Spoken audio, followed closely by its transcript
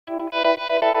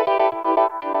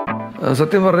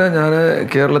സത്യം പറഞ്ഞാൽ ഞാൻ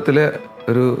കേരളത്തിലെ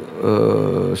ഒരു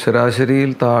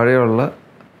ശരാശരിയിൽ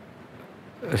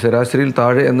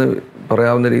താഴെ എന്ന്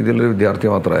പറയാവുന്ന രീതിയിലൊരു വിദ്യാർത്ഥി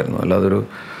മാത്രമായിരുന്നു. അല്ലാതൊരു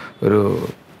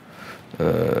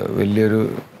വലിയൊരു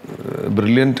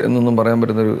ബ്രില്യൻറ്റ് എന്നൊന്നും പറയാൻ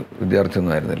പറ്റുന്നൊരു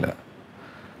വിദ്യാർത്ഥിയൊന്നും ആയിരുന്നില്ല.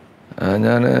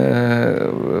 ഞാൻ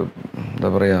എന്താ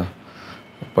പറയുക,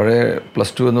 പഴയ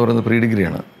 +2 എന്ന് പറയുന്നത് പ്രീ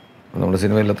ഡിഗ്രിയാണ്. നമ്മുടെ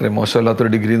സിനിമയിൽ അത്രയും മോശമല്ലാത്തൊരു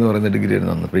ഡിഗ്രി എന്ന് പറയുന്ന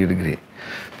ഡിഗ്രിയായിരുന്നു അന്ന്.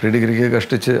 പ്രീ ഡിഗ്രിക്ക്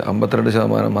കഷ്ടിച്ച്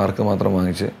 52% മാർക്ക് മാത്രം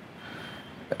വാങ്ങിച്ച്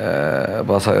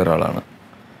പാസ്സായ ഒരാളാണ്.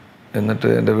 എന്നിട്ട്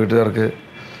എൻ്റെ വീട്ടുകാർക്ക്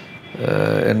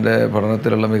എൻ്റെ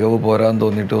പഠനത്തിലുള്ള മികവ് പോരാൻ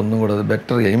തോന്നിയിട്ട് ഒന്നും കൂടെ അത്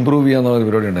ബെറ്റർ ഇമ്പ്രൂവ് ചെയ്യാന്നുള്ള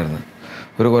പരിപാടി ഉണ്ടായിരുന്നു.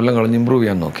 ഒരു കൊല്ലം കളഞ്ഞ് ഇമ്പ്രൂവ്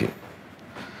ചെയ്യാൻ നോക്കി.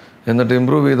 എന്നിട്ട്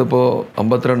ഇമ്പ്രൂവ് ചെയ്തപ്പോൾ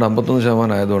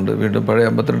 52-51% ആയതുകൊണ്ട് വീണ്ടും പഴയ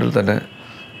 52 തന്നെ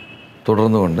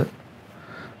തുടർന്നുകൊണ്ട്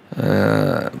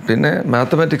പിന്നെ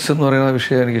മാത്തമാറ്റിക്സ് എന്ന് പറയുന്ന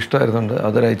വിഷയം എനിക്ക് ഇഷ്ടമായിരുന്നുണ്ട്.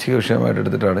 അതൊരു ഐച്ഛിക വിഷയമായിട്ട്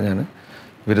എടുത്തിട്ടാണ് ഞാൻ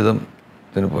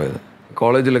ബിരുദത്തിന് പോയത്.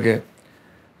 കോളേജിലൊക്കെ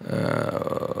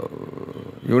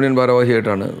യൂണിയൻ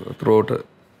ഭാരവാഹിയായിട്ടാണ് ത്രൂ ഔട്ട്.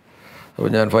 അപ്പോൾ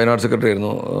ഞാൻ ഫൈൻ ആർട്സ് സെക്രട്ടറി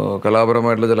ആയിരുന്നു.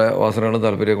 കലാപരമായിട്ടുള്ള ചില വാസനകളും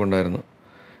താല്പര്യമൊക്കെ ഉണ്ടായിരുന്നു.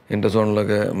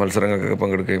 ഇൻ്റർസോണിലൊക്കെ മത്സരങ്ങൾക്കൊക്കെ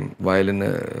പങ്കെടുക്കുകയും വയലിന്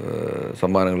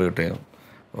സമ്മാനങ്ങൾ കിട്ടുകയും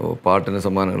പാട്ടിന്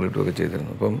സമ്മാനങ്ങൾ കിട്ടുകയൊക്കെ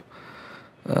ചെയ്തിരുന്നു. അപ്പം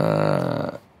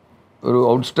ഒരു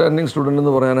ഔട്ട്സ്റ്റാൻഡിങ് സ്റ്റുഡൻ്റ്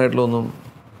എന്ന് പറയാനായിട്ടുള്ളൊന്നും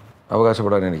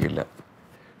അവകാശപ്പെടാൻ എനിക്കില്ല.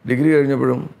 ഡിഗ്രി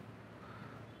കഴിഞ്ഞപ്പോഴും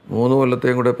 3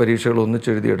 കൊല്ലത്തെയും കൂടെ പരീക്ഷകൾ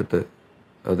ഒന്നിച്ചെഴുതിയെടുത്ത്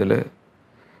അതിൽ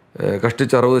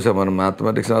കഷ്ടിച്ച് 60%,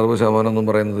 മാത്തമാറ്റിക്സ് 60% എന്നും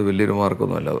പറയുന്നത് വലിയൊരു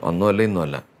മാർക്കൊന്നുമല്ല, അന്നുമല്ല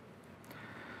ഇന്നുമല്ല.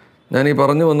 ഞാനീ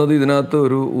പറഞ്ഞു വന്നത് ഇതിനകത്ത്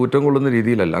ഒരു ഊറ്റം കൊള്ളുന്ന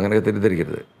രീതിയിലല്ല, അങ്ങനെയൊക്കെ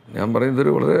തെറ്റിദ്ധരിക്കരുത്. ഞാൻ പറയുന്നത്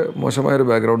ഒരു വളരെ മോശമായൊരു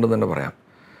ബാക്ക്ഗ്രൗണ്ട് തന്നെ പറയാം.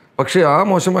 പക്ഷേ ആ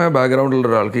മോശമായ ബാക്ക്ഗ്രൗണ്ടിലുള്ള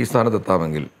ഒരാൾക്ക് ഈ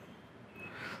സ്ഥാനത്തെത്താമെങ്കിൽ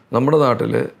നമ്മുടെ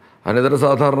നാട്ടിൽ അനിതര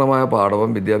സാധാരണമായ പാഠവം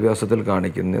വിദ്യാഭ്യാസത്തിൽ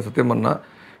കാണിക്കുന്ന, സത്യം പറഞ്ഞാൽ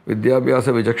വിദ്യാഭ്യാസ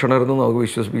വിചക്ഷണരെന്ന് നമുക്ക്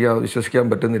വിശ്വസിക്കാൻ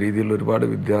പറ്റുന്ന രീതിയിലുള്ള ഒരുപാട്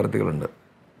വിദ്യാർത്ഥികളുണ്ട്.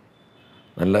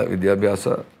 നല്ല വിദ്യാഭ്യാസ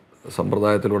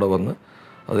സമ്പ്രദായത്തിലൂടെ വന്ന്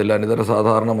അതിൽ അനിതര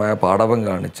സാധാരണമായ പാഠവം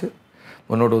കാണിച്ച്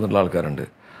മുന്നോട്ട് വന്നിട്ടുള്ള ആൾക്കാരുണ്ട്.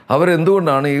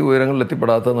 അവരെന്തുകൊണ്ടാണ് ഈ ഉയരങ്ങളിൽ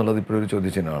എത്തിപ്പെടാത്തതെന്നുള്ളത് ഇപ്പോഴൊരു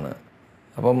ചോദ്യചിഹ്നമാണ്.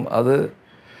 അപ്പം അത്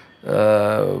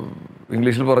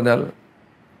ഇംഗ്ലീഷിൽ പറഞ്ഞാൽ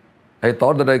I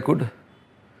thought that I could,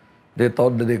 they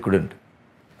thought that they couldn't.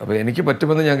 അപ്പോൾ എനിക്ക്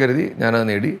പറ്റുമെന്ന് ഞാൻ കരുതി, ഞാനത്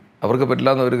നേടി. അവർക്ക് പറ്റില്ല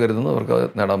എന്നവർ കരുതുന്നു, അവർക്ക് അത്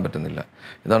നേടാൻ പറ്റുന്നില്ല.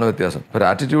 ഇതാണ് വ്യത്യാസം. ഒരു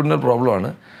ആറ്റിറ്റ്യൂഡിനൽ പ്രോബ്ലമാണ്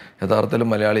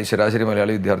യഥാർത്ഥത്തിൽ ശരാശരി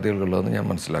മലയാളി വിദ്യാർത്ഥികൾക്കുള്ളതെന്ന് ഞാൻ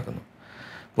മനസ്സിലാക്കുന്നു.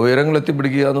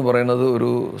 ഉയരങ്ങളെത്തിപ്പിടിക്കുക എന്ന് പറയുന്നത് ഒരു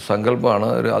സങ്കല്പമാണ്.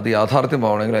 അത്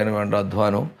യാഥാർത്ഥ്യമാവണമെങ്കിൽ അതിന് വേണ്ട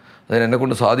അധ്വാനവും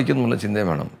അതിനെക്കൊണ്ട് സാധിക്കുന്നുള്ള ചിന്തയും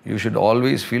വേണം. You should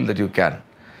always feel that you can.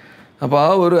 അപ്പോൾ ആ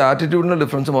ഒരു ആറ്റിറ്റ്യൂഡിനൽ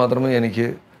ഡിഫറൻസ് മാത്രമേ എനിക്ക്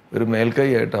ഒരു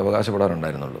മേൽക്കൈയായിട്ട്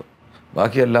അവകാശപ്പെടാനുണ്ടായിരുന്നുള്ളൂ.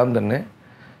 ബാക്കിയെല്ലാം തന്നെ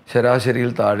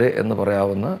ശരാശരിയിൽ താഴെ എന്ന്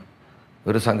പറയാവുന്ന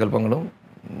ഒരു സങ്കല്പങ്ങളും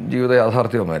ജീവിത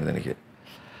യാഥാർത്ഥ്യവുമായിരുന്നു എനിക്ക്.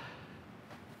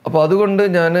 അപ്പോൾ അതുകൊണ്ട്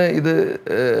ഞാൻ ഇത്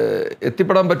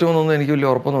എത്തിപ്പെടാൻ പറ്റുമെന്നൊന്നും എനിക്ക് വലിയ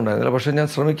ഉറപ്പൊന്നും ഉണ്ടായിരുന്നില്ല. പക്ഷേ ഞാൻ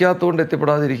ശ്രമിക്കാത്തതുകൊണ്ട്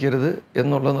എത്തിപ്പെടാതിരിക്കരുത്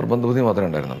എന്നുള്ള നിർബന്ധബുദ്ധി മാത്രമേ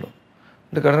ഉണ്ടായിരുന്നുള്ളൂ.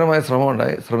 എൻ്റെ കഠിനമായ ശ്രമം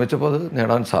ഉണ്ടായി, ശ്രമിച്ചപ്പോൾ അത്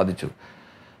നേടാൻ സാധിച്ചു.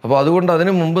 അപ്പോൾ അതുകൊണ്ട്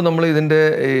അതിന് മുമ്പ് നമ്മൾ ഇതിൻ്റെ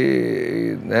ഈ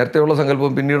നേരത്തെയുള്ള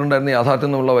സങ്കല്പവും പിന്നീടുണ്ടായിരുന്ന യാഥാർത്ഥ്യം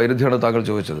എന്നുള്ള വൈരുദ്ധ്യമാണ് താങ്കൾ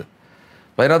ചോദിച്ചത്.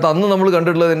 അപ്പോൾ അതിനകത്ത് അന്ന് നമ്മൾ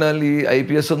കണ്ടിട്ടുള്ളതിനാൽ ഈ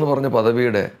IPS എന്ന് പറഞ്ഞ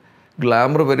പദവിയുടെ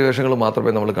ഗ്ലാമർ പരിവേഷങ്ങൾ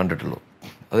മാത്രമേ നമ്മൾ കണ്ടിട്ടുള്ളൂ.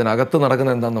 അതിനകത്ത്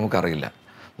നടക്കുന്ന എന്താണെന്ന് നമുക്കറിയില്ല.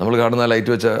 നമ്മൾ കാണുന്ന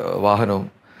ലൈറ്റ് വെച്ച വാഹനവും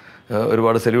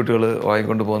ഒരുപാട് സല്യൂട്ടുകൾ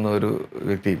വാങ്ങിക്കൊണ്ട് പോകുന്ന ഒരു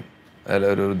വ്യക്തിയും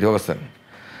ഒരു ഉദ്യോഗസ്ഥൻ.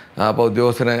 അപ്പോൾ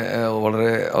ഉദ്യോഗസ്ഥനെ വളരെ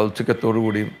ഔത്സുക്യത്തോടു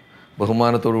കൂടിയും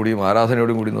ബഹുമാനത്തോടു കൂടിയും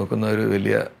ആരാധനയോടും കൂടി നോക്കുന്ന ഒരു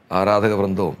വലിയ ആരാധക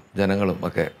വൃന്ദവും ജനങ്ങളും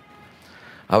ഒക്കെ.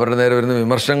 അവരുടെ നേരെ വരുന്ന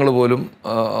വിമർശനങ്ങൾ പോലും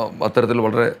അത്തരത്തിൽ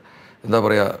വളരെ എന്താ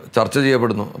പറയുക ചർച്ച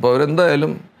ചെയ്യപ്പെടുന്നു. അപ്പോൾ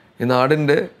അവരെന്തായാലും ഈ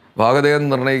നാടിൻ്റെ ഭാഗധേയം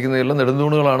നിർണ്ണയിക്കുന്നതെല്ലാം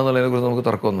നെടുന്തൂണുകളാണെന്നുള്ളതിനെക്കുറിച്ച് നമുക്ക്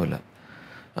തർക്കമൊന്നുമില്ല.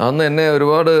 അന്ന് എന്നെ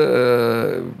ഒരുപാട്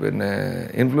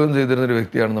ഇൻഫ്ലുവൻസ് ചെയ്തിരുന്നൊരു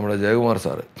വ്യക്തിയാണ് നമ്മുടെ ജയകുമാർ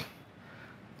സാറ്,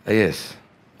 IAS.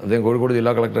 അദ്ദേഹം കോഴിക്കോട്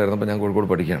ജില്ലാ കളക്ടറായിരുന്നു. അപ്പോൾ ഞാൻ കോഴിക്കോട്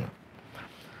പഠിക്കുകയാണ്.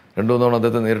 2-3 തവണ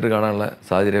അദ്ദേഹത്തെ നേരിട്ട് കാണാനുള്ള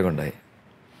സാഹചര്യമൊക്കെ ഉണ്ടായി.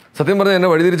 സത്യം പറഞ്ഞാൽ എന്നെ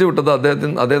വഴിതിരിച്ച് വിട്ടത്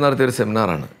അദ്ദേഹം നടത്തിയൊരു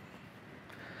സെമിനാറാണ്.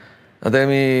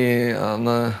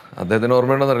 അന്ന് അദ്ദേഹത്തിന്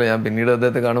ഓർമ്മയുണ്ടെന്നറിയില്ല. ഞാൻ പിന്നീട്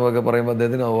അദ്ദേഹത്തെ കാണുമ്പോഴൊക്കെ പറയുമ്പോൾ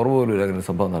അദ്ദേഹത്തിന് ഓർമ്മ പോലും ഇല്ല അങ്ങനെ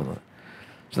സംഭവം നടന്നത്.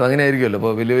 പക്ഷെ അങ്ങനെ ആയിരിക്കുമല്ലോ.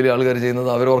 അപ്പോൾ വലിയ ആൾക്കാർ ചെയ്യുന്നത്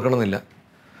അവരോർക്കണമെന്നില്ല.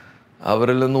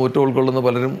 അവരിൽ നിന്ന് ഊറ്റം ഉൾക്കൊള്ളുന്ന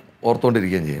പലരും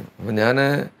ഓർത്തുകൊണ്ടിരിക്കുകയും ചെയ്യും. അപ്പം ഞാൻ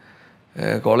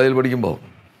കോളേജിൽ പഠിക്കുമ്പോൾ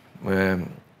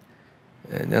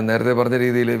ഞാൻ നേരത്തെ പറഞ്ഞ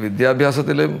രീതിയിൽ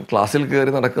വിദ്യാഭ്യാസത്തിലും ക്ലാസ്സിൽ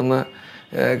കയറി നടക്കുന്ന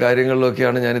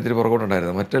കാര്യങ്ങളിലൊക്കെയാണ് ഞാൻ ഇത്തിരി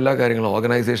പുറകോട്ടുണ്ടായിരുന്നത്. മറ്റെല്ലാ കാര്യങ്ങളും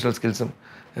ഓർഗനൈസേഷണൽ സ്കിൽസും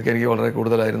ഒക്കെ എനിക്ക് വളരെ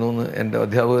കൂടുതലായിരുന്നു എന്ന് എൻ്റെ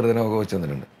അധ്യാപകർ തന്നെ വകവെച്ച്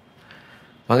തന്നിട്ടുണ്ട്.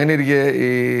 അങ്ങനെ ഇരിക്കെ ഈ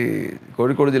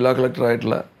കോഴിക്കോട് ജില്ലാ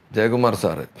കളക്ടറായിട്ടുള്ള ജയകുമാർ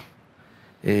സാറ്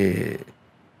ഈ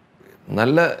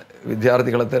നല്ല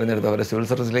വിദ്യാർത്ഥികളെ തിരഞ്ഞെടുത്ത് അവരെ സിവിൽ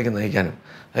സർവീസിലേക്ക് നയിക്കാനും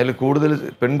അതിൽ കൂടുതൽ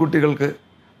പെൺകുട്ടികൾക്ക്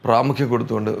പ്രാമുഖ്യം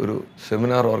കൊടുത്തുകൊണ്ട് ഒരു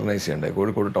സെമിനാർ ഓർഗനൈസ് ചെയ്യണ്ടായി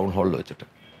കോഴിക്കോട് ടൗൺ ഹാളിൽ വെച്ചിട്ട്.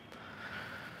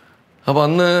 അപ്പോൾ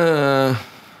അന്ന്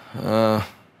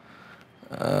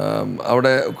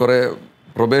അവിടെ കുറേ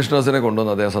പ്രൊബേഷണേഴ്സിനെ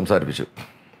കൊണ്ടുവന്ന് അദ്ദേഹം സംസാരിപ്പിച്ചു.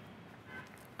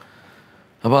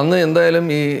 അപ്പോൾ അന്ന് എന്തായാലും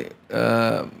ഈ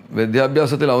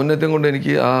വിദ്യാഭ്യാസത്തിൽ ഔന്നത്യം കൊണ്ട്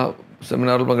എനിക്ക് ആ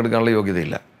സെമിനാറിൽ പങ്കെടുക്കാനുള്ള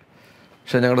യോഗ്യതയില്ല.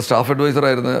 പക്ഷേ ഞങ്ങളുടെ സ്റ്റാഫ്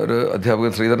അഡ്വൈസറായിരുന്ന ഒരു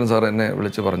അധ്യാപകൻ ശ്രീധരൻ സാർ എന്നെ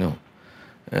വിളിച്ച് പറഞ്ഞു,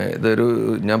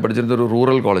 ഞാൻ പഠിച്ചിരുന്നൊരു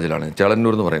റൂറൽ കോളേജിലാണ്,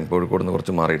 ചേളന്നൂർ എന്ന് പറയും, കോഴിക്കോട് നിന്ന്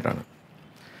കുറച്ച് മാറിയിട്ടാണ്.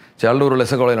 ചേളന്നൂർ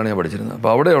എസ് എൻ കോളേജിലാണ് ഞാൻ പഠിച്ചിരുന്നത്.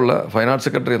 അപ്പോൾ അവിടെയുള്ള ഫൈൻ ആർട്സ്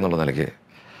സെക്രട്ടറി എന്നുള്ള നിലയ്ക്ക്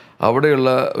അവിടെയുള്ള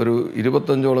ഒരു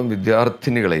 25ഓളം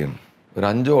വിദ്യാർത്ഥിനികളെയും ഒരു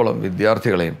 5ഓളം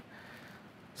വിദ്യാർത്ഥികളെയും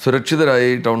സുരക്ഷിതരായി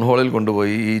ടൗൺ ഹാളിൽ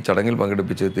കൊണ്ടുപോയി ഈ ചടങ്ങിൽ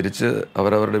പങ്കെടുപ്പിച്ച് തിരിച്ച്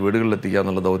അവരവരുടെ വീടുകളിലെത്തിക്കുക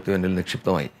എന്നുള്ള ദൗത്യം എന്നിൽ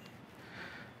നിക്ഷിപ്തമായി.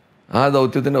 ആ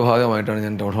ദൗത്യത്തിൻ്റെ ഭാഗമായിട്ടാണ്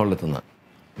ഞാൻ ടൗൺ ഹാളിലെത്തുന്നത്.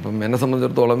 അപ്പം എന്നെ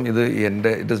സംബന്ധിച്ചിടത്തോളം it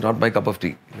is not my cup of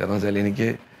tea. കാരണം വെച്ചാൽ എനിക്ക്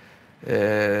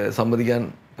സമ്മതിക്കാൻ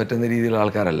പറ്റുന്ന രീതിയിലുള്ള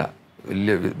ആൾക്കാരല്ല,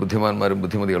 വലിയ ബുദ്ധിമാന്മാരും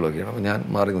ബുദ്ധിമതികളും ഒക്കെയാണ്. അപ്പോൾ ഞാൻ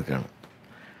മാറി നിൽക്കുകയാണ്.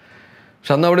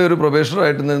 പക്ഷെ അന്ന് അവിടെ ഒരു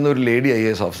പ്രൊബേഷണറായിട്ട് നിന്ന ഒരു ലേഡി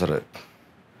IAS ഓഫീസർ,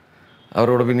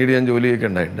 അവരോട് പിന്നീട് ഞാൻ ജോലിയൊക്കെ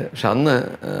ഉണ്ടായിട്ടുണ്ട്. പക്ഷെ അന്ന്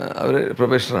അവർ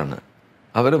പ്രൊബേഷണറാണ്.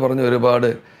 അവർ പറഞ്ഞ ഒരുപാട്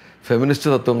ഫെമിനിസ്റ്റ്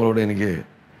തത്വങ്ങളോട് എനിക്ക്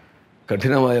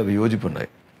കഠിനമായ വിയോജിപ്പുണ്ടായി.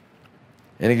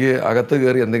 എനിക്ക് അകത്ത്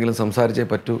കയറി എന്തെങ്കിലും സംസാരിച്ചേ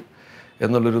പറ്റൂ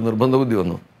എന്നുള്ളൊരു നിർബന്ധ ബുദ്ധി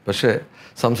വന്നു. പക്ഷേ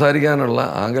സംസാരിക്കാനുള്ള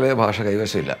ആംഗലേയ ഭാഷ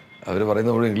കൈവശമില്ല. അവർ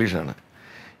പറയുന്നത് മുഴുവൻ ഇംഗ്ലീഷാണ്.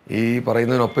 ഈ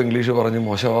പറയുന്നതിനൊപ്പം ഇംഗ്ലീഷ് പറഞ്ഞ്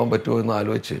മോശമാവാൻ പറ്റുമോ എന്ന്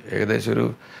ആലോചിച്ച് ഏകദേശം ഒരു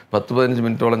 10-15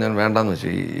 മിനിറ്റോളം ഞാൻ വേണ്ടാന്ന് വെച്ചു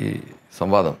ഈ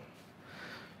സംവാദം.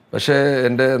 പക്ഷേ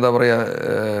എന്താ പറയുക,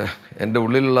 എൻ്റെ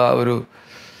ഉള്ളിലുള്ള ആ ഒരു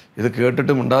ഇത്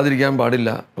കേട്ടിട്ട് മിണ്ടാതിരിക്കാൻ പാടില്ല,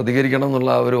 പ്രതികരിക്കണം എന്നുള്ള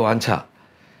ആ ഒരു വാഞ്ച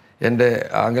എൻ്റെ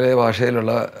ആംഗലേയ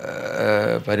ഭാഷയിലുള്ള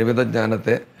പരിമിത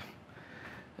ജ്ഞാനത്തെ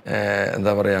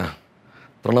എന്താ പറയുക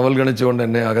തൃണവൽഗണിച്ചുകൊണ്ട്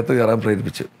എന്നെ അകത്ത് കയറാൻ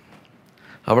പ്രേരിപ്പിച്ചു.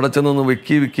 അവിടെ ചെന്നൊന്ന്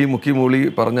വിക്കി മുക്കി മൂളി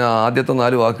പറഞ്ഞ ആദ്യത്തെ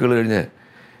 4 വാക്കുകൾ കഴിഞ്ഞ്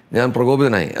ഞാൻ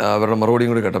പ്രകോപിതനായി. അവരുടെ മറുപടിയും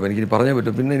കൂടി കേട്ടപ്പോൾ എനിക്ക് പറഞ്ഞേ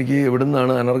പറ്റും. പിന്നെ എനിക്ക് എവിടെ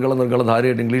നിന്നാണ് നിർഗള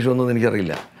ധാരയായിട്ട് ഇംഗ്ലീഷ് വന്നതെന്ന്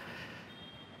എനിക്കറിയില്ല.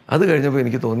 അത് കഴിഞ്ഞപ്പോൾ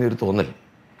എനിക്ക് തോന്നിയൊരു തോന്നൽ,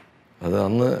 അത്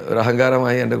അന്ന് ഒരു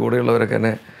അഹങ്കാരമായി എൻ്റെ കൂടെയുള്ളവരൊക്കെ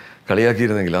എന്നെ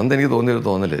കളിയാക്കിയിരുന്നെങ്കിൽ അന്ന് എനിക്ക് തോന്നിയൊരു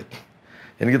തോന്നൽ,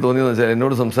 എനിക്ക് തോന്നിയെന്ന് വെച്ചാൽ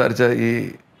എന്നോട് സംസാരിച്ച ഈ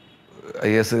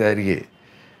IASകാരിക്ക്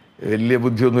വലിയ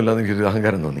ബുദ്ധിയൊന്നുമില്ലാന്ന് എനിക്കൊരു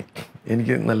അഹങ്കാരം തോന്നി.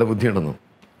 എനിക്ക് നല്ല ബുദ്ധിയുണ്ടെന്നും.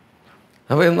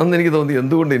 അപ്പോൾ അന്ന് എനിക്ക് തോന്നി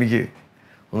എന്തുകൊണ്ട് എനിക്ക്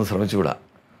ഒന്ന് ശ്രമിച്ചുകൂടാ.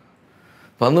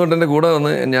 അപ്പം അന്നുകൊണ്ട് എൻ്റെ കൂടെ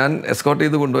വന്ന് ഞാൻ എസ്കോർട്ട്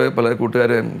ചെയ്ത് കൊണ്ടുപോയ പല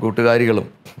കൂട്ടുകാരികളും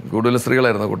കൂടുതൽ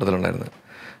സ്ത്രീകളായിരുന്നു കൂട്ടത്തിലുണ്ടായിരുന്നത്.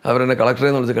 അവരെന്നെ കളക്ടറെ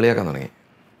എന്ന് വിളിച്ച് കളിയാക്കാൻ തുടങ്ങി.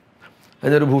 അത്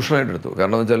ഞാനൊരു ഭൂഷണമായിട്ട് എടുത്തു.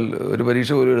 കാരണം എന്ന് വെച്ചാൽ ഒരു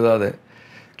പരീക്ഷ പോലും എഴുതാതെ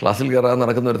ക്ലാസ്സിൽ കയറാൻ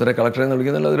നടക്കുന്ന ഒരുത്തരെ കളക്ടറെ എന്ന്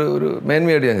വിളിക്കുന്നില്ല, ഒരു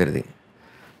മേന്മയായിട്ട് ഞാൻ കരുതി.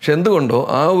 പക്ഷെ എന്തുകൊണ്ടോ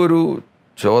ആ ഒരു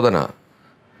ചോദന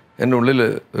എൻ്റെ ഉള്ളിൽ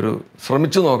ഒരു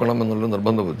ശ്രമിച്ചു നോക്കണം എന്നുള്ളൊരു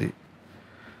നിർബന്ധ ബുദ്ധി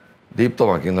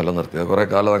ദീപ്തമാക്കി നിലനിർത്തി. കുറേ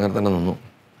കാലം അങ്ങനെ തന്നെ നിന്നു.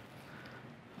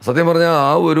 സത്യം പറഞ്ഞാൽ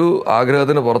ആ ഒരു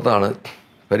ആഗ്രഹത്തിന് പുറത്താണ്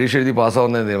പരീക്ഷ എഴുതി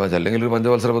പാസ്സാവുന്നതെന്ന് തീരുമാനിച്ചത്. അല്ലെങ്കിൽ ഒരു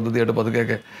പഞ്ചവത്സര പദ്ധതിയായിട്ട്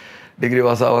പതുക്കെയൊക്കെ ഡിഗ്രി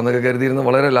പാസ്സാവാന്നൊക്കെ കരുതിയിരുന്ന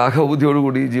വളരെ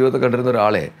ലാഘവബുദ്ധിയോടുകൂടി ജീവിതത്തെ കണ്ടിരുന്ന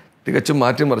ഒരാളെ തികച്ചും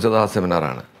മാറ്റിമറിച്ചത് ആ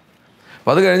സെമിനാറാണ്.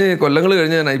 അപ്പോൾ അത് കഴിഞ്ഞ് കൊല്ലങ്ങൾ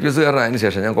കഴിഞ്ഞ് ഞാൻ IPS കാരനായതിനു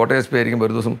ശേഷം ഞാൻ കോട്ടയം SP ആയിരിക്കുമ്പോൾ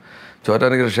ഒരു ദിവസം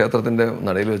ചോറ്റാനിക്കര ക്ഷേത്രത്തിൻ്റെ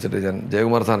നടയിൽ വെച്ചിട്ട് ഞാൻ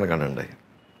ജയകുമാർ സാറിനെ കാണുന്നുണ്ടായി.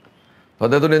 അപ്പോൾ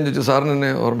അദ്ദേഹത്തോട് ഞാൻ ചോദിച്ചു, സാറിന്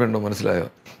എന്നെ ഓർമ്മയുണ്ടോ, മനസ്സിലായോ?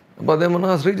 അപ്പോൾ അദ്ദേഹം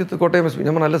പറഞ്ഞു, ശ്രീജിത്ത് കോട്ടയം SP.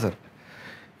 ഞാൻ പറഞ്ഞു, അല്ല സാർ,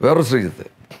 വേറൊരു ശ്രീജിത്ത്.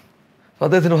 അപ്പോൾ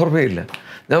അദ്ദേഹത്തിന് ഓർമ്മയില്ല.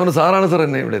 ഞാൻ പറഞ്ഞു, സാറാണ് സാർ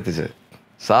എന്നെ ഇവിടെ എത്തിച്ചത്,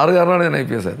 സാറ് കാരണമാണ് ഞാൻ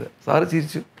IPS ആയത്. സാറ്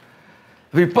ചിരിച്ചു.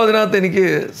 അപ്പോൾ ഇപ്പോൾ അതിനകത്ത് എനിക്ക്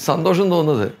സന്തോഷം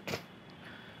തോന്നുന്നത്,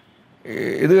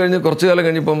 ഇത് കഴിഞ്ഞ് കുറച്ച് കാലം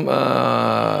കഴിഞ്ഞപ്പം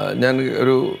ഞാൻ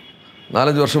ഒരു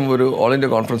 4-5 വർഷം ഒരു ഓൾ ഇന്ത്യ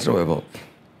കോൺഫറൻസിന് പോയപ്പോൾ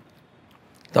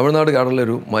തമിഴ്നാട്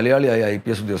കാടുള്ളൊരു മലയാളിയായ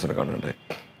IPS ഉദ്യോഗസ്ഥനെ കാണുന്നുണ്ടായി.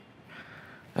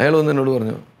 അയാൾ വന്ന് എന്നോട്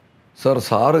പറഞ്ഞു,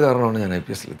 സാറ് കാരണമാണ് ഞാൻ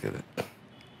IPSലെത്തിയത്.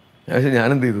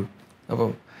 ഞാനെന്ത് ചെയ്തു?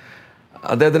 അപ്പം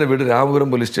അദ്ദേഹത്തിൻ്റെ വീട് രാമപുരം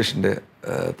പോലീസ് സ്റ്റേഷൻ്റെ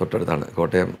തൊട്ടടുത്താണ്.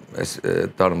 കോട്ടയം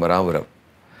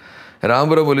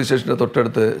രാമപുരം പോലീസ് സ്റ്റേഷൻ്റെ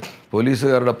തൊട്ടടുത്ത്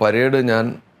പോലീസുകാരുടെ പരേഡ് ഞാൻ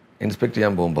ഇൻസ്പെക്ട്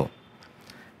ചെയ്യാൻ പോകുമ്പോൾ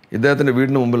ഇദ്ദേഹത്തിൻ്റെ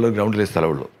വീടിന് മുമ്പിലുള്ള ഗ്രൗണ്ടിലേ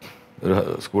സ്ഥലമുള്ളൂ, ഒരു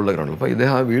സ്കൂളിൻ്റെ ഗ്രൗണ്ടിൽ. അപ്പോൾ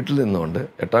ഇദ്ദേഹം ആ വീട്ടിൽ നിന്നുകൊണ്ട്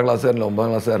 8ാം ക്ലാസ്സുകാരനോ 9ാം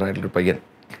ക്ലാസ്സുകാരനായിട്ടൊരു പയ്യൻ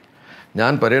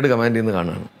ഞാൻ പരേഡ് കമാൻഡ് ചെയ്യുന്നത്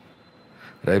കാണുകയാണ്.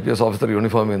 ഒരു IPS ഓഫീസർ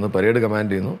യൂണിഫോമിൽ നിന്ന് പരേഡ്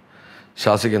കമാൻഡ് ചെയ്യുന്നു,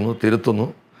 ശാസിക്കുന്നു, തിരുത്തുന്നു,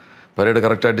 പരേഡ്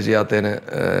കറക്റ്റായിട്ട് ചെയ്യാത്തതിന്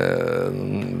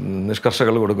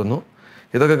നിഷ്കർഷകൾ കൊടുക്കുന്നു.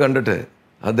 ഇതൊക്കെ കണ്ടിട്ട്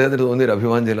അദ്ദേഹത്തിന് തോന്നിയൊരു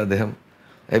അഭിമാനം ചെയ്യൽ അദ്ദേഹം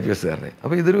IPSകാരനെ.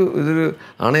 അപ്പോൾ ഇതൊരു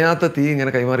അണയാത്ത തീ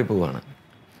ഇങ്ങനെ കൈമാറി പോവുകയാണ്.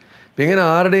 അപ്പം ഇങ്ങനെ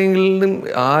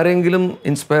ആരെങ്കിലും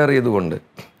ഇൻസ്പയർ ചെയ്തുകൊണ്ട്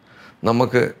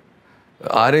നമുക്ക്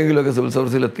ആരെങ്കിലുമൊക്കെ സിവിൽ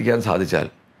സർവീസിൽ എത്തിക്കാൻ സാധിച്ചാൽ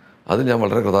അത് ഞാൻ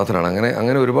വളരെ കൃതാർത്ഥനാണ്.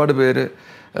 അങ്ങനെ ഒരുപാട് പേര്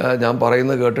ഞാൻ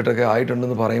പറയുന്നത് കേട്ടിട്ടൊക്കെ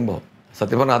ആയിട്ടുണ്ടെന്ന് പറയുമ്പോൾ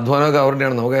സത്യം പറഞ്ഞാൽ അധ്വാനമൊക്കെ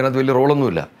അവരുടെയാണ്, നമുക്ക് അതിനകത്ത് വലിയ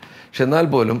റോളൊന്നുമില്ല. പക്ഷെ എന്നാൽ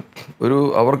പോലും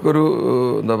അവർക്കൊരു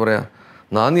എന്താ പറയുക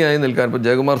നാന്ദിയായി നിൽക്കാൻ, ഇപ്പോൾ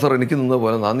ജയകുമാർ സാർ എനിക്ക് നിന്ന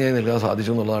പോലെ നാന്ദിയായി നിൽക്കാൻ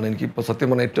സാധിച്ചു എന്നുള്ളതാണ് എനിക്കിപ്പോൾ സത്യം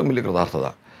പറഞ്ഞാൽ ഏറ്റവും വലിയ കൃതാർത്ഥത.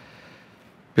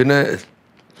 പിന്നെ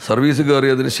സർവീസ്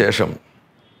കയറിയതിന് ശേഷം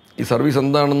ഈ സർവീസ്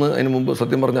എന്താണെന്ന് അതിന് മുമ്പ്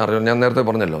സത്യം പറഞ്ഞാൽ അറിയാം. ഞാൻ നേരത്തെ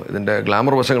പറഞ്ഞല്ലോ, ഇതിൻ്റെ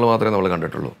ഗ്ലാമർ വശങ്ങൾ മാത്രമേ നമ്മൾ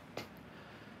കണ്ടിട്ടുള്ളൂ.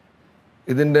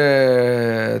 ഇതിൻ്റെ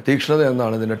തീക്ഷ്ണത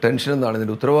എന്താണ്, ഇതിൻ്റെ ടെൻഷൻ എന്താണ്,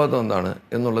 ഇതിൻ്റെ ഉത്തരവാദിത്വം എന്താണ്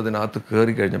എന്നുള്ളതിനകത്ത്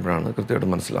കയറി കഴിഞ്ഞപ്പോഴാണ് കൃത്യമായിട്ട്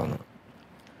മനസ്സിലാവുന്നത്.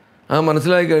 ആ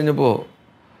മനസ്സിലായി കഴിഞ്ഞപ്പോൾ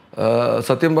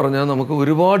സത്യം പറഞ്ഞാൽ നമുക്ക്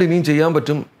ഒരുപാട് ഇനിയും ചെയ്യാൻ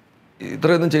പറ്റും,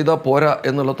 ഇത്രയൊന്നും ചെയ്താൽ പോരാ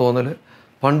എന്നുള്ള തോന്നൽ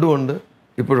പണ്ടുമുണ്ട്,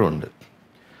 ഇപ്പോഴുമുണ്ട്.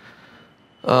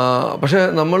 പക്ഷേ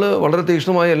നമ്മൾ വളരെ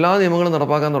തീക്ഷ്ണമായ എല്ലാ നിയമങ്ങളും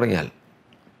നടപ്പാക്കാൻ തുടങ്ങിയാൽ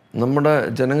നമ്മുടെ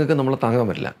ജനങ്ങൾക്ക് നമ്മളെ താങ്ങാൻ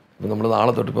പറ്റില്ല. ഇപ്പം നമ്മൾ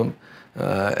നാളെ തൊട്ടിപ്പം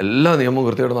എല്ലാ നിയമവും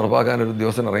കൃത്യമായിട്ട് നടപ്പാക്കാനൊരു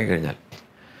ദിവസം ഇറങ്ങിക്കഴിഞ്ഞാൽ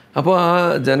അപ്പോൾ ആ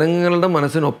ജനങ്ങളുടെ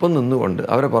മനസ്സിനൊപ്പം നിന്നുകൊണ്ട്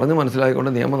അവരെ പറഞ്ഞ്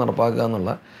മനസ്സിലാക്കിക്കൊണ്ട് നിയമം നടപ്പാക്കുക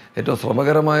എന്നുള്ള ഏറ്റവും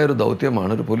ശ്രമകരമായൊരു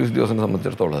ദൗത്യമാണ് ഒരു പോലീസ് ഉദ്യോഗസ്ഥനെ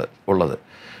സംബന്ധിച്ചിടത്തോളം ഉള്ളത്.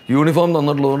 യൂണിഫോം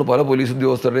തന്നിട്ടുള്ളതുകൊണ്ട് പല പോലീസ്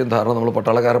ഉദ്യോഗസ്ഥരുടെയും ധാരണ നമ്മൾ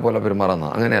പട്ടാളക്കാരെ പോലെ പെരുമാറുന്ന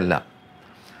അങ്ങനെയല്ല.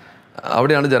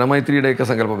 അവിടെയാണ് ജനമൈത്രിയുടെയൊക്കെ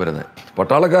സങ്കല്പം വരുന്നത്.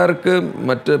 പട്ടാളക്കാർക്ക്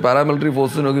മറ്റ് പാരാമിലിറ്ററി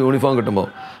ഫോഴ്സിനൊക്കെ യൂണിഫോം കിട്ടുമ്പോൾ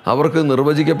അവർക്ക്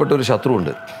നിർവചിക്കപ്പെട്ടൊരു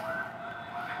ശത്രുവുണ്ട്.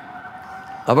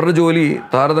 അവരുടെ ജോലി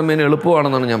താരതമ്യേന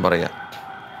എളുപ്പമാണെന്നാണ് ഞാൻ പറയുക.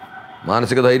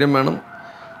 മാനസിക ധൈര്യം വേണം,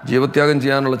 ജീവത്യാഗം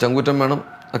ചെയ്യാനുള്ള ചങ്കുറ്റം വേണം,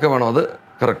 ഒക്കെ വേണം. അത്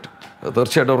കറക്റ്റ്,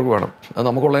 തീർച്ചയായിട്ടും അവർക്ക് വേണം. അത്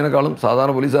നമുക്കുള്ളതിനേക്കാളും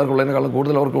സാധാരണ പോലീസുകാർക്കുള്ളതിനേക്കാളും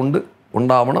കൂടുതൽ അവർക്കുണ്ട്,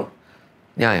 ഉണ്ടാവണം,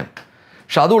 ന്യായം.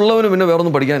 പക്ഷെ അതുള്ളവന് പിന്നെ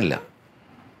വേറൊന്നും പഠിക്കാനില്ല.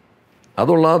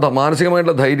 അതുള്ള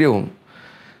മാനസികമായിട്ടുള്ള ധൈര്യവും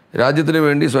രാജ്യത്തിന്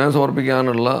വേണ്ടി സ്വയം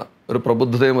സമർപ്പിക്കാനുള്ള ഒരു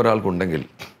പ്രബുദ്ധതയും ഒരാൾക്കുണ്ടെങ്കിൽ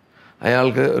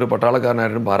അയാൾക്ക് ഒരു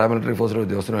പട്ടാളക്കാരനായിട്ടും പാരാമിലിറ്ററി ഫോഴ്സിലെ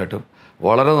ഉദ്യോഗസ്ഥനുമായിട്ടും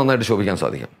വളരെ നന്നായിട്ട് ശോഭിക്കാൻ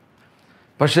സാധിക്കും.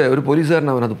 പക്ഷേ ഒരു പോലീസുകാരൻ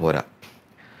അവനത് പോരാ,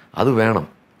 അത് വേണം.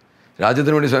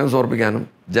 രാജ്യത്തിന് വേണ്ടി സ്വയം സമർപ്പിക്കാനും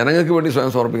ജനങ്ങൾക്ക് വേണ്ടി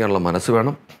സ്വയം സമർപ്പിക്കാനുള്ള മനസ്സ്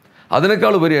വേണം.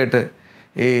 അതിനേക്കാൾ ഉപരിയായിട്ട്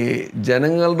ഈ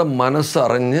ജനങ്ങളുടെ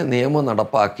മനസ്സറിഞ്ഞ് നിയമം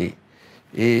നടപ്പാക്കി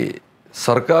ഈ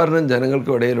സർക്കാരിനും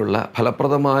ജനങ്ങൾക്കും ഇടയിലുള്ള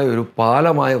ഫലപ്രദമായ ഒരു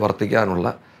പാലമായി വർത്തിക്കാനുള്ള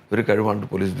ഒരു കഴിവാണ്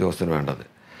പോലീസ് ഉദ്യോഗസ്ഥന് വേണ്ടത്.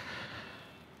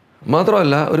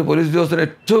 മാത്രമല്ല, ഒരു പോലീസ് ഉദ്യോഗസ്ഥന്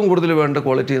ഏറ്റവും കൂടുതൽ വേണ്ട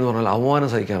ക്വാളിറ്റി എന്ന് പറഞ്ഞാൽ അവമാനം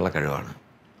സഹിക്കാനുള്ള കഴിവാണ്.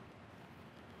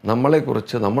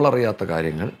 നമ്മളെക്കുറിച്ച് നമ്മളറിയാത്ത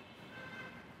കാര്യങ്ങൾ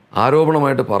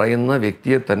ആരോപണമായിട്ട് പറയുന്ന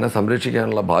വ്യക്തിയെ തന്നെ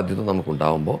സംരക്ഷിക്കാനുള്ള ബാധ്യത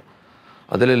നമുക്കുണ്ടാകുമ്പോൾ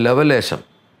അതിൽ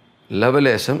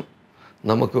ലവലേശം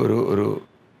നമുക്ക് ഒരു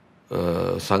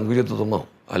സങ്കുചിത്വമോ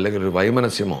അല്ലെങ്കിൽ ഒരു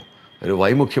വൈമനസ്യമോ ഒരു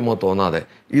വൈമുഖ്യമോ തോന്നാതെ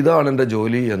ഇതാണ് എൻ്റെ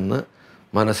ജോലി എന്ന്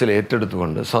മനസ്സിൽ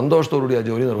ഏറ്റെടുത്തുകൊണ്ട് സന്തോഷത്തോടുകൂടി ആ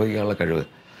ജോലി നിർവഹിക്കാനുള്ള കഴിവ്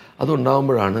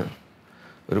അതുണ്ടാകുമ്പോഴാണ്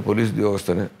ഒരു പോലീസ്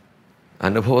ഉദ്യോഗസ്ഥന്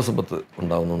അനുഭവസമ്പത്ത്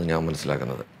ഉണ്ടാകുന്നതെന്ന് ഞാൻ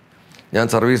മനസ്സിലാക്കുന്നത്. ഞാൻ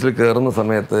സർവീസിൽ കയറുന്ന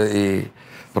സമയത്ത് ഈ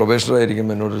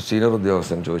പ്രൊബേഷണറായിരിക്കുമ്പോൾ എന്നോടൊരു സീനിയർ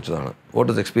ഉദ്യോഗസ്ഥൻ ചോദിച്ചതാണ്, what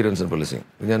is experience in policing.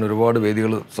 ഞാൻ ഒരുപാട്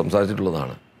വേദികൾ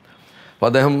സംസാരിച്ചിട്ടുള്ളതാണ്. അപ്പോൾ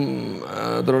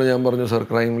അദ്ദേഹത്തോട് ഞാൻ പറഞ്ഞു, sir,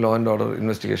 crime, law and order,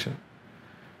 investigation.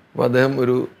 അപ്പോൾ അദ്ദേഹം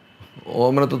ഒരു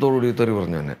ഓമനത്വത്തോടുകൂടി തെറി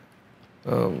പറഞ്ഞു തന്നെ.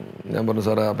 ഞാൻ പറഞ്ഞു,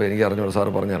 സാറേ, അപ്പോൾ എനിക്ക് അറിഞ്ഞോളൂ,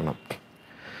 സാറ് പറഞ്ഞു തരണം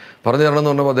എന്ന്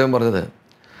പറഞ്ഞപ്പോൾ അദ്ദേഹം പറഞ്ഞത്,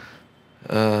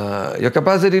 your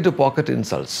capacity to pocket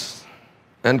insults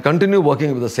and continue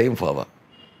working with the same fervor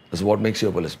is what makes you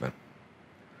a policeman.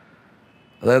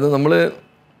 അതായത്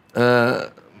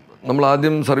നമ്മൾ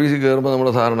ആദ്യം സർവീസിൽ കയറുമ്പോൾ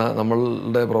നമ്മുടെ ധാരണ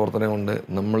നമ്മളുടെ പ്രവർത്തനം കൊണ്ട്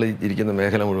നമ്മൾ ഇരിക്കുന്ന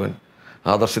മേഖല മുഴുവൻ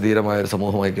ആദർശധീരമായൊരു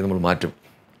സമൂഹമാക്കി നമ്മൾ മാറ്റും.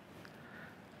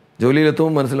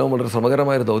 ജോലിയിലെത്തുമ്പോൾ മനസ്സിലാവും വളരെ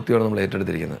ശ്രമകരമായൊരു ദൗത്യമാണ് നമ്മൾ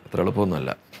ഏറ്റെടുത്തിരിക്കുന്നത്. അത്ര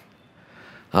എളുപ്പമൊന്നുമല്ല.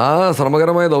 ആ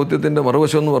ശ്രമകരമായ ദൗത്യത്തിൻ്റെ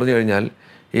മറുവശം എന്ന് പറഞ്ഞു കഴിഞ്ഞാൽ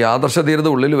ഈ ആദർശധീരത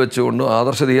ഉള്ളിൽ വെച്ചുകൊണ്ട്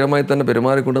ആദർശധീരമായി തന്നെ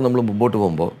പെരുമാറിക്കൊണ്ട് നമ്മൾ മുമ്പോട്ട്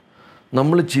പോകുമ്പോൾ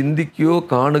നമ്മൾ ചിന്തിക്കുകയോ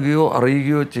കാണുകയോ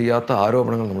അറിയുകയോ ചെയ്യാത്ത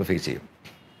ആരോപണങ്ങൾ നമ്മൾ ഫേസ് ചെയ്യും.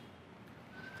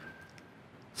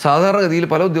 സാധാരണഗതിയിൽ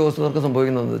പല ഉദ്യോഗസ്ഥർക്ക്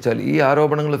സംഭവിക്കുന്നതെന്ന് വെച്ചാൽ ഈ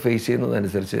ആരോപണങ്ങൾ ഫേസ്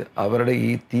ചെയ്യുന്നതനുസരിച്ച് അവരുടെ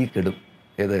ഈ തീ കെടും.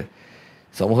 ഏത്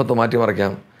സമൂഹത്തെ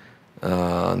മാറ്റിമറിക്കാം,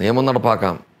 നിയമം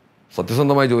നടപ്പാക്കാം,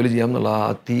 സത്യസന്ധമായി ജോലി ചെയ്യാം എന്നുള്ള ആ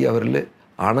തീ അവരിൽ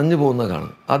അണഞ്ഞു പോകുന്നത്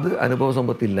കാണും. അത് അനുഭവ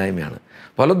സമ്പത്തില്ലായ്മയാണ്.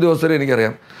 പല ഉദ്യോഗസ്ഥരെ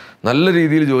എനിക്കറിയാം, നല്ല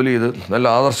രീതിയിൽ ജോലി ചെയ്ത് നല്ല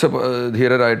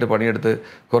ആദർശധീരരായിട്ട് പണിയെടുത്ത്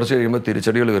കുറച്ച് കഴിയുമ്പോൾ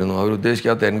തിരിച്ചടികൾ വരുന്നു,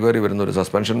 അവരുദ്ദേശിക്കാത്ത എൻക്വയറി വരുന്നു, ഒരു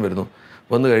സസ്പെൻഷൻ വരുന്നു.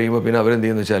 വന്നു കഴിയുമ്പോൾ പിന്നെ അവരെന്ത്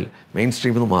ചെയ്യുന്നു വെച്ചാൽ മെയിൻ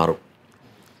സ്ട്രീമിൽ നിന്ന് മാറും.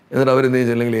 എന്നിട്ട് അവരെന്ത്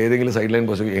ചെയ്യുന്നില്ലെങ്കിൽ ഏതെങ്കിലും സൈഡ് ലൈൻ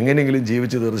പോസ്റ്റ് എങ്ങനെയെങ്കിലും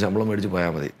ജീവിച്ച് തീർത്ത് ശമ്പളം മേടിച്ച്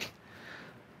പോയാൽ മതി.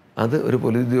 അത് ഒരു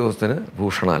പോലീസ് ഉദ്യോഗസ്ഥന്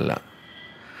ഭൂഷണമല്ല.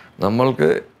 നമ്മൾക്ക്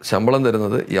ശമ്പളം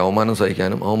തരുന്നത് ഈ അവമാനം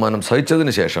സഹിക്കാനും അവമാനം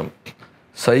സഹിച്ചതിന് ശേഷം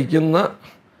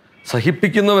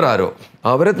സഹിപ്പിക്കുന്നവരാരോ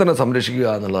അവരെ തന്നെ സംരക്ഷിക്കുക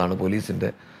എന്നുള്ളതാണ് പോലീസിൻ്റെ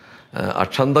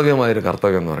അക്ഷന്തവ്യമായൊരു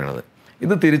കർത്തവ്യം എന്ന് പറയുന്നത്.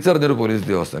 ഇത് തിരിച്ചറിഞ്ഞൊരു പോലീസ്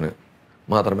ഉദ്യോഗസ്ഥന്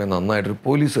മാത്രമേ നന്നായിട്ടൊരു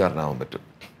പോലീസുകാരനാവാൻ പറ്റൂ.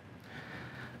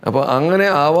 അപ്പോൾ അങ്ങനെ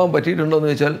ആവാൻ പറ്റിയിട്ടുണ്ടോ എന്ന്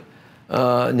ചോദിച്ചാൽ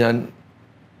ഞാൻ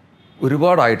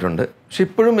ഒരുപാടായിട്ടുണ്ട്. പക്ഷെ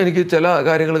ഇപ്പോഴും എനിക്ക് ചില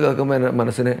കാര്യങ്ങൾ കേൾക്കുമ്പോൾ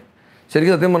മനസ്സിനെ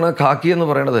ശരിക്കും സത്യം പറഞ്ഞാൽ ഖാക്കി എന്ന്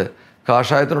പറയുന്നത്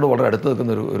കാഷായത്തിനോട് വളരെ അടുത്ത്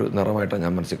നിൽക്കുന്ന ഒരു നിറമായിട്ടാണ്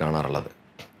ഞാൻ മനസ്സിൽ കാണാറുള്ളത്.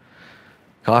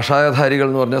 കാഷായധാരികൾ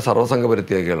എന്ന് പറഞ്ഞാൽ സർവ്വസംഘ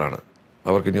പരിത്യാഗികളാണ്,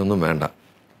 അവർക്കിനി ഒന്നും വേണ്ട.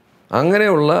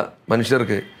 അങ്ങനെയുള്ള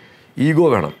മനുഷ്യർക്ക് ഈഗോ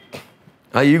വേണം.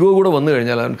 ആ ഈഗോ കൂടെ വന്നു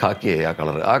കഴിഞ്ഞാൽ അവൻ ഖാക്കിയായി.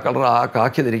 ആ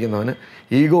ഖാക്കി ധരിക്കുന്നവന്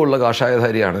ഈഗോ ഉള്ള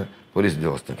കാഷായധാരിയാണ് പോലീസ്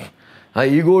ഉദ്യോഗസ്ഥൻ. ആ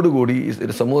ഈഗോയോടുകൂടി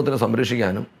ഈ സമൂഹത്തിനെ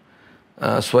സംരക്ഷിക്കാനും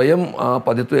സ്വയം ആ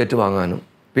പതിത്വം ഏറ്റുവാങ്ങാനും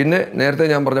പിന്നെ നേരത്തെ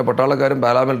ഞാൻ പറഞ്ഞ പട്ടാളക്കാരും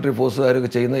പാരാമിലിറ്ററി ഫോഴ്സുകാരൊക്കെ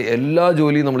ചെയ്യുന്ന എല്ലാ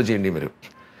ജോലിയും നമ്മൾ ചെയ്യേണ്ടി വരും.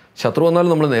 ശത്രു വന്നാലും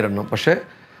നമ്മൾ നേരിടണം. പക്ഷേ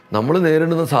നമ്മൾ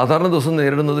സാധാരണ ദിവസം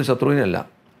നേരിടുന്നത് ശത്രുവിനല്ല.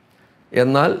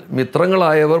 എന്നാൽ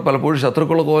മിത്രങ്ങളായവർ പലപ്പോഴും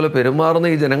ശത്രുക്കളെ പോലെ പെരുമാറുന്ന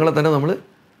ഈ ജനങ്ങളെ തന്നെ നമ്മൾ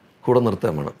കൂടെ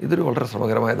നിർത്താൻ വേണം. ഇതൊരു വളരെ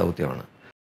ശ്രമകരമായ ദൗത്യമാണ്.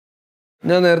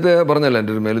 ഞാൻ നേരത്തെ പറഞ്ഞല്ലോ,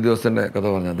 എൻ്റെ ഒരു മേലുദ്യോഗസ്ഥൻ്റെ കഥ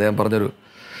പറഞ്ഞു.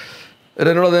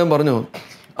 എന്നോട് അദ്ദേഹം പറഞ്ഞു,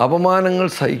 അപമാനങ്ങൾ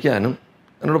സഹിക്കാനും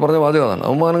എന്നോട് പറഞ്ഞ വാചകം അതാണ്.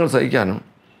 അവമാനങ്ങൾ സഹിക്കാനും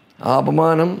ആ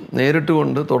അപമാനം നേരിട്ട്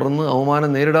കൊണ്ട് തുടർന്ന് അവമാനം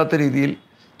നേരിടാത്ത രീതിയിൽ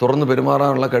തുറന്ന്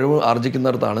പെരുമാറാനുള്ള കഴിവ്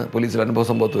ആർജിക്കുന്നിടത്താണ് പോലീസിൽ അനുഭവ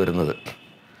സമ്പത്ത് വരുന്നത്.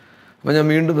 അപ്പോൾ ഞാൻ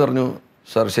വീണ്ടും പറഞ്ഞു,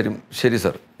 സാർ ശരി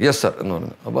സാർ, യെസ് സാർ എന്ന്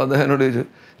പറഞ്ഞു. അപ്പോൾ അദ്ദേഹം എന്നോട് ചോദിച്ചു,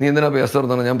 നീ എന്തിനാ ഇപ്പോൾ യെസ് സാർ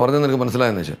എന്ന് പറഞ്ഞു? ഞാൻ പറഞ്ഞത് നിനക്ക്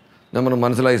മനസ്സിലായെന്ന് വെച്ചു. ഞാൻ പറഞ്ഞു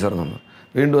മനസ്സിലായി സാർ എന്ന് പറഞ്ഞു.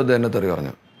 വീണ്ടും അദ്ദേഹം എന്നെ തെറി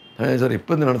പറഞ്ഞു. സാർ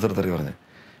ഇപ്പം എന്തിനാണ് സാർ തെറി പറഞ്ഞത്?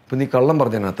 ഇപ്പം നീ കള്ളം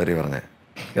പറഞ്ഞാൽ തെറി പറഞ്ഞത്.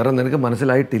 കാരണം നിനക്ക്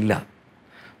മനസ്സിലായിട്ടില്ല,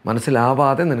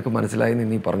 മനസ്സിലാവാതെ നിനക്ക് മനസ്സിലായി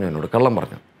നീ പറഞ്ഞു എന്നോട് കള്ളം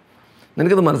പറഞ്ഞു.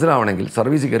 നിനക്കത് മനസ്സിലാവണമെങ്കിൽ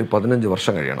സർവീസിൽ കയറി 15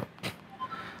 വർഷം കഴിയണം.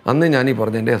 അന്ന് ഞാനീ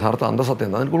പറഞ്ഞ എൻ്റെ യഥാർത്ഥ അന്തസത്യം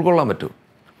എന്താ നിനക്ക് ഉൾക്കൊള്ളാൻ പറ്റൂ.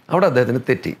 അവിടെ അദ്ദേഹത്തിന്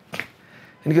തെറ്റി.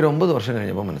 എനിക്കൊരു 9 വർഷം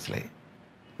കഴിഞ്ഞപ്പോൾ മനസ്സിലായി.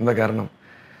 എന്താ കാരണം?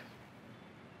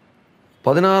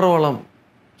 16ഓളം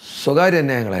സ്വകാര്യ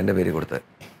അന്യായങ്ങളാണ് എൻ്റെ പേര് കൊടുത്തത്.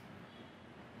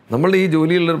 നമ്മളുടെ ഈ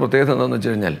ജോലിയിലുള്ളൊരു പ്രത്യേകത എന്താണെന്ന്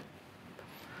വെച്ച് കഴിഞ്ഞാൽ,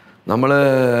 നമ്മൾ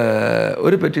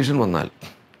ഒരു പെറ്റീഷൻ വന്നാൽ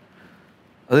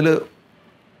അതിൽ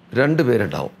 2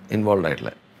 പേരുണ്ടാവും ഇൻവോൾവ്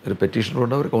ആയിട്ടുള്ള. ഒരു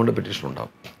പെറ്റീഷനുണ്ടാവും, ഒരു കൗണ്ടർ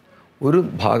പെറ്റീഷനുണ്ടാവും. ഒരു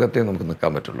ഭാഗത്തെ നമുക്ക്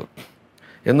നിൽക്കാൻ പറ്റുള്ളൂ.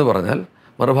 എന്ന് പറഞ്ഞാൽ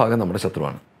മറുഭാഗം നമ്മുടെ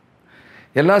ശത്രുവാണ്.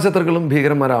 എല്ലാ ശത്രുക്കളും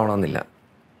ഭീകരന്മാരാവണമെന്നില്ല.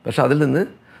 പക്ഷെ അതിൽ നിന്ന്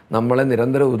നമ്മളെ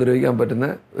നിരന്തരം ഉപദ്രവിക്കാൻ പറ്റുന്ന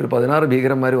ഒരു 16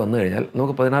 ഭീകരന്മാർ വന്നു കഴിഞ്ഞാൽ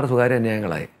നമുക്ക് 16 സ്വകാര്യ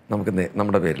അന്യായങ്ങളായി നമുക്ക്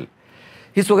നമ്മുടെ പേരിൽ.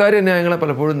 ഈ സ്വകാര്യ അന്യായങ്ങളെ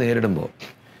പലപ്പോഴും നേരിടുമ്പോൾ,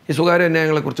 ഈ സ്വകാര്യ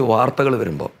അന്യായങ്ങളെക്കുറിച്ച് വാർത്തകൾ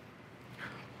വരുമ്പോൾ,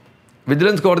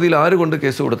 വിജിലൻസ് കോടതിയിൽ ആര് കൊണ്ട്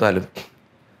കേസ് കൊടുത്താലും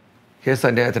കേസ്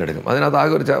അന്യായത്തിനെടുക്കും. അതിനകത്ത്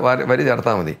ആകെ ഒരു വരി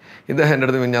ചേർത്താൽ മതി, ഇദ്ദേഹം എൻ്റെ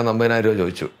അടുത്ത് ഞാൻ 50,000 രൂപ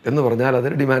ചോദിച്ചു എന്ന് പറഞ്ഞാൽ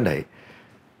അതൊരു ഡിമാൻഡായി.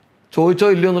 ചോദിച്ചോ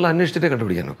ഇല്ലയോ എന്നുള്ള അന്വേഷിച്ചിട്ടേ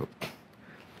കണ്ടുപിടിക്കാൻ നോക്കും.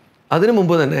 അതിനു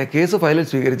മുമ്പ് തന്നെ കേസ് ഫയലിൽ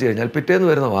സ്വീകരിച്ചു കഴിഞ്ഞാൽ പിറ്റേന്ന്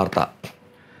വരുന്ന വാർത്ത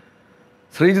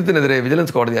ശ്രീജിത്തിനെതിരെ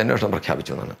വിജിലൻസ് കോടതി അന്വേഷണം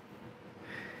പ്രഖ്യാപിച്ചു എന്നാണ്.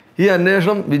 ഈ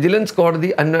അന്വേഷണം വിജിലൻസ് കോടതി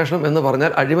അന്വേഷണം എന്ന്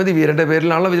പറഞ്ഞാൽ അഴിമതി വീരൻ്റെ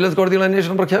പേരിലാണല്ലോ വിജിലൻസ് കോടതികൾ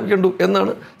അന്വേഷണം പ്രഖ്യാപിക്കേണ്ടു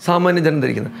എന്നാണ് സാമാന്യ ജനം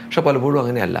ധരിക്കുന്നത്. പക്ഷെ പലപ്പോഴും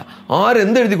അങ്ങനെയല്ല.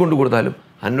 ആരെന്തെഴുതി കൊണ്ടു കൊടുത്താലും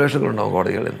അന്വേഷണങ്ങളുണ്ടാവും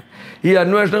കോടതികളിൽ നിന്ന്. ഈ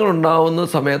അന്വേഷണങ്ങൾ ഉണ്ടാവുന്ന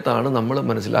സമയത്താണ് നമ്മൾ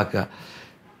മനസ്സിലാക്കുക,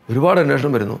 ഒരുപാട്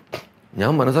അന്വേഷണം വരുന്നു,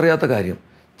 ഞാൻ മനസ്സറിയാത്ത കാര്യം,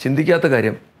 ചിന്തിക്കാത്ത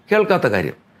കാര്യം, കേൾക്കാത്ത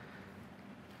കാര്യം.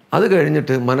 അത്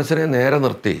കഴിഞ്ഞിട്ട് മനസ്സിനെ നേരെ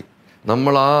നിർത്തി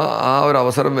നമ്മൾ ആ ഒരു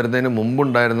അവസരം വരുന്നതിന്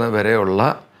മുമ്പുണ്ടായിരുന്ന വരെയുള്ള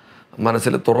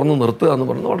മനസ്സിൽ തുറന്നു നിർത്തുക എന്ന്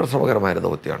പറയുന്നത് വളരെ ശ്രമകരമായ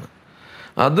ദൗത്യമാണ്.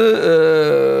 അത്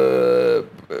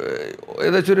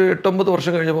ഏകദേശം ഒരു 8-9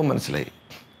 വർഷം കഴിഞ്ഞപ്പോൾ മനസ്സിലായി.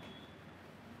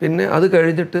 പിന്നെ അത്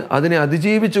കഴിഞ്ഞിട്ട് അതിനെ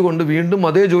അതിജീവിച്ചുകൊണ്ട് വീണ്ടും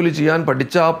അതേ ജോലി ചെയ്യാൻ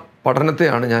പഠിച്ച ആ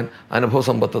പഠനത്തെയാണ് ഞാൻ അനുഭവ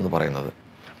സമ്പത്ത് എന്ന് പറയുന്നത്.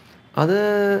 അത്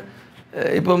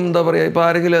ഇപ്പം എന്താ പറയുക, ഇപ്പോൾ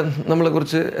ആരെങ്കിലും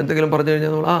നമ്മളെക്കുറിച്ച് എന്തെങ്കിലും പറഞ്ഞു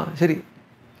കഴിഞ്ഞാൽ നമ്മൾ ശരി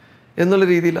എന്നുള്ള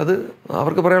രീതിയിൽ അത്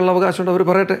അവർക്ക് പറയാനുള്ള അവകാശമുണ്ട്, അവർ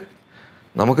പറയട്ടെ.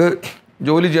 നമുക്ക്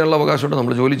ജോലി ചെയ്യാനുള്ള അവകാശമുണ്ട്,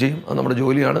 നമ്മൾ ജോലി ചെയ്യും, അത് നമ്മുടെ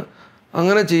ജോലിയാണ്.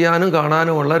 അങ്ങനെ ചെയ്യാനും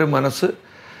കാണാനുമുള്ള ഒരു മനസ്സ്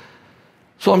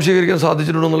സ്വാംശീകരിക്കാൻ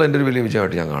സാധിച്ചിട്ടുണ്ടെന്നുള്ള എൻ്റെ ഒരു വലിയ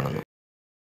വിജയമായിട്ട് ഞാൻ കാണുന്നു.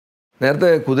 നേരത്തെ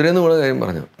കുതിരയെന്ന് വീണ കാര്യം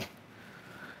പറഞ്ഞു.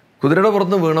 കുതിരയുടെ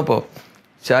പുറത്ത് വീണപ്പോൾ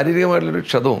ശാരീരികമായിട്ടുള്ളൊരു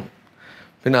ക്ഷതവും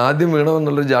പിന്നെ ആദ്യം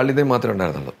വീണമെന്നുള്ളൊരു ജാള്യതയും മാത്രമേ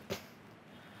ഉണ്ടായിരുന്നുള്ളൂ.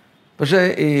 പക്ഷേ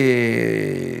ഈ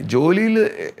ജോലിയിൽ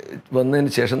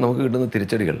വന്നതിന് ശേഷം നമുക്ക് കിട്ടുന്ന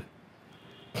തിരിച്ചടികൾ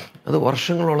അത്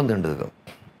വർഷങ്ങളോളം നീണ്ടു നിൽക്കും.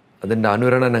 അതിൻ്റെ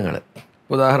അനുരണനങ്ങൾ.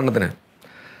 ഉദാഹരണത്തിന്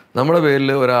നമ്മുടെ പേരിൽ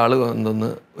ഒരാൾ വന്നൊന്ന്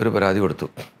ഒരു പരാതി കൊടുത്തു.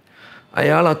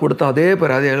 അയാൾ ആ കൊടുത്ത അതേ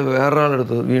പരാതി അയാൾ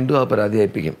വേറൊരാളെടുത്ത് വീണ്ടും ആ പരാതി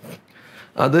അയപ്പിക്കും.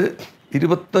 അത്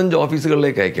 25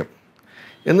 ഓഫീസുകളിലേക്ക് അയക്കും.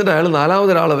 എന്നിട്ട് അയാൾ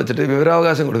 4ാമതൊരാളെ വെച്ചിട്ട്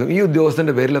വിവരാവകാശം കൊടുക്കും, ഈ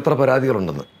ഉദ്യോഗസ്ഥൻ്റെ പേരിൽ എത്ര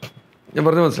പരാതികളുണ്ടെന്ന്. ഞാൻ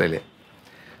പറഞ്ഞു മനസ്സിലായില്ലേ?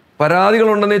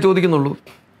 പരാതികളുണ്ടെന്നേ ചോദിക്കുന്നുള്ളൂ.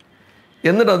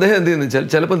 എന്നിട്ട് അദ്ദേഹം എന്ത് ചെയ്യുന്നത് വെച്ചാൽ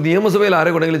ചിലപ്പോൾ നിയമസഭയിൽ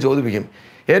ആരെ കൊണ്ടെങ്കിലും ചോദിപ്പിക്കും,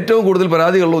 ഏറ്റവും കൂടുതൽ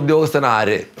പരാതികളുള്ള ഉദ്യോഗസ്ഥൻ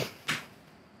ആര്?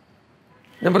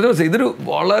 ഞാൻ പറഞ്ഞു മനസ്സിലായി. ഇതൊരു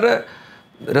വളരെ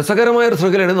രസകരമായൊരു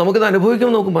ശൃംഖലയാണ്. നമുക്കിത്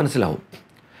അനുഭവിക്കുമ്പോൾ നമുക്ക് മനസ്സിലാവും.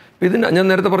 ഇതിന് ഞാൻ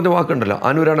നേരത്തെ പറഞ്ഞ വാക്കുണ്ടല്ലോ,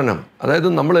 അനുരണനം. അതായത്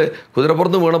നമ്മൾ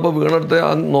കുതിരപ്പുറത്ത് വീണപ്പോൾ വീണെടുത്ത് ആ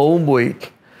നോവും പോയി,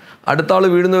 അടുത്ത ആൾ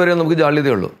വീഴുന്നവരെ നമുക്ക്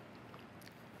ജാള്യതയുള്ളൂ.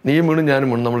 നീയും വീണും ഞാനും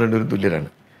വീണും നമ്മൾ രണ്ടുപേരും തുല്യരാണ്.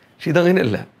 പക്ഷെ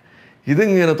ഇതങ്ങനെയല്ല,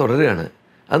 ഇതിങ്ങനെ തുടരുകയാണ്.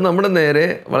 അത് നമ്മുടെ നേരെ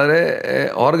വളരെ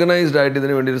ഓർഗനൈസ്ഡ് ആയിട്ട്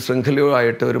ഇതിന് വേണ്ടി ഒരു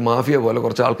ശൃംഖലയായിട്ട് ഒരു മാഫിയ പോലെ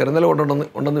കുറച്ച് ആൾക്കാർ ഇന്നലെ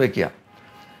ഉണ്ടെന്ന് വെക്കുക.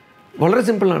 വളരെ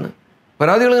സിമ്പിളാണ്.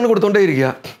 പരാതികൾ ഇങ്ങനെ കൊടുത്തുകൊണ്ടേ ഇരിക്കുക.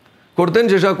 കൊടുത്തതിന്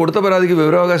ശേഷം ആ കൊടുത്ത പരാതിക്ക്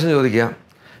വിവരാവകാശം ചോദിക്കുക.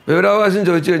 വിവരാവകാശം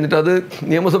ചോദിച്ചു കഴിഞ്ഞിട്ട് അത്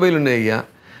നിയമസഭയിൽ ഉന്നയിക്കുക.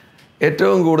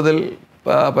 ഏറ്റവും കൂടുതൽ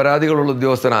പരാതികളുള്ള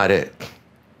ഉദ്യോഗസ്ഥൻ ആര്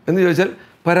എന്ന് ചോദിച്ചാൽ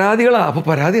പരാതികളാണ്. അപ്പോൾ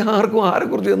പരാതി ആർക്കും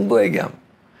ആരെക്കുറിച്ച് എന്തും അയക്കാം.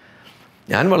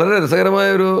 ഞാൻ വളരെ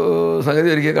രസകരമായൊരു സംഗതി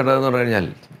ഒരിക്കൽ കണ്ടതെന്ന് പറഞ്ഞു കഴിഞ്ഞാൽ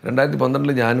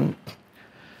 2012 ഞാനും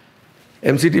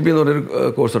MCTP എന്ന് പറഞ്ഞൊരു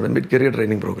കോഴ്സുണ്ട്, മിഡ് കരിയർ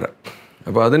ട്രെയിനിങ് പ്രോഗ്രാം.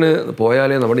 അപ്പോൾ അതിന്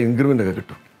പോയാലേ നമ്മുടെ ഇൻക്രിമെൻ്റൊക്കെ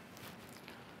കിട്ടും.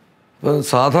 അപ്പോൾ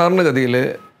സാധാരണഗതിയിൽ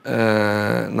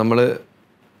നമ്മൾ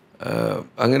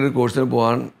അങ്ങനെ ഒരു കോഴ്സിന്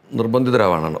പോകാൻ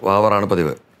നിർബന്ധിതരാവാറാണ്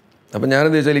പതിവ്. അപ്പം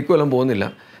ഞാനെന്ത് ചോദിച്ചാൽ ഇക്കൊല്ലം പോകുന്നില്ല.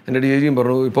 എൻ്റെ DIGയും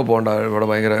പറഞ്ഞു ഇപ്പോൾ പോകണ്ട, ഇവിടെ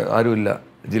ഭയങ്കര ആരുമില്ല,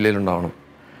 ജില്ലയിലുണ്ടാവണം,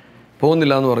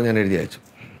 പോകുന്നില്ല എന്ന് പറഞ്ഞ് ഞാൻ എഴുതി അയച്ചു.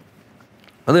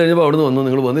 അത് കഴിഞ്ഞപ്പോൾ അവിടുന്ന് വന്നു,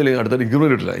 നിങ്ങൾ വന്നില്ലെങ്കിൽ അടുത്തൊരു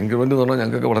ഇൻക്രിമെൻറ്റ് കിട്ടില്ല. ഇൻക്രിമെൻറ്റ് എന്ന് പറഞ്ഞാൽ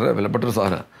ഞങ്ങൾക്കൊക്കെ വളരെ വിലപ്പെട്ടൊരു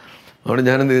സാധനമാണ്. അതുകൊണ്ട്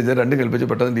ഞാനെന്ത് ചോദിച്ചാൽ 2 കൽപ്പിച്ച്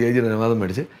പെട്ടെന്ന് DIGയുടെ അനുവാദം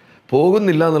മേടിച്ച്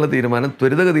പോകുന്നില്ല എന്നുള്ള തീരുമാനം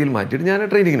ത്വരിതഗതിയിൽ മാറ്റിയിട്ട് ഞാൻ ആ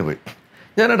ട്രെയിനിങ്ങിന് പോയി.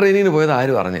 ഞാൻ ആ ട്രെയിനിങ്ങിന് പോയത്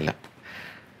ആരും അറിഞ്ഞില്ല.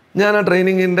 ഞാൻ ആ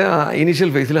ട്രെയിനിങ്ങിൻ്റെ ഇനീഷ്യൽ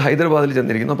ഫേസിൽ ഹൈദരാബാദിൽ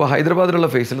ചെന്നിരിക്കുന്നു. അപ്പോൾ ഹൈദരാബാദിലുള്ള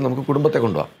ഫേസിൽ നമുക്ക് കുടുംബത്തെ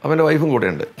കൊണ്ടുപോകാം. അവൻ്റെ വൈഫും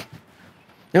കൂടെയുണ്ട്.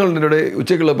 ഞങ്ങളുടെ ഇവിടെ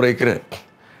ഉച്ചയ്ക്കുള്ള ബ്രേക്കിന്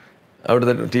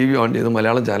അവിടുത്തെ TV ഓൺ ചെയ്ത്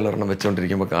മലയാളം ചാനൽ ഒരെണ്ണം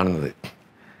വെച്ചുകൊണ്ടിരിക്കുമ്പോൾ കാണുന്നത്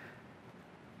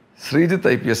ശ്രീജിത്ത്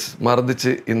IPS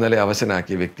മർദ്ദിച്ച് ഇന്നലെ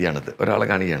അവശനാക്കിയ വ്യക്തിയാണിത്. ഒരാളെ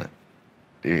കാണുകയാണ്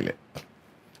TV-യിൽ.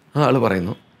 ആ ആൾ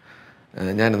പറയുന്നു,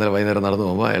 ഞാൻ ഇന്നലെ വൈകുന്നേരം നടന്നു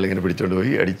പോകുമ്പോൾ അയാളിങ്ങനെ പിടിച്ചുകൊണ്ട്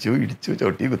പോയി അടിച്ചു, ഇടിച്ചു,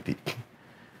 ചവിട്ടി, കുത്തി.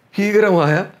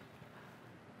 ഭീകരമായ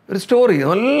ഒരു സ്റ്റോറി,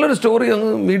 നല്ലൊരു സ്റ്റോറി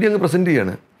അങ്ങ് മീഡിയ അങ്ങ് പ്രസൻറ്റ്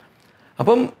ചെയ്യാണ്.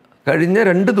 അപ്പം കഴിഞ്ഞ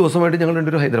 2 ദിവസമായിട്ട് ഞങ്ങൾ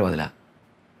രണ്ടുപേരും ഹൈദരാബാദിലാണ്.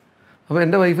 അപ്പോൾ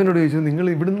എൻ്റെ വൈഫിനോട് ചോദിച്ചു, നിങ്ങൾ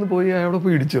ഇവിടുന്ന് പോയി അവിടെ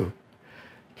പോയി ഇടിച്ചോ?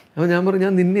 അപ്പോൾ ഞാൻ പറഞ്ഞു,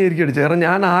 ഞാൻ നിന്നെ ആയിരിക്കും അടിച്ചത്. കാരണം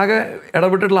ഞാൻ ആകെ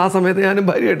ഇടപെട്ടിട്ടുള്ള ആ സമയത്ത് ഞാനും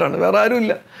ഭാര്യയായിട്ടാണ്, വേറെ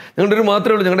ആരുമില്ല. ഞങ്ങളുടെ ഒരു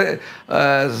മാത്രമേ ഉള്ളൂ. ഞങ്ങളുടെ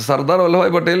Sardar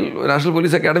Vallabhbhai Patel national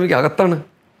police academic അകത്താണ്,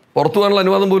 പുറത്തു പോകാനുള്ള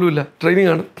അനുവാദം പോലും ഇല്ല,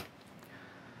 ട്രെയിനിങ്ങാണ്.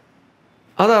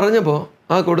 അതറിഞ്ഞപ്പോൾ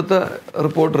ആ കൊടുത്ത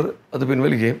റിപ്പോർട്ടർ അത്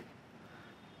പിൻവലിക്കുകയും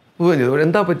പോവുകയും ചെയ്തു.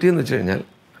 എന്താ പറ്റിയെന്ന് വെച്ച് കഴിഞ്ഞാൽ,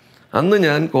 അന്ന്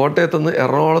ഞാൻ കോട്ടയത്തുനിന്ന്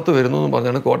എറണാകുളത്ത് വരുന്നു എന്ന്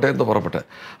പറഞ്ഞാണ് കോട്ടയത്ത് പുറപ്പെട്ടത്.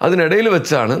 അതിനിടയിൽ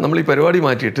വെച്ചാണ് നമ്മൾ ഈ പരിപാടി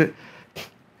മാറ്റിയിട്ട്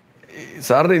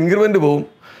സാറിൻ്റെ ഇൻക്രിമെൻറ്റ് പോവും,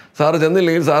 സാറ്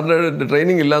ചെന്നില്ലെങ്കിൽ സാറിൻ്റെ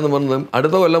ട്രെയിനിങ് ഇല്ലയെന്ന് പറഞ്ഞതും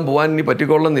അടുത്ത കൊല്ലം പോകാൻ ഇനി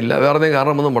പറ്റിക്കൊള്ളുന്നില്ല, വേറെ എന്തെങ്കിലും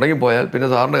കാരണം വന്ന് മുടങ്ങിപ്പോയാൽ പിന്നെ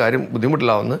സാറിൻ്റെ കാര്യം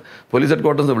ബുദ്ധിമുട്ടില്ലാവുന്ന പോലീസ് ഹെഡ്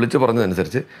ക്വാർട്ടേഴ്സ് വിളിച്ച്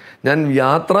പറഞ്ഞതനുസരിച്ച് ഞാൻ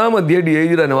യാത്രാമധ്യേ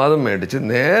DIGയുടെ അനുവാദം മേടിച്ച്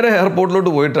നേരെ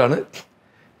എയർപോർട്ടിലോട്ട് പോയിട്ടാണ്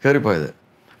കയറിപ്പോയത്.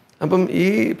 അപ്പം ഈ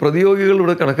പ്രതിയോഗികൾ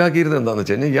ഇവിടെ കണക്കാക്കിയിരുന്നത് എന്താണെന്ന്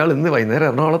വെച്ച് കഴിഞ്ഞാൽ, ഇയാൾ ഇന്ന് വൈകുന്നേരം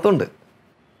എറണാകുളത്തുണ്ട്,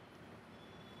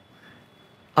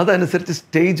 അതനുസരിച്ച്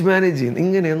സ്റ്റേജ് മാനേജ് ചെയ്യുന്നു.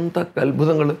 ഇങ്ങനെ എന്തൊക്കെ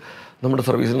അത്ഭുതങ്ങൾ നമ്മുടെ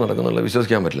സർവീസിൽ നടക്കുന്നുള്ള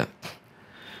വിശ്വസിക്കാൻ പറ്റില്ല.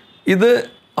 ഇത്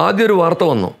ആദ്യം ഒരു വാർത്ത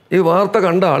വന്നു. ഈ വാർത്ത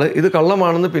കണ്ട ആൾ ഇത്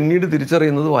കള്ളമാണെന്ന് പിന്നീട്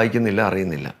തിരിച്ചറിയുന്നത് വായിക്കുന്നില്ല,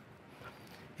 അറിയുന്നില്ല.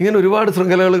 ഇങ്ങനെ ഒരുപാട്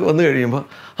ശൃംഖലകൾ വന്നു കഴിയുമ്പോൾ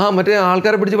മറ്റേ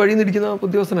ആൾക്കാരെ പിടിച്ച് വഴിയിൽ നിന്ന് ഇടിക്കുന്ന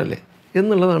ഉദ്യോഗസ്ഥനല്ലേ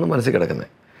എന്നുള്ളതാണ് മനസ്സിൽ കിടക്കുന്നത്.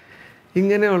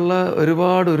 ഇങ്ങനെയുള്ള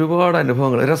ഒരുപാട്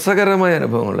അനുഭവങ്ങൾ, രസകരമായ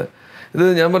അനുഭവങ്ങൾ. ഇത്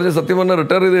ഞാൻ പറഞ്ഞ സത്യം പറഞ്ഞാൽ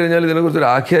റിട്ടയർ ചെയ്ത് കഴിഞ്ഞാൽ ഇതിനെക്കുറിച്ച് ഒരു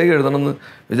ആഖ്യായിക എഴുതണമെന്ന്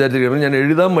വിചാരിച്ചിരിക്കുന്നത്. ഞാൻ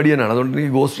എഴുതാൻ മടിയനാണ്, അതുകൊണ്ട്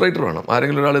എനിക്ക് ഗോസ്റ്റ് റൈറ്റർ വേണം.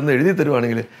 ആരെങ്കിലും ഒരാൾ ഇന്ന് എഴുതി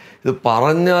തരുവാണെങ്കിൽ ഇത്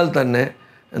പറഞ്ഞാൽ തന്നെ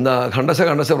ഖണ്ഡശ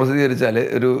പ്രസിദ്ധീകരിച്ചാൽ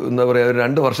എന്താ പറയുക, ഒരു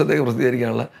 2 വർഷത്തേക്ക്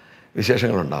പ്രസിദ്ധീകരിക്കാനുള്ള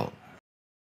വിശേഷങ്ങളുണ്ടാവും.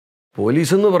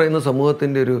 പോലീസെന്ന് പറയുന്ന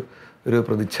സമൂഹത്തിൻ്റെ ഒരു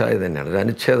പ്രതിച്ഛായ തന്നെയാണ്, ഒരു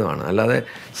അനുച്ഛേദമാണ്. അല്ലാതെ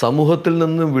സമൂഹത്തിൽ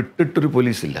നിന്ന് വിട്ടിട്ടൊരു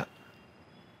പോലീസില്ല.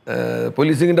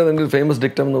 പോലീസിങ്ങിൻ്റെ തന്നെ ഒരു ഫേമസ്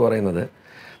ഡിക്റ്റം എന്ന് പറയുന്നത്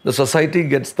the society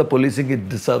gets the policing it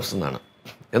deserves എന്നാണ്.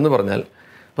 എന്ന് പറഞ്ഞാൽ,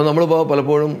 ഇപ്പോൾ നമ്മളിപ്പോൾ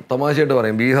പലപ്പോഴും തമാശയായിട്ട്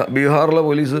പറയും, ബീഹാറിലെ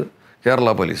പോലീസ്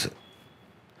കേരള പോലീസ്,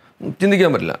 ചിന്തിക്കാൻ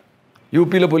പറ്റില്ല.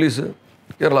 UP-യിലെ പോലീസ്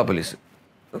കേരള പോലീസ്,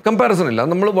 കമ്പാരിസൺ ഇല്ല.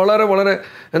 നമ്മൾ വളരെ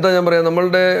എന്താ ഞാൻ പറയുക,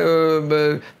 നമ്മളുടെ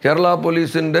കേരള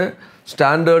പോലീസിൻ്റെ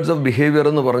സ്റ്റാൻഡേർഡ്സ് ഓഫ് ബിഹേവിയർ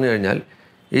എന്ന് പറഞ്ഞു കഴിഞ്ഞാൽ,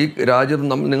 ഈ രാജ്യത്ത്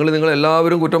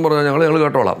നിങ്ങളെല്ലാവരും കുറ്റം പറഞ്ഞാൽ ഞങ്ങൾ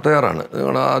കേട്ടോളാം, തയ്യാറാണ്.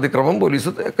 നിങ്ങളുടെ അതിക്രമം, പോലീസ്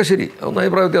ഒക്കെ ശരി, ഒന്നും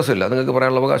അഭിപ്രായ വ്യത്യാസമില്ല. നിങ്ങൾക്ക്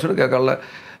പറയാനുള്ള അവകാശമുണ്ട്, കേൾക്കാനുള്ള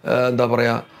എന്താ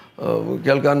പറയുക,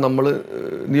 കേൾക്കാൻ നമ്മൾ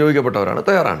നിയോഗിക്കപ്പെട്ടവരാണ്,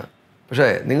 തയ്യാറാണ്. പക്ഷേ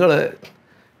നിങ്ങൾ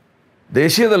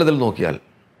ദേശീയ തലത്തിൽ നോക്കിയാൽ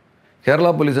കേരള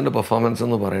പോലീസിൻ്റെ പെർഫോമൻസ്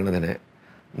എന്ന് പറയുന്നതിനെ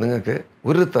നിങ്ങൾക്ക്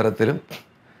ഒരു തരത്തിലും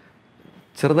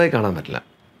ചെറുതായി കാണാൻ പറ്റില്ല.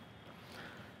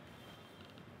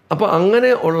 അപ്പോൾ അങ്ങനെ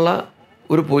ഉള്ള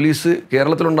ഒരു പോലീസ്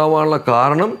കേരളത്തിലുണ്ടാവാനുള്ള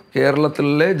കാരണം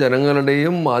കേരളത്തിലെ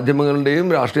ജനങ്ങളുടെയും മാധ്യമങ്ങളുടെയും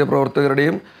രാഷ്ട്രീയ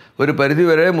പ്രവർത്തകരുടെയും ഒരു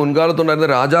പരിധിവരെ മുൻകാലത്തുണ്ടായിരുന്ന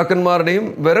രാജാക്കന്മാരുടെയും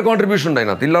വരെ കോൺട്രിബ്യൂഷൻ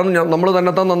ഉണ്ടായിരുന്നു. ഇല്ലാന്ന് നമ്മൾ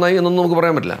തന്നെത്താൻ നന്നായി എന്നൊന്നും നമുക്ക്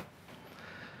പറയാൻ പറ്റില്ല.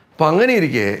 അപ്പം അങ്ങനെ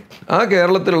ഇരിക്കെ ആ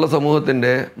കേരളത്തിലുള്ള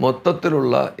സമൂഹത്തിൻ്റെ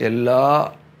മൊത്തത്തിലുള്ള എല്ലാ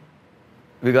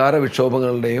വികാര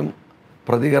വിക്ഷോഭങ്ങളുടെയും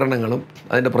പ്രതികരണങ്ങളും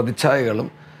അതിൻ്റെ പ്രതിച്ഛായകളും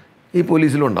ഈ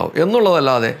പോലീസിലും ഉണ്ടാവും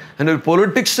എന്നുള്ളതല്ലാതെ അതിൻ്റെ ഒരു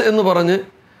പൊളിറ്റിക്സ് എന്ന് പറഞ്ഞ്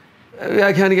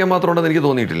വ്യാഖ്യാനിക്കാൻ മാത്രമുണ്ടെന്ന് എനിക്ക്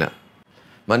തോന്നിയിട്ടില്ല.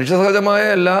 മനുഷ്യസഹജമായ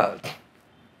എല്ലാ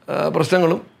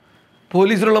പ്രശ്നങ്ങളും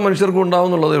പോലീസിലുള്ള മനുഷ്യർക്കും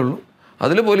ഉണ്ടാവുമെന്നുള്ളതേ ഉള്ളൂ.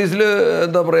 അതിൽ പോലീസിൽ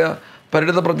എന്താ പറയുക,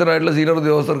 പരിണിതപ്രജ്ഞരായിട്ടുള്ള സീനിയർ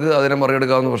ഉദ്യോഗസ്ഥർക്ക് അതിനെ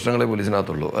മറികടക്കാവുന്ന പ്രശ്നങ്ങളെ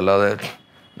പോലീസിനകത്തുള്ളൂ. അല്ലാതെ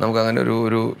നമുക്കങ്ങനെ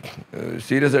ഒരു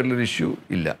സീരിയസ് ആയിട്ടുള്ളൊരു ഇഷ്യൂ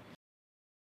ഇല്ല.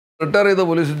 റിട്ടയർ ചെയ്ത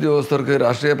പോലീസ് ഉദ്യോഗസ്ഥർക്ക്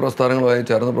രാഷ്ട്രീയ പ്രസ്ഥാനങ്ങളുമായി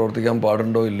ചേർന്ന് പ്രവർത്തിക്കാൻ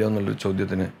പാടുണ്ടോ ഇല്ലയോ എന്നുള്ളൊരു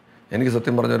ചോദ്യത്തിന് എനിക്ക്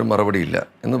സത്യം പറഞ്ഞൊരു മറുപടിയില്ല.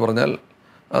 എന്ന് പറഞ്ഞാൽ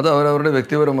അത് അവരവരുടെ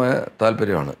വ്യക്തിപരമായ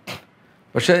താല്പര്യമാണ്.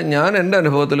 പക്ഷേ ഞാൻ എൻ്റെ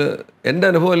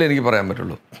അനുഭവമല്ലേ എനിക്ക് പറയാൻ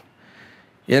പറ്റുള്ളൂ.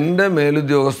 എൻ്റെ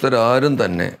മേലുദ്യോഗസ്ഥരാരും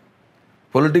തന്നെ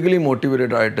പൊളിറ്റിക്കലി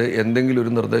മോട്ടിവേറ്റഡ് ആയിട്ട് എന്തെങ്കിലും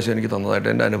ഒരു നിർദ്ദേശം എനിക്ക് തന്നതായിട്ട്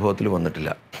എൻ്റെ അനുഭവത്തിൽ വന്നിട്ടില്ല.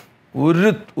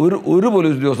 ഒരു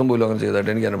പോലീസ് ഉദ്യോഗസ്ഥൻ പോലും അങ്ങനെ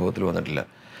ചെയ്തതായിട്ട് എനിക്ക് അനുഭവത്തിൽ വന്നിട്ടില്ല.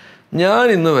 ഞാൻ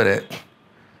ഇന്ന് വരെ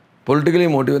പൊളിറ്റിക്കലി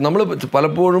നമ്മൾ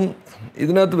പലപ്പോഴും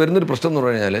ഇതിനകത്ത് വരുന്നൊരു പ്രശ്നം എന്ന്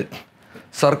പറഞ്ഞു കഴിഞ്ഞാൽ,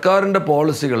 സർക്കാരിൻ്റെ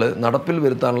പോളിസികൾ നടപ്പിൽ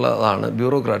വരുത്താനുള്ളതാണ്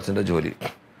ബ്യൂറോക്രാറ്റ്സിൻ്റെ ജോലി.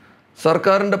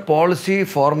 സർക്കാരിൻ്റെ പോളിസി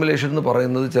ഫോർമുലേഷൻ എന്ന്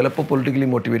പറയുന്നത് ചിലപ്പോൾ പൊളിറ്റിക്കലി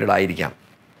മോട്ടിവേറ്റഡ് ആയിരിക്കാം,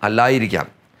 അല്ലായിരിക്കാം.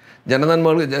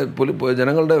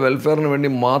 ജനങ്ങളുടെ വെൽഫെയറിന് വേണ്ടി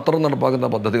മാത്രം നടപ്പാക്കുന്ന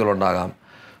പദ്ധതികളുണ്ടാകാം.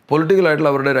 പൊളിറ്റിക്കലായിട്ടുള്ള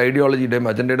അവരുടെ ഒരു ഐഡിയോളജിയുടെയും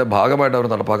അജണ്ടയുടെ ഭാഗമായിട്ട് അവർ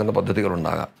നടപ്പാക്കുന്ന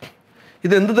പദ്ധതികളുണ്ടാകാം.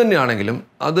 ഇതെന്ത് തന്നെയാണെങ്കിലും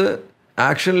അത്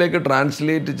ആക്ഷനിലേക്ക്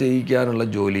ട്രാൻസ്ലേറ്റ് ചെയ്യിക്കാനുള്ള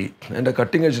ജോലി എൻ്റെ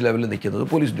കട്ടിംഗ് എഡ്ജ് ലെവലിൽ നിൽക്കുന്നത്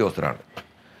പോലീസ് ഉദ്യോഗസ്ഥരാണ്.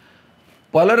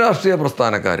 പല രാഷ്ട്രീയ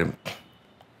പ്രസ്ഥാനക്കാരും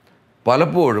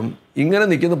പലപ്പോഴും ഇങ്ങനെ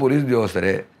നിൽക്കുന്ന പോലീസ്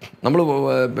ഉദ്യോഗസ്ഥരെ നമ്മൾ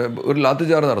ഒരു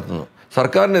ലാത്തിചാർജ് നടത്തുന്നു.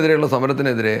 സർക്കാരിനെതിരെയുള്ള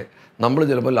സമരത്തിനെതിരെ നമ്മൾ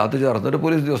ചിലപ്പോൾ ലാത്തിചാർജ് നടത്തുന്ന ഒരു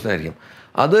പോലീസ് ഉദ്യോഗസ്ഥനായിരിക്കും.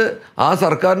 അത് ആ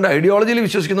സർക്കാരിൻ്റെ ഐഡിയോളജിയിൽ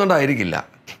വിശ്വസിക്കുന്നതുകൊണ്ടായിരിക്കില്ല.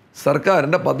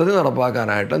 സർക്കാരിൻ്റെ പദ്ധതി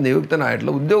നടപ്പാക്കാനായിട്ട്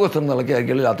നിയുക്തനായിട്ടുള്ള ഉദ്യോഗസ്ഥർ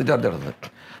നിലയ്ക്കായിരിക്കും ലാത്തിചാർജ് നടത്തുന്നത്.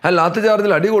 ആ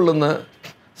ലാത്തിചാർജിൽ അടികൊള്ളുന്ന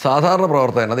സാധാരണ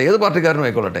പ്രവർത്തകൻ, അത് ഏത് പാർട്ടിക്കാരനും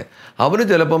ആയിക്കൊള്ളട്ടെ, അവന്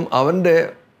ചിലപ്പം അവൻ്റെ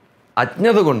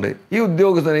അജ്ഞത കൊണ്ട് ഈ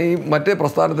ഉദ്യോഗസ്ഥനെ ഈ മറ്റേ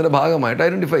പ്രസ്ഥാനത്തിൻ്റെ ഭാഗമായിട്ട്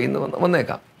ഐഡൻറ്റിഫൈ ചെയ്യുന്ന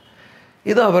വന്നേക്കാം.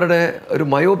 ഇത് അവരുടെ ഒരു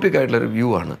മയോപ്പിക് ആയിട്ടുള്ളൊരു വ്യൂ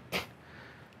ആണ്.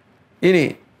 ഇനി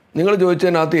നിങ്ങൾ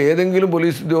ചോദിച്ചതിനകത്ത് ഏതെങ്കിലും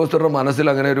പോലീസ് ഉദ്യോഗസ്ഥരുടെ മനസ്സിൽ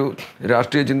അങ്ങനെ ഒരു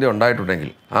രാഷ്ട്രീയ ചിന്ത ഉണ്ടായിട്ടുണ്ടെങ്കിൽ,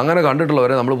 അങ്ങനെ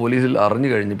കണ്ടിട്ടുള്ളവരെ നമ്മൾ പോലീസിൽ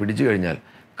പിടിച്ചു കഴിഞ്ഞാൽ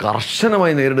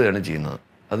കർശനമായി നേരിടുകയാണ് ചെയ്യുന്നത്.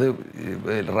 അത്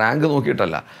റാങ്ക്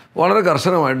നോക്കിയിട്ടല്ല, വളരെ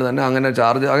കർശനമായിട്ട് തന്നെ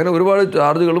അങ്ങനെ ഒരുപാട്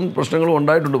ചാർജുകളും പ്രശ്നങ്ങളും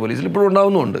ഉണ്ടായിട്ടുണ്ട് പോലീസിൽ, ഇപ്പോഴും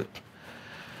ഉണ്ടാവുന്നുമുണ്ട്.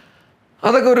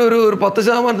 അതൊക്കെ ഒരു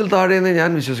 10% താഴെയെന്നേ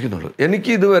ഞാൻ വിശ്വസിക്കുന്നുള്ളൂ.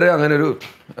 എനിക്ക് ഇതുവരെ അങ്ങനെ ഒരു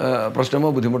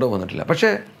പ്രശ്നമോ ബുദ്ധിമുട്ടോ വന്നിട്ടില്ല.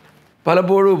 പക്ഷേ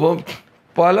പലപ്പോഴും ഇപ്പം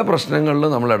പല പ്രശ്നങ്ങളിൽ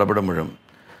നമ്മൾ ഇടപെടുമ്പോഴും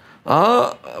ആ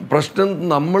പ്രശ്നം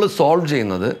നമ്മൾ സോൾവ്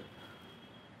ചെയ്യുന്നത്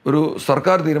ഒരു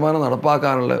സർക്കാർ തീരുമാനം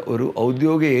നടപ്പാക്കാനുള്ള ഒരു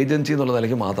ഔദ്യോഗിക ഏജൻസി എന്നുള്ള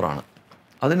നിലയ്ക്ക് മാത്രമാണ്.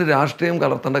 അതിന് രാഷ്ട്രീയം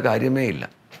കലർത്തേണ്ട കാര്യമേ ഇല്ല.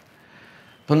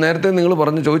 ഇപ്പം നേരത്തെ നിങ്ങൾ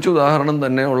ചോദിച്ച ഉദാഹരണം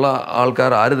തന്നെ ഉള്ള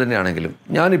ആൾക്കാർ ആര് തന്നെയാണെങ്കിലും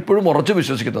ഞാൻ ഇപ്പോഴും ഉറച്ചു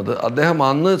വിശ്വസിക്കുന്നത് അദ്ദേഹം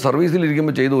അന്ന്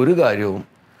സർവീസിലിരിക്കുമ്പോൾ ചെയ്ത ഒരു കാര്യവും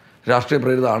രാഷ്ട്രീയ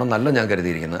പ്രേരിതമാണെന്നല്ല ഞാൻ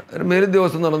കരുതിയിരിക്കുന്നത്. ഒരു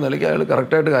മേലുദ്യോഗസ്ഥൻ എന്നുള്ള നിലയ്ക്ക് അയാൾ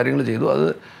കറക്റ്റായിട്ട് കാര്യങ്ങൾ ചെയ്തു. അത്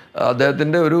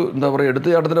അദ്ദേഹത്തിൻ്റെ ഒരു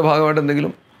എടുത്തുചാട്ടത്തിൻ്റെ ഭാഗമായിട്ട്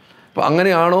എന്തെങ്കിലും അപ്പോൾ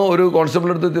അങ്ങനെയാണോ ഒരു കോൺസ്റ്റബിൾ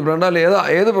എടുത്ത് വേണ്ടാൽ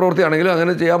ഏത് പ്രവൃത്തിയാണെങ്കിലും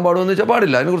അങ്ങനെ ചെയ്യാൻ പാടുമെന്ന് വെച്ചാൽ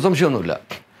പാടില്ല, അതിനെക്കുറിച്ച് സംശയമൊന്നുമില്ല.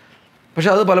 പക്ഷേ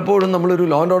അത് പലപ്പോഴും നമ്മളൊരു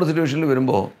ലോ ആൻഡ് ഓർഡർ സിറ്റുവേഷനിൽ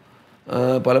വരുമ്പോൾ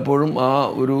പലപ്പോഴും ആ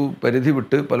ഒരു പരിധി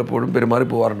വിട്ട് പലപ്പോഴും പെരുമാറി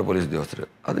പോകാറുണ്ട് പോലീസ് ഉദ്യോഗസ്ഥർ.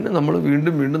 അതിന് നമ്മൾ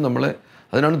വീണ്ടും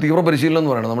അതിനാണ് തീവ്ര പരിശീലനം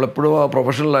എന്ന് പറയുന്നത്. നമ്മളെപ്പോഴും ആ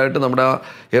പ്രൊഫഷണലായിട്ട് നമ്മുടെ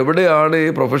എവിടെയാണ് ഈ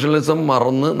പ്രൊഫഷണലിസം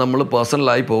മറന്ന് നമ്മൾ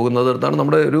പേഴ്സണലായി പോകുന്നത് അടുത്താണ്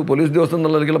നമ്മുടെ ഒരു പോലീസ് ഉദ്യോഗസ്ഥൻ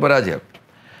എന്നുള്ള നിലയ്ക്കുള്ള പരാജയം.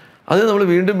 അത് നമ്മൾ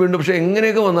വീണ്ടും പക്ഷേ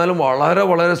എങ്ങനെയൊക്കെ വന്നാലും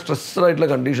വളരെ സ്ട്രെസ്ഡ് ആയിട്ടുള്ള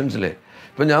കണ്ടീഷൻസിൽ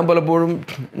ഇപ്പം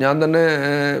ഞാൻ തന്നെ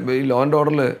ഈ ലോ ആൻഡ്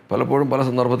ഓർഡറിൽ പലപ്പോഴും പല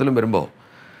സന്ദർഭത്തിലും വരുമ്പോൾ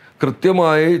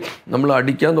കൃത്യമായി നമ്മൾ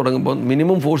അടിക്കാൻ തുടങ്ങുമ്പോൾ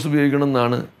മിനിമം ഫോഴ്സ് ഉപയോഗിക്കണം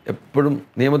എന്നാണ് എപ്പോഴും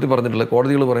നിയമത്തിൽ പറഞ്ഞിട്ടുള്ളത്.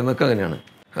 കോടതികൾ പറയുന്നതൊക്കെ അങ്ങനെയാണ്.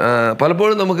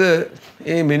 പലപ്പോഴും നമുക്ക്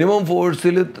ഈ മിനിമം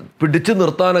ഫോഴ്സിൽ പിടിച്ചു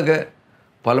നിർത്താനൊക്കെ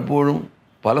പലപ്പോഴും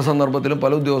പല സന്ദർഭത്തിലും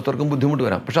പല ഉദ്യോഗസ്ഥർക്കും ബുദ്ധിമുട്ട്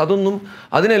വരാം. പക്ഷെ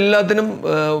അതിനെല്ലാത്തിനും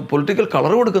പൊളിറ്റിക്കൽ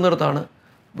കളർ കൊടുക്കുന്നിടത്താണ്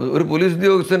ഒരു പോലീസ്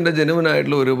ഉദ്യോഗസ്ഥൻ്റെ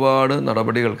ജെനുവിനായിട്ടുള്ള ഒരുപാട്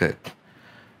നടപടികൾക്ക്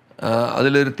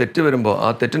അതിലൊരു തെറ്റ് വരുമ്പോൾ ആ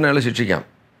തെറ്റിനെ അയാൾ ശിക്ഷിക്കാം,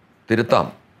 തിരുത്താം.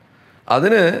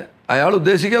 അതിന് അയാൾ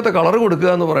ഉദ്ദേശിക്കാത്ത കളർ കൊടുക്കുക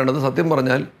എന്ന് പറയുന്നത് സത്യം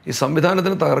പറഞ്ഞാൽ ഈ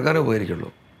സംവിധാനത്തിന് തകർക്കാനേ ഉപകരിക്കുള്ളൂ.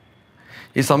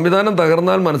 ഈ സംവിധാനം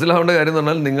തകർന്നാൽ മനസ്സിലാവേണ്ട കാര്യം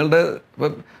എന്ന് പറഞ്ഞാൽ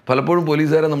പലപ്പോഴും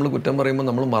പോലീസുകാരെ നമ്മൾ കുറ്റം പറയുമ്പോൾ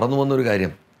നമ്മൾ മറന്നു പോകുന്നൊരു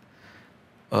കാര്യം,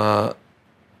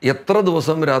 എത്ര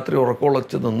ദിവസം രാത്രി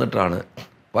ഉറക്കമുളച്ച് നിന്നിട്ടാണ്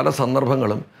പല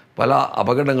സന്ദർഭങ്ങളും പല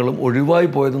അപകടങ്ങളും ഒഴിവായി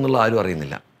പോയതെന്നുള്ള ആരും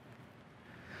അറിയുന്നില്ല.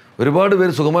 ഒരുപാട്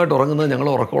പേര് സുഖമായിട്ട് ഉറങ്ങുന്നത് ഞങ്ങൾ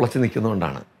ഉറക്കമുളച്ച്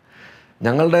നിൽക്കുന്നതുകൊണ്ടാണ്.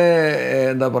 ഞങ്ങളുടെ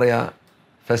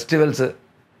ഫെസ്റ്റിവൽസ്,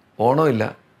 ഓണമില്ല,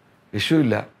 വിഷു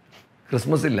ഇല്ല,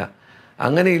 ക്രിസ്മസ് ഇല്ല,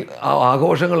 അങ്ങനെ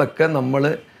ആഘോഷങ്ങളൊക്കെ നമ്മൾ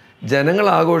ജനങ്ങൾ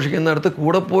ആഘോഷിക്കുന്നിടത്ത്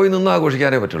കൂടെ പോയി നിന്ന്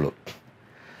ആഘോഷിക്കാനേ പറ്റുള്ളൂ.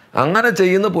 അങ്ങനെ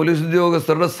ചെയ്യുന്ന പോലീസ്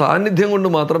ഉദ്യോഗസ്ഥരുടെ സാന്നിധ്യം കൊണ്ട്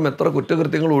മാത്രം എത്ര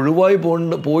കുറ്റകൃത്യങ്ങൾ ഒഴിവായി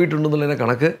പോയിട്ടുണ്ടെന്നുള്ളതിൻ്റെ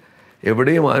കണക്ക്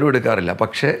എവിടെയും ആരും എടുക്കാറില്ല.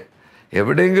 പക്ഷേ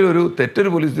എവിടെയെങ്കിലും ഒരു തെറ്റൊരു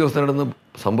പോലീസ് ഉദ്യോഗസ്ഥനുണ്ടെന്ന്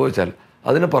സംഭവിച്ചാൽ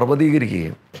അതിനെ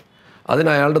പർവ്വതീകരിക്കുകയും അതിന്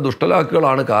അയാളുടെ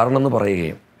ദുഷ്ടലാക്കുകളാണ് കാരണമെന്ന്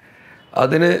പറയുകയും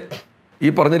അതിന് ഈ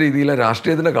പറഞ്ഞ രീതിയിൽ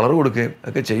രാഷ്ട്രീയത്തിൻ്റെ കളർ കൊടുക്കുകയും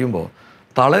ഒക്കെ ചെയ്യുമ്പോൾ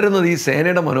തളരുന്നത് ഈ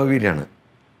സേനയുടെ മനോവീര്യമാണ്.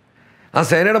 ആ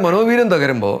സേനയുടെ മനോവീര്യം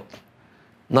തകരുമ്പോൾ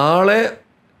നാളെ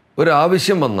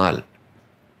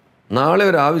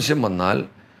ഒരാവശ്യം വന്നാൽ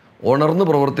ഉണർന്ന്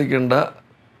പ്രവർത്തിക്കേണ്ട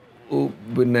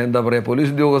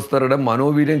പോലീസ് ഉദ്യോഗസ്ഥരുടെ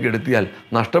മനോവീര്യം കെടുത്തിയാൽ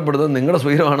നഷ്ടപ്പെടുന്നത് നിങ്ങളുടെ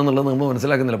സ്വൈരമാണെന്നുള്ളത് നമ്മൾ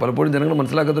മനസ്സിലാക്കുന്നില്ല. പലപ്പോഴും ജനങ്ങൾ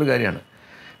മനസ്സിലാക്കാത്തൊരു കാര്യമാണ്.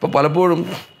 ഇപ്പോൾ പലപ്പോഴും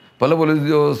പല പോലീസ്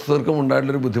ഉദ്യോഗസ്ഥർക്കും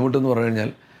ഉണ്ടായിട്ടുള്ളൊരു ബുദ്ധിമുട്ടെന്ന് പറഞ്ഞു കഴിഞ്ഞാൽ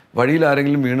വഴിയിൽ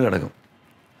ആരെങ്കിലും വീണ് കിടക്കും,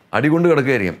 അടികൊണ്ട്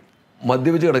കിടക്കുകയായിരിക്കും,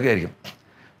 മദ്യപിച്ച് കിടക്കുകയായിരിക്കും.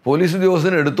 പോലീസ്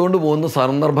ഉദ്യോഗസ്ഥനെ എടുത്തുകൊണ്ട് പോകുന്ന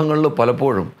സന്ദർഭങ്ങളിൽ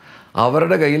പലപ്പോഴും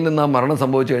അവരുടെ കയ്യിൽ നിന്ന് ആ മരണം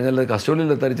സംഭവിച്ചു കഴിഞ്ഞാൽ അത്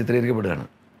കസ്റ്റഡിയിലെത്താൻ ചിത്രീകരിക്കപ്പെടുകയാണ്.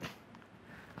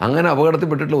 അങ്ങനെ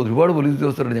അപകടത്തിൽപ്പെട്ടിട്ടുള്ള ഒരുപാട് പോലീസ്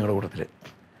ഉദ്യോഗസ്ഥരുണ്ട് ഞങ്ങളുടെ കൂട്ടത്തിൽ.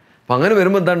 അപ്പം അങ്ങനെ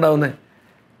വരുമ്പോൾ എന്താ ഉണ്ടാവുന്നത്?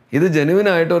 ഇത്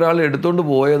ജെനുവിനായിട്ട് ഒരാൾ എടുത്തുകൊണ്ട്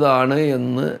പോയതാണ്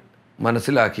എന്ന്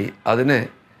മനസ്സിലാക്കി അതിനെ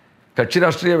കക്ഷി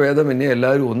രാഷ്ട്രീയ ഭേദമന്യേ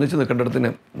എല്ലാവരും ഒന്നിച്ച് നിൽക്കേണ്ടതിന്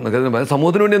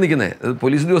സമൂഹത്തിന് വേണ്ടിയാണ് നിൽക്കുന്നത്. അത്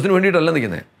പോലീസ് ഉദ്യോഗസ്ഥന് വേണ്ടിയിട്ടല്ല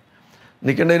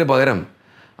നിൽക്കേണ്ടതിന് പകരം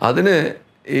അതിന്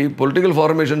ഈ പൊളിറ്റിക്കൽ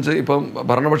ഫോർമേഷൻസ് ഇപ്പം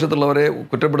ഭരണപക്ഷത്തുള്ളവരെ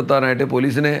കുറ്റപ്പെടുത്താനായിട്ട്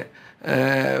പോലീസിനെ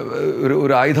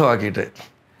ഒരു ആയുധമാക്കിയിട്ട്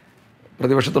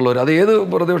പ്രതിപക്ഷത്തുള്ളവർ, അത് ഏത്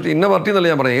പ്രതിപക്ഷം ഇന്ന പാർട്ടി എന്നല്ല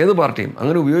ഞാൻ പറയാം, ഏത് പാർട്ടിയും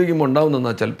അങ്ങനെ ഉപയോഗിക്കുമ്പോൾ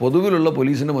ഉണ്ടാവുന്നതെന്ന് വെച്ചാൽ പൊതുവിലുള്ള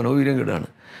പോലീസിൻ്റെ മനോവീര്യം കെടുകയാണ്.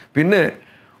 പിന്നെ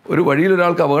ഒരു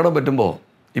വഴിയിലൊരാൾക്ക് അപകടം പറ്റുമ്പോൾ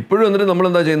ഇപ്പോഴും എന്നിട്ട്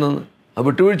നമ്മളെന്താ ചെയ്യുന്നത്? ആ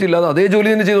വിട്ടുവീഴ്ചയില്ലാതെ അതേ ജോലി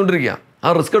തന്നെ ചെയ്തുകൊണ്ടിരിക്കുക.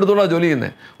 ആ റിസ്ക് എടുത്തുകൊണ്ട് ആ ജോലി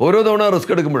ചെയ്യുന്നത്. ഓരോ തവണ ആ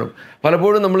റിസ്ക് എടുക്കുമ്പോഴും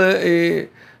പലപ്പോഴും നമ്മൾ ഈ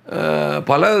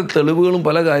പല തെളിവുകളും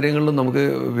പല കാര്യങ്ങളിലും നമുക്ക്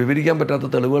വിവരിക്കാൻ പറ്റാത്ത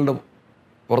തെളിവുകളുടെ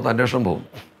പുറത്ത് അന്വേഷണം പോകും.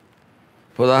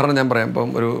 ഇപ്പോൾ ഉദാഹരണം ഞാൻ പറയാം. ഇപ്പം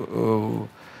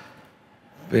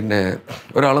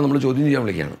ഒരാളെ നമ്മൾ ചോദ്യം ചെയ്യാൻ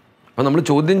വിളിക്കുകയാണ്. അപ്പോൾ നമ്മൾ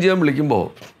ചോദ്യം ചെയ്യാൻ വിളിക്കുമ്പോൾ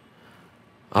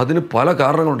അതിന് പല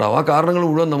കാരണങ്ങളുണ്ടാവും. ആ കാരണങ്ങൾ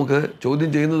മുഴുവൻ നമുക്ക് ചോദ്യം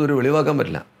ചെയ്യുന്നത് ഒരു വെളിവാക്കാൻ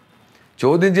പറ്റില്ല.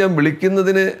 ചോദ്യം ചെയ്യാൻ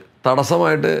വിളിക്കുന്നതിന്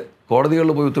തടസ്സമായിട്ട്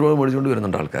കോടതികളിൽ പോയി ഉത്തരവ് മേടിച്ചുകൊണ്ട്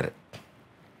വരുന്നുണ്ട് ആൾക്കാർ.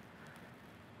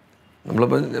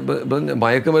 ഇപ്പം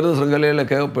മയക്കുമരുന്ന്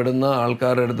ശൃംഖലയിലൊക്കെ പെടുന്ന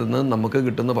ആൾക്കാരുടെ അടുത്ത് നിന്ന് നമുക്ക്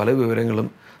കിട്ടുന്ന പല വിവരങ്ങളും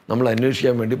നമ്മൾ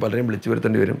അന്വേഷിക്കാൻ വേണ്ടി പലരെയും വിളിച്ചു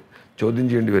വരുത്തേണ്ടി വരും, ചോദ്യം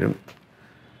ചെയ്യേണ്ടി വരും.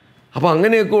 അപ്പോൾ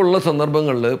അങ്ങനെയൊക്കെ ഉള്ള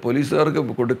സന്ദർഭങ്ങളിൽ പോലീസുകാർക്ക്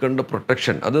കൊടുക്കേണ്ട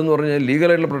പ്രൊട്ടക്ഷൻ, അതെന്ന് പറഞ്ഞാൽ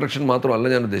ലീഗലായിട്ടുള്ള പ്രൊട്ടക്ഷൻ മാത്രമല്ല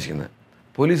ഞാൻ ഉദ്ദേശിക്കുന്നത്.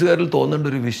 പോലീസുകാരിൽ തോന്നേണ്ട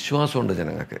ഒരു വിശ്വാസമുണ്ട്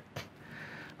ജനങ്ങൾക്ക്.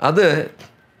 അത്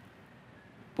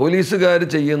പോലീസുകാർക്ക്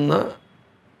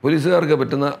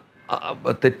പറ്റുന്ന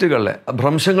തെറ്റുകളെ,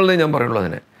 ഭ്രംശങ്ങളെ ഞാൻ പറയുള്ളൂ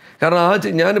അതിനെ. കാരണം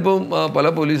ഞാനിപ്പം പല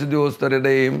പോലീസ്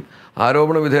ഉദ്യോഗസ്ഥരുടെയും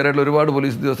ആരോപണ വിധേയരായിട്ടുള്ള ഒരുപാട്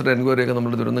പോലീസ് ഉദ്യോഗസ്ഥരുടെ എൻക്വയറിയൊക്കെ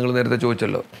നമ്മൾ നിങ്ങൾ നേരത്തെ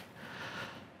ചോദിച്ചല്ലോ.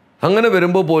 അങ്ങനെ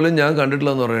വരുമ്പോൾ പോലും ഞാൻ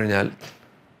കണ്ടിട്ടുള്ളതെന്ന് പറഞ്ഞു കഴിഞ്ഞാൽ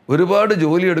ഒരുപാട്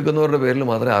ജോലി എടുക്കുന്നവരുടെ പേരിൽ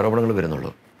മാത്രമേ ആരോപണങ്ങൾ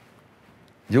വരുന്നുള്ളൂ.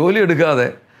 ജോലി എടുക്കാതെ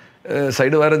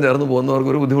സൈഡ് വാരം ചേർന്ന്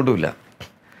പോകുന്നവർക്ക് ഒരു ബുദ്ധിമുട്ടുമില്ല.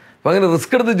 അപ്പം അങ്ങനെ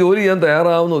റിസ്ക് എടുത്ത് ജോലി ചെയ്യാൻ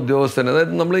തയ്യാറാവുന്ന ഉദ്യോഗസ്ഥന്,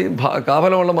 അതായത് നമ്മൾ ഈ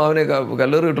കാഫലമുള്ള മാവിനെ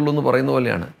കല്ലേറ് കിട്ടുള്ളൂ എന്ന് പറയുന്ന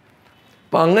പോലെയാണ്.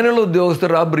 അപ്പം അങ്ങനെയുള്ള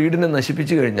ഉദ്യോഗസ്ഥർ ആ ബ്രീഡിനെ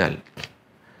നശിപ്പിച്ച് കഴിഞ്ഞാൽ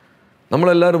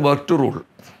നമ്മളെല്ലാവരും വർക്ക് ടു റൂൾ.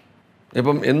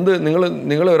 ഇപ്പം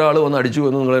നിങ്ങളെ ഒരാൾ വന്ന് അടിച്ചു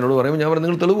എന്ന് നിങ്ങൾ എന്നോട് പറയുമ്പോൾ ഞാൻ പറഞ്ഞു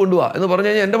നിങ്ങൾ തെളിവ് കൊണ്ടുപോവാ എന്ന് പറഞ്ഞു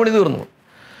കഴിഞ്ഞാൽ എൻ്റെ പണി തീർന്നു.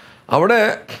 അവിടെ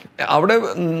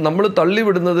നമ്മൾ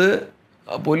തള്ളിവിടുന്നത്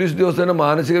പോലീസ് ഉദ്യോഗസ്ഥൻ്റെ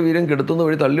മാനസിക വീര്യം കെടുത്തുന്ന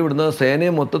വഴി തള്ളിവിടുന്ന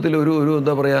സേനയെ മൊത്തത്തിൽ ഒരു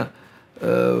എന്താ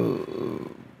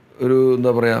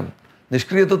പറയുക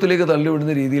നിഷ്ക്രിയത്വത്തിലേക്ക്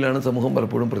തള്ളിവിടുന്ന രീതിയിലാണ് സമൂഹം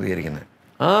പലപ്പോഴും പ്രതികരിക്കുന്നത്.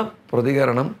 ആ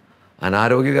പ്രതികരണം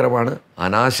അനാരോഗ്യകരമാണ്,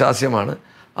 അനാശാസ്യമാണ്.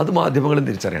 അത് മാധ്യമങ്ങളും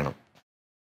തിരിച്ചറിയണം.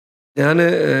 ഞാൻ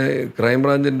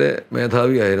ക്രൈംബ്രാഞ്ചിൻ്റെ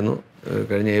മേധാവിയായിരുന്നു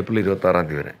കഴിഞ്ഞ ഏപ്രിൽ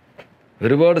 26 വരെ.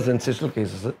 ഒരുപാട് സെൻസേഷണൽ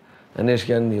കേസസ്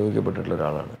അന്വേഷിക്കാൻ നിയോഗിക്കപ്പെട്ടിട്ടുള്ള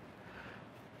ഒരാളാണ്.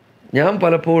 ഞാൻ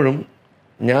പലപ്പോഴും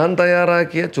ഞാൻ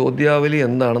തയ്യാറാക്കിയ ചോദ്യാവലി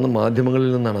എന്താണെന്ന് മാധ്യമങ്ങളിൽ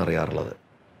നിന്നാണ് അറിയാറുള്ളത്.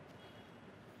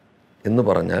 എന്ന്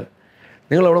പറഞ്ഞാൽ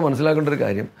നിങ്ങളവിടെ മനസ്സിലാക്കേണ്ട ഒരു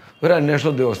കാര്യം, ഒരു അന്വേഷണ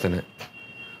ഉദ്യോഗസ്ഥന്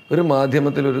ഒരു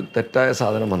മാധ്യമത്തിലൊരു തെറ്റായ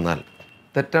സാധനം വന്നാൽ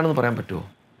തെറ്റാണെന്ന് പറയാൻ പറ്റുമോ?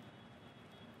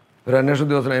 ഒരു അന്വേഷണ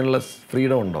ഉദ്യോഗസ്ഥന് അതിനുള്ള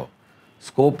ഫ്രീഡം ഉണ്ടോ?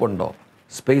 സ്കോപ്പ് ഉണ്ടോ?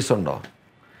 സ്പേസ് ഉണ്ടോ?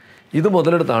 ഇത്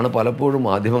മുതലെടുത്താണ് പലപ്പോഴും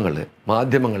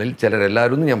മാധ്യമങ്ങളിൽ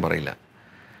ചിലരെല്ലാവരും ഒന്നും ഞാൻ പറയില്ല,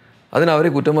 അതിനവരെ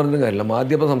കുറ്റം പറഞ്ഞിട്ടും കാര്യമില്ല.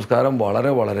 മാധ്യമ സംസ്കാരം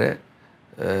വളരെ വളരെ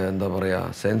എന്താ പറയുക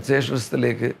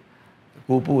സെൻസേഷനിസത്തിലേക്ക്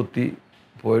കൂപ്പുകുത്തി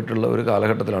പോയിട്ടുള്ള ഒരു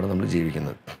കാലഘട്ടത്തിലാണ് നമ്മൾ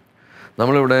ജീവിക്കുന്നത്.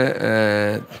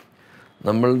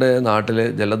 നമ്മളുടെ നാട്ടിൽ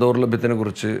ജലദൗർലഭ്യത്തിനെ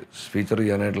കുറിച്ച് ഫീച്ചർ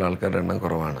ചെയ്യാനായിട്ടുള്ള ആൾക്കാരുടെ എണ്ണം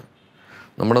കുറവാണ്.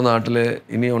 നമ്മുടെ നാട്ടിൽ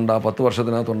ഇനി 10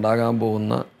 വർഷത്തിനകത്ത് ഉണ്ടാകാൻ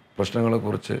പോകുന്ന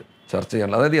പ്രശ്നങ്ങളെക്കുറിച്ച് ചർച്ച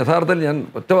ചെയ്യാനുള്ള, അതായത് യഥാർത്ഥത്തിൽ ഞാൻ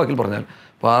ഒറ്റ വാക്കിൽ പറഞ്ഞാൽ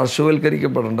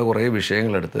പാർശ്വവൽക്കരിക്കപ്പെടേണ്ട കുറേ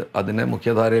വിഷയങ്ങളെടുത്ത് അതിനെ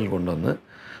മുഖ്യധാരയിൽ കൊണ്ടുവന്ന്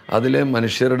അതിലെ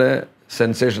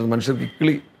മനുഷ്യർക്ക്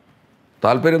ഇക്കിളി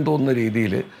താല്പര്യം തോന്നുന്ന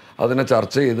രീതിയിൽ അതിനെ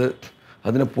ചർച്ച ചെയ്ത്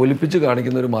അതിനെ പൊലിപ്പിച്ച്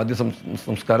കാണിക്കുന്ന ഒരു മാധ്യമ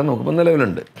സംസ്കാരം നമുക്കിപ്പോൾ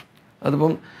നിലവിലുണ്ട്.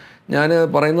 അതിപ്പം ഞാൻ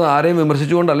പറയുന്നത് ആരെയും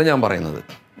വിമർശിച്ചുകൊണ്ടല്ല ഞാൻ പറയുന്നത്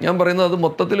അത്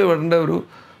മൊത്തത്തിൽ വരേണ്ട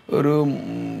ഒരു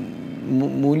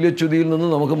മൂല്യച്യുതിയിൽ നിന്ന്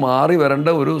നമുക്ക് മാറി വരേണ്ട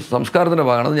ഒരു സംസ്കാരത്തിൻ്റെ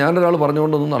ഭാഗമാണ്. ഞാനൊരാൾ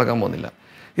പറഞ്ഞുകൊണ്ടൊന്നും നടക്കാൻ പോകുന്നില്ല.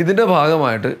 ഇതിൻ്റെ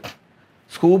ഭാഗമായിട്ട്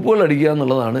സ്കൂപ്പുകൾ അടിക്കുക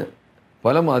എന്നുള്ളതാണ്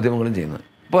പല മാധ്യമങ്ങളും ചെയ്യുന്നത്.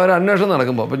 ഇപ്പോൾ ഒരു അന്വേഷണം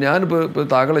നടക്കുമ്പോൾ അപ്പോൾ ഞാനിപ്പോൾ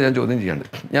താങ്കളെ ഞാൻ ചോദ്യം ചെയ്യാണ്ട്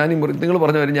നിങ്ങൾ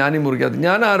പറഞ്ഞ കാര്യം ഞാനീ മുറിക്കാത്ത,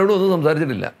 ഞാൻ ആരോടും ഒന്നും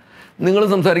സംസാരിച്ചിട്ടില്ല. നിങ്ങൾ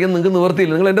സംസാരിക്കാൻ നിങ്ങൾക്ക്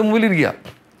നിവർത്തിയില്ല, നിങ്ങൾ എൻ്റെ മുമ്പിലിരിക്കുക.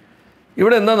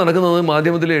 ഇവിടെ എന്താ നടക്കുന്നത്?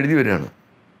 മാധ്യമത്തിൽ എഴുതി വരികയാണ്,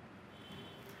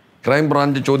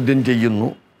 ക്രൈംബ്രാഞ്ച് ചോദ്യം ചെയ്യുന്നു,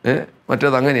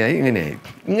 മറ്റേത് അങ്ങനെയായി ഇങ്ങനെയായി.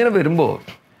 ഇങ്ങനെ വരുമ്പോൾ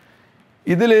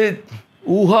ഇതിൽ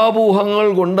ഊഹാപോഹങ്ങൾ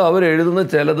കൊണ്ട് അവരെഴുതുന്ന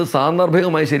ചിലത്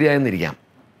സാന്ദർഭികമായി ശരിയായെന്നിരിക്കാം.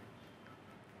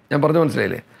 ഞാൻ പറഞ്ഞു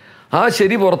മനസ്സിലായില്ലേ? ആ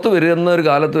ശരി പുറത്ത് വരുന്ന ഒരു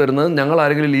കാലത്ത് വരുന്നത് ഞങ്ങൾ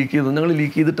ആരെങ്കിലും ലീക്ക്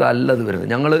ചെയ്തിട്ടല്ല അത് വരുന്നത്.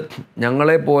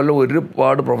 ഞങ്ങളെപ്പോലെ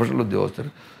ഒരുപാട് പ്രൊഫഷണൽ ഉദ്യോഗസ്ഥർ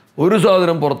ഒരു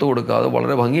സാധനം പുറത്ത് കൊടുക്കാതെ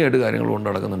വളരെ ഭംഗിയായിട്ട് കാര്യങ്ങൾ കൊണ്ട്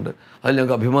നടക്കുന്നുണ്ട്. അതിൽ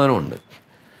ഞങ്ങൾക്ക് അഭിമാനമുണ്ട്.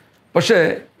 പക്ഷേ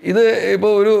ഇത്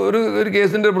ഇപ്പോൾ ഒരു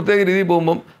കേസിൻ്റെ പ്രത്യേക രീതിയിൽ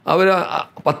പോകുമ്പം അവർ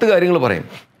 10 കാര്യങ്ങൾ പറയും.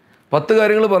 10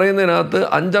 കാര്യങ്ങൾ പറയുന്നതിനകത്ത്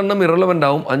 5 എണ്ണം ഇറലവൻ്റ്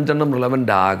ആവും, 5 എണ്ണം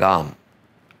റിലവൻ്റ് ആകാം.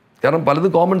 കാരണം പലത്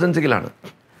കോമൺ സെൻസിക്കലാണ്.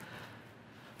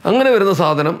 അങ്ങനെ വരുന്ന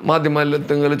സാധനം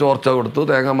മാധ്യമത്തിൽ ചോർച്ച കൊടുത്തു,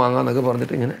 തേങ്ങ മാങ്ങ എന്നൊക്കെ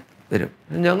പറഞ്ഞിട്ട് ഇങ്ങനെ വരും.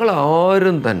 ഞങ്ങൾ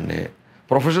ആരും തന്നെ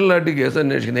പ്രൊഫഷണലായിട്ട് ഏത് കേസ്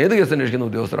അന്വേഷിക്കുന്ന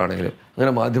ഉദ്യോഗസ്ഥരാണെങ്കിലും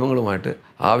അങ്ങനെ മാധ്യമങ്ങളുമായിട്ട്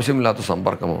ആവശ്യമില്ലാത്ത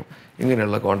സമ്പർക്കമോ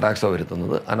ഇങ്ങനെയുള്ള കോൺടാക്ട്സോ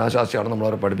വരുത്തുന്നത് അനാശാസ്യമാണ്.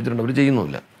 നമ്മളവരെ പഠിപ്പിച്ചിട്ടുണ്ട്, അവർ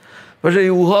ചെയ്യുന്നുമില്ല. പക്ഷേ ഈ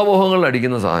ഊഹാപോഹങ്ങളിൽ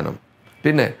അടിക്കുന്ന സാധനം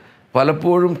പിന്നെ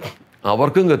പലപ്പോഴും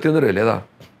അവർക്കും ഗത്യന്തരമില്ല. ഏതാ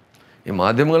ഈ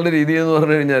മാധ്യമങ്ങളുടെ രീതി എന്ന്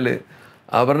പറഞ്ഞു കഴിഞ്ഞാൽ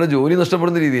അവരുടെ ജോലി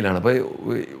നഷ്ടപ്പെടുന്ന രീതിയിലാണ്. അപ്പോൾ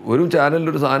ഒരു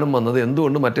ചാനലിലൊരു സാധനം വന്നത്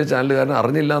എന്തുകൊണ്ട് മറ്റേ ചാനലുകാരൻ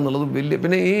അറിഞ്ഞില്ല എന്നുള്ളത് വലിയ.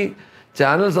 പിന്നെ ഈ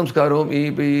ചാനൽ സംസ്കാരവും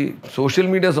ഈ സോഷ്യൽ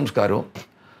മീഡിയ സംസ്കാരവും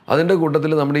അതിൻ്റെ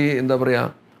കൂട്ടത്തിൽ നമ്മുടെ ഈ എന്താ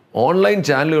പറയുക ഓൺലൈൻ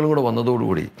ചാനലുകളും കൂടെ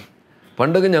വന്നതോടുകൂടി,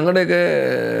 പണ്ടൊക്കെ ഞങ്ങളുടെയൊക്കെ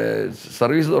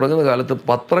സർവീസ് തുടങ്ങുന്ന കാലത്ത്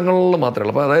പത്രങ്ങളിൽ മാത്രമേ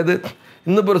ഉള്ളൂ. അപ്പോൾ അതായത്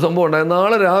ഇന്നിപ്പോൾ ഒരു സംഭവം ഉണ്ടായി,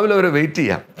 നാളെ രാവിലെ വരെ വെയിറ്റ്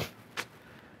ചെയ്യാം.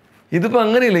 ഇതിപ്പോൾ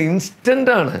അങ്ങനെയില്ല,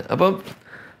 ഇൻസ്റ്റൻ്റാണ്.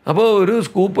 അപ്പോൾ ഒരു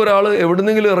സ്കൂപ്പ് ഒരാൾ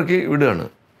എവിടുന്നെങ്കിലും ഇറക്കി വിടുകയാണ്.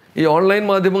 ഈ ഓൺലൈൻ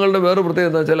മാധ്യമങ്ങളുടെ വേറെ പ്രത്യേകത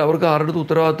എന്താ വെച്ചാൽ അവർക്ക് ആരുടെ അടുത്ത്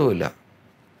ഉത്തരവാദിത്വമില്ല.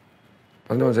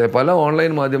 പറഞ്ഞു മനസ്സിലായി. പല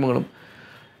ഓൺലൈൻ മാധ്യമങ്ങളും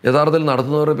യഥാർത്ഥത്തിൽ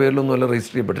നടത്തുന്നവരുടെ പേരിലൊന്നുമല്ല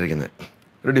രജിസ്റ്റർ ചെയ്യപ്പെട്ടിരിക്കുന്നത്.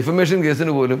 ഒരു ഡിഫമേഷൻ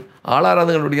കേസിന് പോലും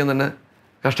ആളാരാന്ന് കണ്ടുപിടിക്കാൻ തന്നെ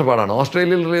കഷ്ടപ്പാടാണ്.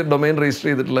 ഓസ്ട്രേലിയയിൽ ഡൊമൈൻ രജിസ്റ്റർ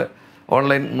ചെയ്തിട്ടുള്ള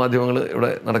ഓൺലൈൻ മാധ്യമങ്ങൾ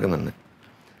ഇവിടെ നടക്കുന്നുണ്ട്.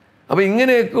 അപ്പോൾ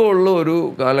ഇങ്ങനെയൊക്കെ ഉള്ള ഒരു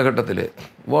കാലഘട്ടത്തിൽ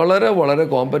വളരെ വളരെ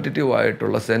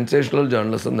കോമ്പറ്റിറ്റീവായിട്ടുള്ള സെൻസേഷണൽ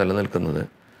ജേർണലിസം നിലനിൽക്കുന്നത്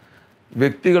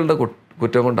വ്യക്തികളുടെ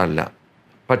കുറ്റം കൊണ്ടല്ല,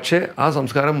 പക്ഷേ ആ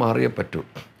സംസ്കാരം മാറിയേ പറ്റൂ.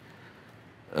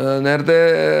 നേരത്തെ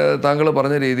താങ്കൾ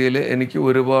പറഞ്ഞ രീതിയിൽ എനിക്ക്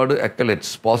ഒരുപാട്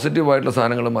അക്കലറ്റ്സ് പോസിറ്റീവായിട്ടുള്ള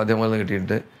സാധനങ്ങൾ മാധ്യമങ്ങളിൽ നിന്ന്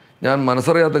കിട്ടിയിട്ടുണ്ട്. ഞാൻ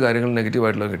മനസ്സറിയാത്ത കാര്യങ്ങൾ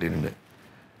നെഗറ്റീവായിട്ടുള്ള കിട്ടിയിട്ടുണ്ട്.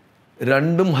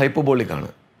 രണ്ടും ഹൈപ്പബോളിക്കാണ്.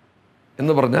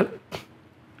 എന്ന് പറഞ്ഞാൽ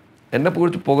എന്നെ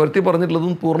പുകഴ്ത്തി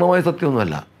പറഞ്ഞിട്ടുള്ളതും പൂർണ്ണമായ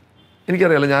സത്യമൊന്നുമല്ല.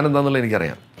 എനിക്കറിയാമല്ലോ ഞാനെന്താണെന്നുള്ളത്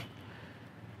എനിക്കറിയാം.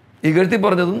 ഇകഴ്ത്തി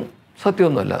പറഞ്ഞതും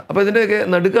സത്യമൊന്നുമല്ല. അപ്പോൾ ഇതിൻ്റെയൊക്കെ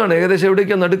നടുക്കാണ്, ഏകദേശം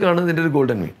എവിടേക്കാണ് നടുക്കാണ് ഇതിൻ്റെ ഒരു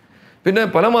ഗോൾഡൻ മീൻ. പിന്നെ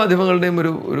പല മാധ്യമങ്ങളുടെയും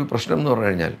ഒരു പ്രശ്നം എന്ന് പറഞ്ഞു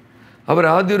കഴിഞ്ഞാൽ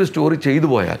അവരാദ്യം ഒരു സ്റ്റോറി ചെയ്തു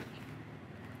പോയാൽ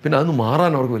പിന്നെ അതൊന്ന്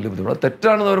മാറാൻ അവർക്ക് വലിയ ബുദ്ധിമുട്ട്. അത്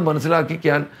തെറ്റാണെന്ന് അവർ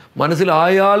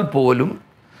മനസ്സിലായാൽ പോലും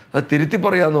അത് തിരുത്തി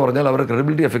പറയാമെന്ന് പറഞ്ഞാൽ അവരുടെ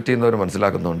ക്രെഡിബിലിറ്റി എഫക്റ്റ് ചെയ്യുന്നവർ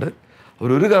മനസ്സിലാക്കുന്നുണ്ട്.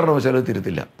 അവരൊരു കാരണവശാലും അത്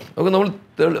തിരുത്തില്ല. നമുക്ക് നമ്മൾ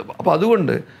അപ്പോൾ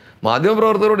അതുകൊണ്ട്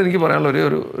മാധ്യമപ്രവർത്തകരോട് എനിക്ക് പറയാനുള്ള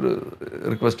ഒരു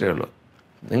റിക്വസ്റ്റേ ഉള്ളൂ.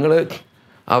 നിങ്ങൾ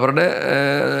അവരുടെ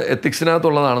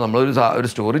എത്തിക്സിനകത്തുള്ളതാണ്. നമ്മളൊരു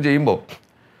സ്റ്റോറി ചെയ്യുമ്പോൾ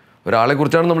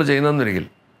ഒരാളെക്കുറിച്ചാണ് നമ്മൾ ചെയ്യുന്നതെന്നൊരിക്കൽ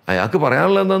അയാൾക്ക്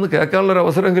പറയാനുള്ള എന്താണെന്ന് കേൾക്കാനുള്ളൊരു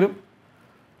അവസരമെങ്കിലും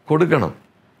കൊടുക്കണം.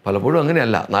 പലപ്പോഴും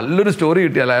അങ്ങനെയല്ല. നല്ലൊരു സ്റ്റോറി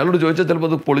കിട്ടിയാൽ അയാളോട് ചോദിച്ചാൽ ചിലപ്പോൾ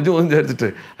അത് പൊളിച്ചു പോകുന്നു വിചാരിച്ചിട്ട്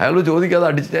അയാളോട് ചോദിക്കാതെ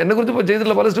അടിച്ച് എന്നെക്കുറിച്ച് ഇപ്പോൾ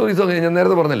ചെയ്തിട്ടുള്ള പല സ്റ്റോറീസും അങ്ങനെ. ഞാൻ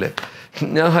നേരത്തെ പറഞ്ഞല്ലേ,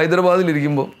 ഞാൻ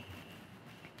ഹൈദരാബാദിലിരിക്കുമ്പോൾ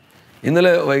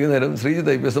ഇന്നലെ വൈകുന്നേരം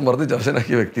ശ്രീജിത്ത് IPS വർദ്ധിച്ച്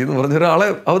അവശനാക്കിയ വ്യക്തി എന്ന് പറഞ്ഞ ഒരാളെ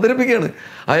അവതരിപ്പിക്കുകയാണ്.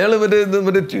 അയാൾ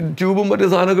മറ്റേ ട്യൂബും മറ്റേ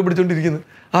സാധനമൊക്കെ പിടിച്ചുകൊണ്ടിരിക്കുന്നു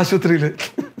ആശുപത്രിയിൽ.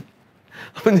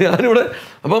 അപ്പം ഞാനിവിടെ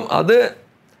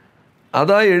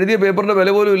അതാ എഴുതിയ പേപ്പറിൻ്റെ വില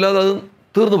പോലും ഇല്ലാതെ അത്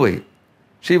തീർന്നു പോയി.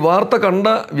 പക്ഷേ ഈ വാർത്ത കണ്ട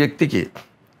വ്യക്തിക്ക്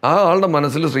ആ ആളുടെ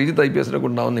മനസ്സിൽ ശ്രീജിത്ത് IPSനെ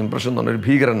ഉണ്ടാകുന്ന ഇംപ്രഷൻ എന്ന് പറഞ്ഞൊരു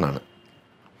ഭീകരനാണ്.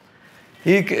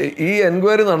 ഈ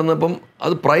എൻക്വയറി നടന്നപ്പം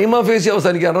അത് പ്രൈമ ഫേസി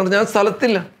അവസാനിക്കുക. കാരണം ഞാൻ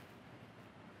സ്ഥലത്തില്ല,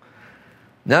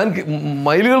 ഞാൻ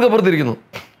മൈലുകൾക്കപ്പുറത്തിരിക്കുന്നു.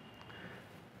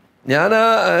 ഞാൻ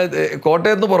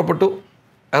കോട്ടയത്ത് നിന്ന് പുറപ്പെട്ടു,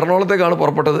 എറണാകുളത്തേക്കാണ്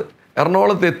പുറപ്പെട്ടത്.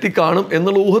 എറണാകുളത്ത് എത്തിക്കാണും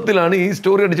എന്നുള്ള ഊഹത്തിലാണ് ഈ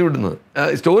സ്റ്റോറി അടിച്ചു വിടുന്നത്.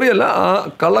 സ്റ്റോറിയല്ല, ആ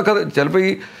കള്ളക്കഥ. ചിലപ്പോൾ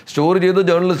ഈ സ്റ്റോറി ചെയ്ത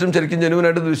ജേർണലിസ്റ്റും ശരിക്കും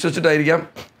ജെനുവിനായിട്ട് വിശ്വസിച്ചിട്ടായിരിക്കാം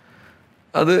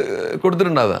അത്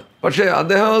കൊടുത്തിട്ടുണ്ടാവുക. പക്ഷേ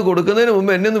അദ്ദേഹം അത് കൊടുക്കുന്നതിന്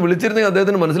മുമ്പ് എന്നെ ഒന്ന് വിളിച്ചിരുന്നെങ്കിൽ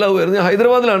അദ്ദേഹത്തിന് മനസ്സിലാവുമായിരുന്നു ഞാൻ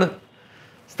ഹൈദരാബാദിലാണ്,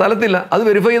 സ്ഥലത്തില്ല. അത്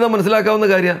വെരിഫൈ ചെയ്താൽ മനസ്സിലാക്കാവുന്ന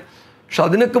കാര്യമാണ്. പക്ഷെ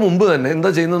അതിനൊക്കെ മുമ്പ് തന്നെ എന്താ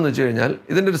ചെയ്യുന്നതെന്ന് വെച്ച് കഴിഞ്ഞാൽ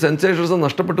ഇതിൻ്റെ ഒരു സെൻസേഷൻസ്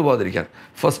നഷ്ടപ്പെട്ടു പോകാതിരിക്കാൻ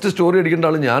ഫസ്റ്റ് സ്റ്റോറി അടിക്കേണ്ട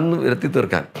ആൾ ഞാൻ വരുത്തി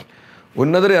തീർക്കാൻ,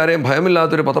 ഉന്നതരെ ആരെയും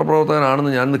ഭയമില്ലാത്തൊരു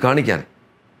പത്രപ്രവർത്തകനാണെന്ന് ഞാനൊന്ന് കാണിക്കാൻ,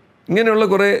 ഇങ്ങനെയുള്ള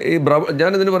കുറേ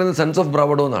ഞാനിതിന് പറയുന്നത് സെൻസ് ഓഫ്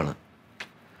ബ്രാവഡോ എന്നാണ്.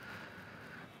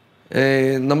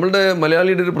 നമ്മളുടെ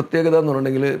മലയാളിയുടെ ഒരു പ്രത്യേകത എന്ന്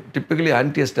പറഞ്ഞിട്ടുണ്ടെങ്കിൽ ടിപ്പിക്കലി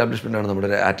ആൻറ്റി എസ്റ്റാബ്ലിഷ്മെൻ്റാണ് നമ്മുടെ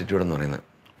ഒരു ആറ്റിറ്റ്യൂഡ് എന്ന് പറയുന്നത്.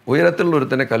 ഉയരത്തിലുള്ള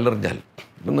ഒരുത്തനെ കല്ലെറിഞ്ഞാൽ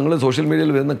ഇപ്പം നിങ്ങൾ സോഷ്യൽ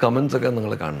മീഡിയയിൽ വരുന്ന കമൻസൊക്കെ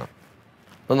നിങ്ങൾ കാണണം.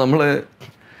 അപ്പം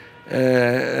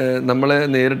നമ്മളെ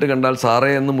നേരിട്ട് കണ്ടാൽ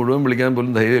സാറേ എന്ന് മുഴുവൻ വിളിക്കാൻ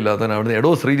പോലും ധൈര്യമില്ലാത്തവൻ അവിടെ എടോ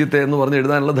ശ്രീജിത്തെ എന്ന് പറഞ്ഞ്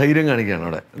എഴുതാനുള്ള ധൈര്യം കാണിക്കുകയാണ്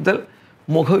അവിടെ. എന്നുവെച്ചാൽ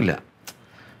മുഖമില്ല,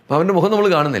 അപ്പോൾ അവൻ്റെ മുഖം നമ്മൾ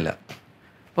കാണുന്നില്ല.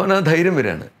 അപ്പോൾ അവൻ ആ ധൈര്യം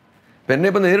വരികയാണ്. അപ്പം എന്നെ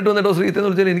ഇപ്പോൾ നേരിട്ട് വന്നിട്ടോ ശ്രീജിത്തെ എന്ന്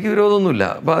വിളിച്ചാൽ എനിക്ക് വിരോധമൊന്നുമില്ല.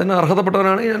 അപ്പോൾ അതിന്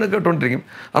അർഹതപ്പെട്ടവനാണ് ഞാൻ കേട്ടോണ്ടിരിക്കും,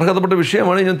 അർഹതപ്പെട്ട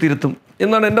വിഷയമാണ് ഞാൻ തിരുത്തും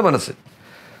എന്നാണ് എൻ്റെ മനസ്സ്.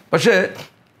 പക്ഷേ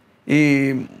ഈ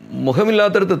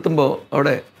മുഖമില്ലാത്തടത്ത് എത്തുമ്പോൾ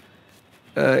അവിടെ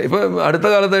ഇപ്പോൾ അടുത്ത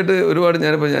കാലത്തായിട്ട് ഒരുപാട്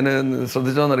ഞാൻ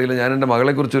ശ്രദ്ധിച്ചോന്നറിയില്ല, ഞാൻ എൻ്റെ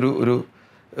മകളെക്കുറിച്ച്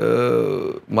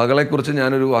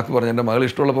ഞാനൊരു വാക്ക് പറഞ്ഞു. എൻ്റെ മകൾ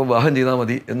ഇഷ്ടമുള്ളപ്പോൾ വിവാഹം ചെയ്താൽ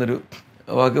മതി എന്നൊരു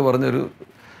വാക്ക് പറഞ്ഞൊരു,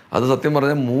 അത് സത്യം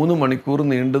പറഞ്ഞാൽ 3 മണിക്കൂർ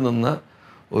നീണ്ടു നിന്ന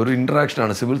ഒരു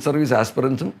ഇൻട്രാക്ഷനാണ്. സിവിൽ സർവീസ്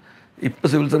ആസ്പിറൻസും ഇപ്പോൾ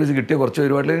സിവിൽ സർവീസ് കിട്ടിയ കുറച്ച്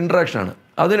ഒരുപാടുള്ള ഇൻട്രാക്ഷനാണ്.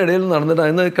 അതിനിടയിൽ നടന്നിട്ട്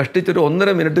അതിന് കഷ്ടിച്ചൊരു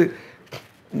 1.5 മിനിറ്റ്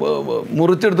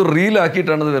മുറിച്ചെടുത്ത്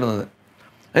റീലാക്കിയിട്ടാണ് ഇത് വരുന്നത്.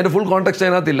 അതിൻ്റെ ഫുൾ കോൺടെക്സ്റ്റ്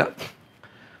അതിനകത്തില്ല.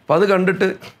 അപ്പോൾ അത് കണ്ടിട്ട്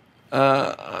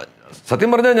സത്യം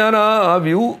പറഞ്ഞാൽ ഞാൻ ആ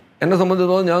വ്യൂ എന്നെ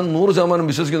സംബന്ധിച്ചിടത്തോളം ഞാൻ 100%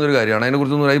 വിശ്വസിക്കുന്ന ഒരു കാര്യമാണ്.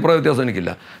 അതിനെക്കുറിച്ചൊന്നും ഒരു അഭിപ്രായ വ്യത്യാസം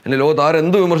എനിക്കില്ല. എന്നെ ലോകത്ത്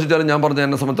ആരെന്ത് വിമർശിച്ചാലും ഞാൻ പറഞ്ഞ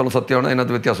എന്നെ സംബന്ധിച്ചിടത്തോളം സത്യമാണ്,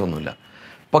 അതിനകത്ത് വ്യത്യാസമൊന്നുമില്ല.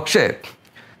 പക്ഷേ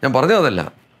ഞാൻ പറഞ്ഞതല്ല,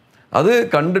 അത്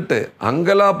കണ്ടിട്ട്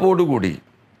അങ്കലാപ്പോടുകൂടി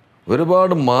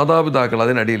ഒരുപാട് മാതാപിതാക്കൾ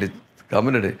അതിനടിയിൽ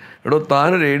കമൻറ്റ്, എടോ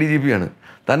താനൊരു ADGP ആണ്,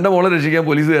 തൻ്റെ മോളെ രക്ഷിക്കാൻ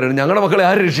പോലീസുകാരാണ്, ഞങ്ങളുടെ മക്കളെ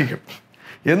ആര് രക്ഷിക്കും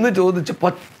എന്ന് ചോദിച്ച്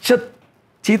പച്ച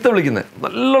ചീത്ത വിളിക്കുന്നത്,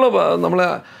 നല്ലോണം നമ്മളെ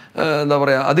എന്താ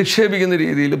പറയുക അധിക്ഷേപിക്കുന്ന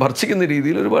രീതിയിൽ, ഭർഷിക്കുന്ന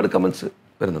രീതിയിൽ ഒരുപാട് കമൻറ്റ്സ്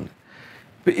വരുന്നുണ്ട്.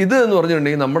 ഇപ്പം ഇത് എന്ന്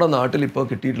പറഞ്ഞിട്ടുണ്ടെങ്കിൽ നമ്മുടെ നാട്ടിൽ ഇപ്പോൾ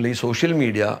കിട്ടിയിട്ടുള്ള ഈ സോഷ്യൽ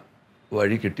മീഡിയ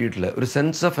വഴി കിട്ടിയിട്ടുള്ള ഒരു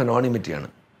സെൻസ് ഓഫ് അനോണിമിറ്റിയാണ്.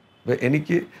 അപ്പോൾ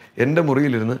എനിക്ക് എൻ്റെ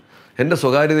മുറിയിലിരുന്ന് എൻ്റെ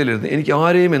സ്വകാര്യതയിലിരുന്ന് എനിക്ക്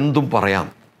ആരെയും എന്തും പറയാം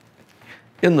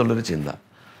എന്നുള്ളൊരു ചിന്ത,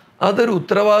 അതൊരു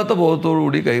ഉത്തരവാദിത്ത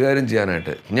ബോധത്തോടുകൂടി കൈകാര്യം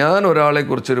ചെയ്യാനായിട്ട് ഞാൻ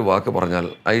ഒരാളെക്കുറിച്ചൊരു വാക്ക് പറഞ്ഞാൽ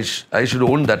I should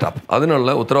on that up.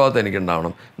 അതിനുള്ള ഉത്തരവാദിത്തം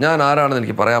എനിക്കുണ്ടാവണം. ഞാൻ ആരാണെന്ന്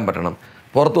എനിക്ക് പറയാൻ പറ്റണം.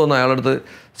 പുറത്ത് വന്ന് അയാളടുത്ത്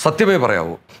സത്യമേ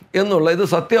പറയാവൂ എന്നുള്ള, ഇത്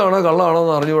സത്യമാണോ കള്ളമാണോ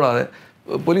എന്ന് അറിഞ്ഞുകൂടാതെ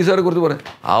പോലീസുകാരെ കുറിച്ച് പറയും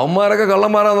അവന്മാരൊക്കെ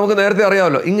കള്ളന്മാരാണ് നമുക്ക് നേരത്തെ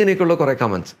അറിയാമല്ലോ, ഇങ്ങനെയൊക്കെയുള്ള കുറേ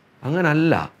കമൻസ്.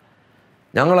 അങ്ങനല്ല,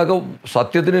 ഞങ്ങളൊക്കെ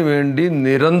സത്യത്തിന് വേണ്ടി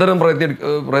നിരന്തരം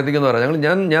പ്രയത്നിക്കുന്നവരാണ്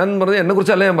ഞാൻ പറഞ്ഞത്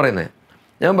എന്നെക്കുറിച്ചല്ല ഞാൻ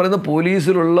പറയുന്നത്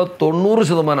പോലീസിലുള്ള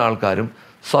 90% ആൾക്കാരും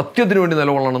സത്യത്തിന് വേണ്ടി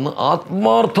നിലകൊള്ളണമെന്ന്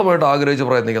ആത്മാർത്ഥമായിട്ട് ആഗ്രഹിച്ച്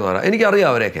പ്രയത്നിക്കുന്നവരാണ്. എനിക്കറിയാം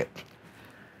അവരെയൊക്കെ.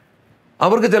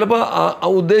 അവർക്ക് ചിലപ്പോൾ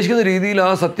ഉദ്ദേശിക്കുന്ന രീതിയിൽ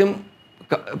ആ സത്യം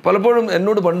പലപ്പോഴും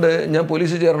എന്നോട് പണ്ട് ഞാൻ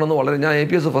പോലീസിൽ ചേരണമെന്ന് ഞാൻ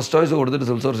IPS ഫസ്റ്റ് ചോയ്സ് കൊടുത്തിട്ട്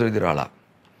സിവിൽ സർവീസ് എഴുതിയ ഒരാളാണ്.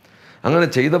 അങ്ങനെ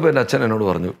ചെയ്തപ്പോൾ എൻ്റെ അച്ഛൻ എന്നോട്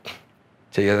പറഞ്ഞു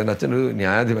എൻ്റെ അച്ഛൻ ഒരു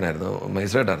ന്യായാധിപനായിരുന്നു,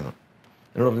 മജിസ്ട്രേറ്റായിരുന്നു.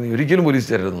 എന്നോട് പറഞ്ഞു ഒരിക്കലും പോലീസ്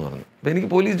ചേരരുതെന്ന് പറഞ്ഞു. അപ്പോൾ എനിക്ക്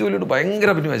പോലീസ് ജോലിയോട് ഭയങ്കര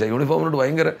അഭിനിവേശം, യൂണിഫോമിനോട്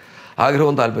ഭയങ്കര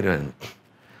ആഗ്രഹവും താല്പര്യമായിരുന്നു.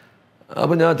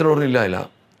 അപ്പോൾ ഞാൻ അച്ഛനോട് പറഞ്ഞു ഇല്ല.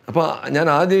 അപ്പോൾ ഞാൻ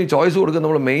ആദ്യം ചോയ്സ് കൊടുക്കുന്നത്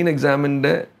നമ്മൾ മെയിൻ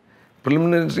എക്സാമിൻ്റെ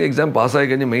പ്രിലിമിനറി എക്സാം പാസ്സായി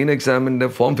കഴിഞ്ഞ് മെയിൻ എക്സാമിൻ്റെ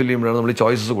ഫോം ഫില്ല് ചെയ്യുമ്പോഴാണ് നമ്മൾ ഈ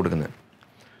ചോയ്സസ് കൊടുക്കുന്നത്.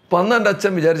 അപ്പോൾ അന്ന് എൻ്റെ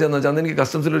അച്ഛൻ വിചാരിച്ചതെന്ന് വെച്ചാൽ അന്ന് എനിക്ക്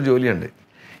കസ്റ്റംസിലൊരു ജോലിയുണ്ട്,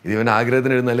 ഇത് ഇവൻ്റെ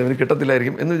ആഗ്രഹത്തിന് എഴുതുന്നാലും ഇവന്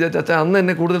കിട്ടത്തില്ലായിരിക്കും എന്ന് വിചാരിച്ച അച്ഛൻ അന്ന്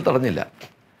എന്നെ കൂടുതൽ തടഞ്ഞില്ല.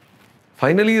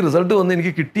 ഫൈനലി റിസൾട്ട് വന്ന്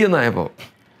എനിക്ക് കിട്ടിയെന്നായപ്പോൾ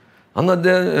അന്ന്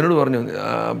അദ്ദേഹം എന്നോട് പറഞ്ഞു,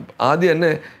 ആദ്യം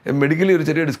എന്നെ മെഡിക്കലി ഒരു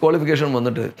ചെറിയ ഡിസ്ക്വാളിഫിക്കേഷൻ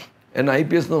വന്നിട്ട് എന്നെ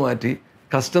IPS മാറ്റി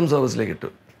കസ്റ്റം സർവീസിലേക്ക് ഇട്ടു.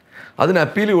 അതിന്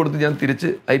അപ്പീൽ കൊടുത്ത് ഞാൻ തിരിച്ച്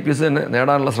IPS തന്നെ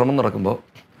നേടാനുള്ള ശ്രമം നടക്കുമ്പോൾ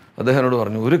അദ്ദേഹം എന്നോട്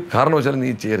പറഞ്ഞു ഒരു കാരണവശാലും നീ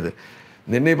ചെയ്യരുത്,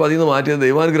 നിന്നെ ഇപ്പോൾ അതിൽ നിന്ന് മാറ്റിയത്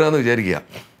ദൈവാനുഗ്രഹമെന്ന് വിചാരിക്കുക,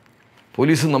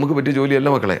 പോലീസ് നമുക്ക് പറ്റിയ ജോലിയല്ല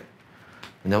മക്കളെ.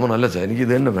 ഞാൻ പറഞ്ഞു അല്ല അച്ഛാ എനിക്ക്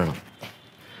ഇത് തന്നെ വേണം.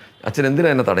 അച്ഛൻ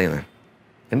എന്തിനാണ് എന്നെ തടയുന്നത്?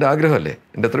 എൻ്റെ ആഗ്രഹമല്ലേ,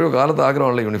 എൻ്റെ എത്രയോ കാലത്ത്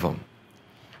ആഗ്രഹമുള്ള യൂണിഫോം.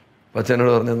 അപ്പം അച്ഛൻ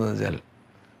എന്നോട് പറഞ്ഞതെന്ന് വെച്ചാൽ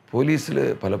പോലീസിൽ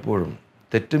പലപ്പോഴും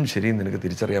തെറ്റും ശരിയും നിനക്ക്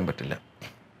തിരിച്ചറിയാൻ പറ്റില്ല.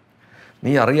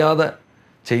 നീ അറിയാതെ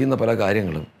ചെയ്യുന്ന പല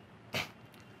കാര്യങ്ങളും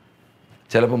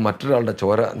ചിലപ്പോൾ മറ്റൊരാളുടെ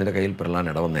ചോര നിൻ്റെ കയ്യിൽ പെരളാൻ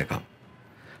ഇടവന്നേക്കാം,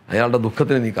 അയാളുടെ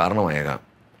ദുഃഖത്തിന് നീ കാരണമായേക്കാം.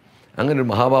 അങ്ങനെ ഒരു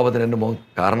മഹാഭാവത്തിന് എൻ്റെ മോൻ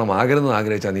കാരണമാകരുതെന്ന്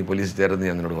ആഗ്രഹിച്ചാൽ നീ പോലീസിൽ ചേരുന്നത്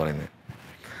ഞാൻ നിന്നോട് പറയുന്നത്.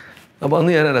 അപ്പോൾ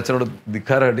അന്ന് ഞാൻ എൻ്റെ അച്ഛനോട്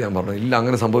ധിക്കാരമായിട്ട് ഞാൻ പറഞ്ഞു ഇല്ല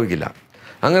അങ്ങനെ സംഭവിക്കില്ല,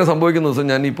 അങ്ങനെ സംഭവിക്കുന്ന ദിവസം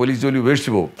ഞാൻ ഈ പോലീസ് ജോലി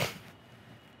ഉപേക്ഷിച്ച് പോകും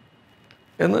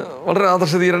എന്ന് വളരെ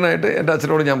ആദർശധീരനായിട്ട് എൻ്റെ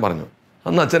അച്ഛനോട് ഞാൻ പറഞ്ഞു.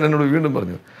 അന്ന് അച്ഛൻ എന്നോട് വീണ്ടും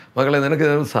പറഞ്ഞു മകളെ നിനക്ക്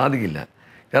സാധിക്കില്ല,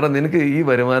 കാരണം നിനക്ക് ഈ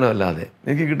വരുമാനമല്ലാതെ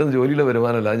നിനക്ക് കിട്ടുന്ന ജോലിയിലെ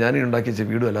വരുമാനമല്ലാതെ ഞാൻ ഉണ്ടാക്കിയ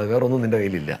വീടും അല്ലാതെ വേറെ ഒന്നും നിൻ്റെ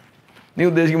കയ്യിലില്ല. നീ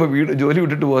ഉദ്ദേശിക്കുമ്പോൾ ജോലി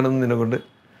വിട്ടിട്ട് പോകാനൊന്നും നിന്നെക്കൊണ്ട്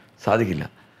സാധിക്കില്ല.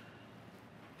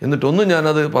 എന്നിട്ടൊന്നും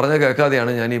ഞാനത് പറഞ്ഞ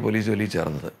കേൾക്കാതെയാണ് ഞാൻ ഈ പോലീസ് ജോലിയിൽ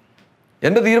ചേർന്നത്.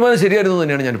 എൻ്റെ തീരുമാനം ശരിയായിരുന്നു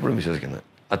തന്നെയാണ് ഞാൻ ഇപ്പോഴും വിശ്വസിക്കുന്നത്.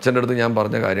 അച്ഛൻ്റെ അടുത്ത് ഞാൻ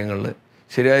പറഞ്ഞ കാര്യങ്ങളിൽ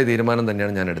ശരിയായ തീരുമാനം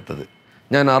തന്നെയാണ് ഞാൻ എടുത്തത്.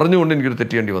 ഞാൻ അറിഞ്ഞുകൊണ്ട് എനിക്കൊരു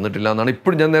തെറ്റിയേണ്ടി വന്നിട്ടില്ല എന്നാണ്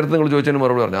ഇപ്പോഴും ഞാൻ നേരത്തെ നിങ്ങൾ ചോദിച്ചതിന്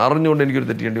മറുപടി പറഞ്ഞു. അറിഞ്ഞുകൊണ്ട് എനിക്കൊരു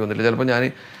തെറ്റിയേണ്ടി വന്നിട്ടില്ല. ചിലപ്പോൾ ഞാൻ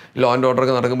ലോ ആൻഡ്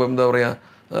ഓർഡറൊക്കെ നടക്കുമ്പോൾ എന്താ പറയുക,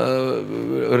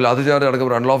 ഒരു ലാത്തിചാർജ്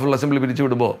നടക്കുമ്പോൾ അൺലോഫുൾ അസംബ്ലി പിരിച്ചു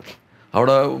വിടുമ്പോൾ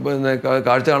അവിടെ പിന്നെ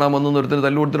കാഴ്ച കാണാൻ വന്നൊന്നും ഒരുത്തിന്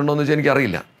തല്ലു കൊടുത്തിട്ടുണ്ടോ എന്ന് വെച്ചാൽ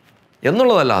എനിക്കറിയില്ല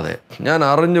എന്നുള്ളതല്ലാതെ ഞാൻ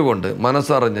അറിഞ്ഞുകൊണ്ട്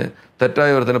മനസ്സറിഞ്ഞ്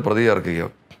തെറ്റായ ഒരുത്തിനെ പ്രതി ചേർക്കുകയോ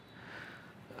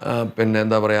പിന്നെ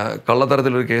എന്താ പറയുക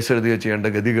കള്ളത്തരത്തിലൊരു കേസ് എഴുതുകയോ ചെയ്യേണ്ട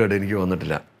ഗതികേട് എനിക്ക്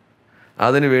വന്നിട്ടില്ല.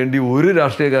 അതിനു വേണ്ടി ഒരു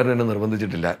രാഷ്ട്രീയക്കാരൻ എന്നെ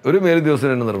നിർബന്ധിച്ചിട്ടില്ല, ഒരു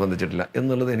മേലുദ്യോഗസ്ഥൻ എന്നെ നിർബന്ധിച്ചിട്ടില്ല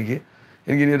എന്നുള്ളത്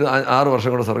ഇനി ഒരു 6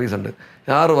 വർഷം കൂടെ സർവീസ് ഉണ്ട്.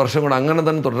 6 വർഷം കൂടെ അങ്ങനെ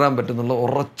തന്നെ തുടരാൻ പറ്റുന്നുള്ള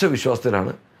ഉറച്ച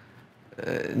വിശ്വാസത്തിലാണ്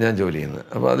ഞാൻ ജോലി ചെയ്യുന്നത്.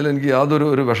 അപ്പോൾ അതിലെനിക്ക്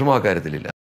യാതൊരു വിഷമം ആ കാര്യത്തിലില്ല.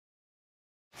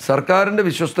 സർക്കാരിൻ്റെ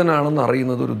വിശ്വസ്തനാണെന്ന്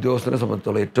അറിയുന്നത് ഒരു ഉദ്യോഗസ്ഥനെ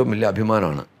സംബന്ധിച്ചുള്ള ഏറ്റവും വലിയ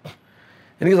അഭിമാനമാണ്.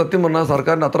 എനിക്ക് സത്യം പറഞ്ഞാൽ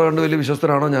സർക്കാരിൻ്റെ അത്ര കണ്ട് വലിയ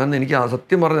വിശ്വസ്തനാണോ എനിക്ക്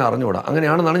സത്യം പറഞ്ഞാൽ അറിഞ്ഞുകൂടാ.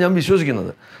 അങ്ങനെയാണെന്നാണ് ഞാൻ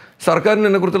വിശ്വസിക്കുന്നത്. സർക്കാരിന്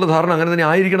എന്നെക്കുറിച്ചുള്ള ധാരണ അങ്ങനെ തന്നെ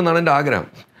ആയിരിക്കണം എന്നാണ് എൻ്റെ ആഗ്രഹം.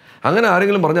 അങ്ങനെ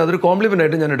ആരെങ്കിലും പറഞ്ഞാൽ അതൊരു കോംപ്ലിമെൻ്റ്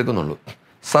ആയിട്ട് ഞാൻ എടുക്കുന്നുള്ളൂ.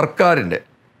 സർക്കാരിൻ്റെ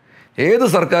ഏത്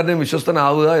സർക്കാരിനെയും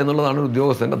വിശ്വസ്തനാവുക എന്നുള്ളതാണ് ഒരു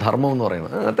ഉദ്യോഗസ്ഥൻ്റെ ധർമ്മം എന്ന്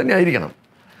പറയുന്നത്. അങ്ങനെ തന്നെ ആയിരിക്കണം.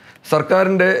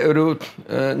 സർക്കാരിൻ്റെ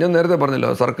ഞാൻ നേരത്തെ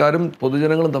പറഞ്ഞല്ലോ, സർക്കാരും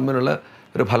പൊതുജനങ്ങളും തമ്മിലുള്ള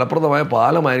ഒരു ഫലപ്രദമായ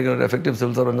പാലമായിരിക്കണം ഒരു എഫക്റ്റീവ്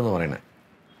സിവിൽ സർവൻ്റ് എന്ന് പറയുന്നത്.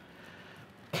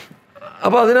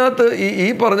 അപ്പോൾ അതിനകത്ത് ഈ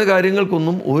പറഞ്ഞ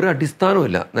കാര്യങ്ങൾക്കൊന്നും ഒരു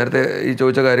അടിസ്ഥാനവുമില്ല, നേരത്തെ ഈ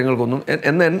ചോദിച്ച കാര്യങ്ങൾക്കൊന്നും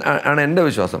ആണ് എൻ്റെ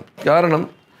വിശ്വാസം. കാരണം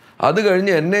അത്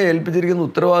കഴിഞ്ഞ് എന്നെ ഏൽപ്പിച്ചിരിക്കുന്ന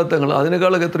ഉത്തരവാദിത്തങ്ങൾ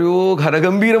അതിനേക്കാളൊക്കെ എത്രയോ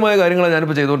ഘനഗംഭീരമായ കാര്യങ്ങളാണ്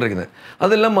ഞാനിപ്പോൾ ചെയ്തുകൊണ്ടിരിക്കുന്നത്.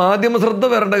 അതെല്ലാം മാധ്യമ ശ്രദ്ധ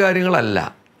വരേണ്ട കാര്യങ്ങളല്ല.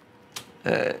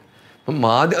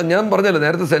 ഞാൻ പറഞ്ഞല്ലോ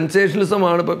നേരത്തെ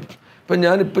സെൻസേഷനലിസമാണ് ഇപ്പം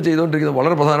ഞാനിപ്പോൾ ചെയ്തുകൊണ്ടിരിക്കുന്നത്.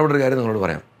 വളരെ പ്രധാനപ്പെട്ട ഒരു കാര്യം നിങ്ങളോട്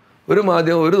പറയാം. ഒരു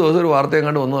മാധ്യമം ഒരു ദിവസം ഒരു വാർത്തയും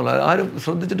കണ്ട് ഒന്നുമല്ല, ആരും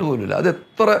ശ്രദ്ധിച്ചിട്ട് പോലുമില്ല. അത്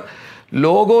എത്ര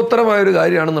ലോകോത്തരമായൊരു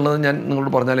കാര്യമാണെന്നുള്ളത് ഞാൻ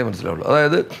നിങ്ങളോട് പറഞ്ഞാലേ മനസ്സിലാവുള്ളൂ.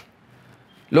 അതായത്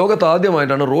ലോകത്ത്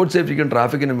ആദ്യമായിട്ടാണ് റോഡ് സേഫ്റ്റിക്കും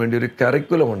ട്രാഫിക്കിനും വേണ്ടി ഒരു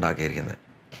കരിക്കുലം ഉണ്ടാക്കിയിരിക്കുന്നത്.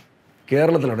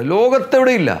 കേരളത്തിലാണ്,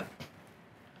 ലോകത്തെവിടെയില്ല.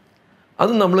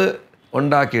 അത് നമ്മൾ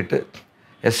ഉണ്ടാക്കിയിട്ട്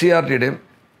SCRTയുടെയും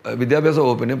വിദ്യാഭ്യാസ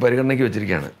വകുപ്പിൻ്റെയും പരിഗണനയ്ക്ക്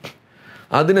വെച്ചിരിക്കുകയാണ്.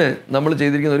 അതിന് നമ്മൾ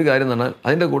ചെയ്തിരിക്കുന്ന ഒരു കാര്യം എന്ന് പറഞ്ഞാൽ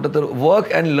അതിൻ്റെ കൂട്ടത്തിൽ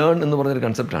വർക്ക് ആൻഡ് ലേൺ എന്ന് പറഞ്ഞൊരു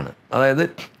കൺസെപ്റ്റാണ്. അതായത്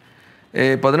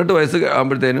 18 വയസ്സ്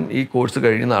ആകുമ്പോഴത്തേനും ഈ കോഴ്സ്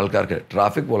കഴിയുന്ന ആൾക്കാർക്ക്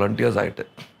ട്രാഫിക് വോളണ്ടിയേഴ്സായിട്ട്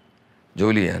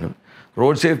ജോലി ചെയ്യാനും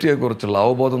റോഡ് സേഫ്റ്റിയെക്കുറിച്ചുള്ള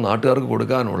അവബോധം നാട്ടുകാർക്ക്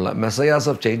കൊടുക്കാനുള്ള മെസ്സേജസ്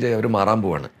ഓഫ് ചേഞ്ചായി അവർ മാറാൻ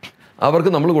പോവാണ്.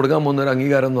 അവർക്ക് നമ്മൾ കൊടുക്കാൻ പോകുന്ന ഒരു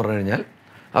അംഗീകാരം എന്ന് പറഞ്ഞു കഴിഞ്ഞാൽ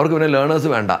അവർക്ക് പിന്നെ ലേണേഴ്സ്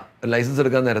വേണ്ട, ലൈസൻസ്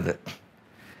എടുക്കാൻ നേരത്ത്.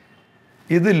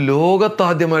 ഇത്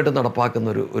ലോകത്താദ്യമായിട്ട് നടപ്പാക്കുന്ന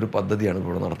ഒരു പദ്ധതിയാണ്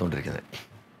ഇവിടെ നടന്നുകൊണ്ടിരിക്കുന്നത്.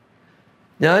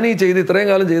 ഞാൻ ഈ ഇത്രയും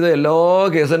കാലം ചെയ്ത എല്ലാ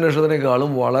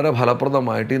കേസന്വേഷണത്തിനേക്കാളും വളരെ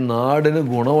ഫലപ്രദമായിട്ട് ഈ നാടിന്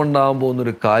ഗുണമുണ്ടാകാൻ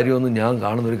പോകുന്നൊരു കാര്യമെന്ന് ഞാൻ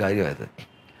കാണുന്നൊരു കാര്യമായത്.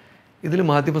 ഇതിൽ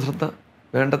മാധ്യമശ്രദ്ധ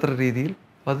വേണ്ടത്ര രീതിയിൽ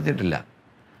പതിഞ്ഞിട്ടില്ല.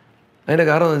 അതിൻ്റെ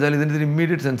കാരണം എന്ന് വെച്ചാൽ ഇതിൻ്റെ ഒരു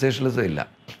ഇമ്മീഡിയറ്റ് സെൻസേഷനലിസം ഇല്ല.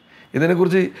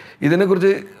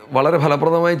 ഇതിനെക്കുറിച്ച് വളരെ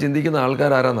ഫലപ്രദമായി ചിന്തിക്കുന്ന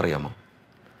ആൾക്കാരാരാന്നറിയാമോ?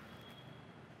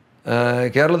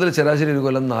 കേരളത്തിൽ ശരാശരി ഒരു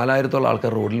കൊല്ലം 4000-ഓളം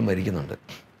ആൾക്കാർ റോഡിൽ മരിക്കുന്നുണ്ട്.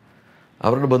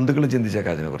 അവരുടെ ബന്ധുക്കൾ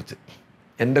ചിന്തിച്ചേക്കാം അതിനെക്കുറിച്ച്.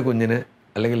 എൻ്റെ കുഞ്ഞിന്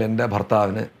അല്ലെങ്കിൽ എൻ്റെ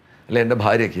ഭർത്താവിന് അല്ലെങ്കിൽ എൻ്റെ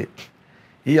ഭാര്യയ്ക്ക്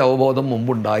ഈ അവബോധം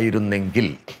മുമ്പുണ്ടായിരുന്നെങ്കിൽ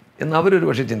എന്ന് അവരൊരു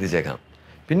പക്ഷേ ചിന്തിച്ചേക്കാം.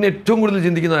 പിന്നെ ഏറ്റവും കൂടുതൽ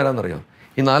ചിന്തിക്കുന്ന ആരാന്നറിയാം?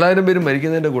 ഈ 4000 പേരും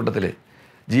മരിക്കുന്നതിൻ്റെ കൂട്ടത്തിൽ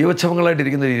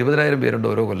ജീവച്ഛവങ്ങളായിട്ടിരിക്കുന്ന 20,000 പേരുണ്ട്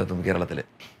ഓരോ കൊല്ലത്തും കേരളത്തിൽ.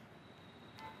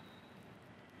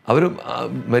 അവർ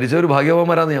മരിച്ചവർ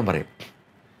ഭാഗ്യവാന്മാരാണെന്ന് ഞാൻ പറയും.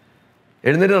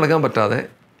 എഴുന്നേറ്റ് നടക്കാൻ പറ്റാതെ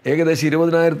ഏകദേശം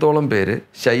 20,000-ഓളം പേര്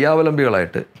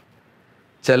ശയ്യാവലംബികളായിട്ട്,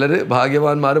 ചിലർ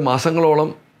ഭാഗ്യവാന്മാർ മാസങ്ങളോളം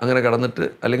അങ്ങനെ കടന്നിട്ട്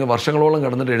അല്ലെങ്കിൽ വർഷങ്ങളോളം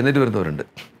കടന്നിട്ട് എഴുന്നേറ്റ് വരുന്നവരുണ്ട്.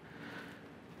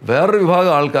 വേറൊരു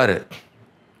വിഭാഗം ആൾക്കാർ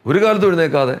ഒരു കാലത്തും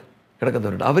എഴുന്നേക്കാതെ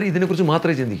കിടക്കുന്നവരുണ്ട്. അവർ ഇതിനെക്കുറിച്ച്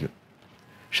മാത്രമേ ചിന്തിക്കൂ.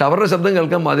 പക്ഷെ അവരുടെ ശബ്ദം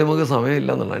കേൾക്കാൻ മാധ്യമങ്ങൾക്ക്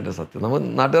സമയമില്ല എന്നുള്ള എൻ്റെ സത്യം. നമ്മൾ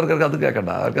നാട്ടുകാർക്ക് അത് കേൾക്കണ്ട.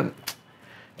 അവർക്ക്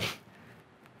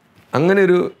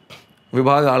അങ്ങനെയൊരു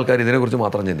വിഭാഗം ആൾക്കാർ ഇതിനെക്കുറിച്ച്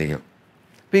മാത്രം ചിന്തിക്കും.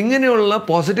 അപ്പം ഇങ്ങനെയുള്ള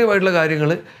പോസിറ്റീവായിട്ടുള്ള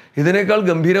കാര്യങ്ങൾ ഇതിനേക്കാൾ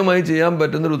ഗംഭീരമായി ചെയ്യാൻ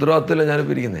പറ്റുന്നൊരു ഉത്തരവാദിത്തത്തിലാണ്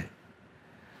ഞാനിപ്പോൾ ഇരിക്കുന്നത്.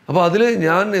 അപ്പോൾ അതിൽ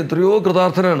ഞാൻ എത്രയോ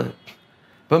കൃതാർത്ഥനാണ്.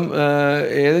 ഇപ്പം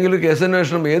ഏതെങ്കിലും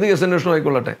കേസന്വേഷണം, ഏത് കേസന്വേഷണം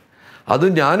ആയിക്കൊള്ളട്ടെ, അത്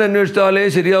ഞാൻ അന്വേഷിച്ചാലേ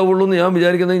ശരിയാവുള്ളൂ എന്ന് ഞാൻ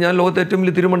വിചാരിക്കുന്നത് ഞാൻ ലോകത്തെ ഏറ്റവും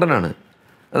വലിയ തിരുമണ്ടനാണ്.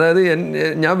 അതായത്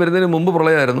ഞാൻ വരുന്നതിന് മുമ്പ്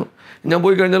പ്രളയമായിരുന്നു, ഞാൻ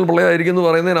പോയി കഴിഞ്ഞാൽ പ്രളയമായിരിക്കും എന്ന്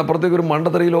പറയുന്നതിനപ്പുറത്തേക്ക് ഒരു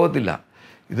മണ്ടത്തര ഈ ലോകത്തില്ല.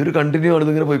 ഇതൊരു കണ്ടിന്യൂ ആണ്,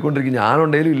 ഇതിങ്ങനെ പോയിക്കൊണ്ടിരിക്കും.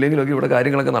 ഞാനുണ്ടെങ്കിലും ഇല്ലെങ്കിലും ഒക്കെ ഇവിടെ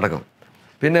കാര്യങ്ങളൊക്കെ നടക്കും.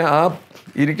 പിന്നെ ആ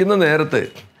ഇരിക്കുന്ന നേരത്ത്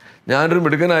ഞാനൊരു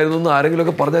മിടുക്കനായിരുന്നു എന്ന്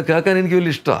ആരെങ്കിലുമൊക്കെ പറഞ്ഞാൽ കേൾക്കാൻ എനിക്ക്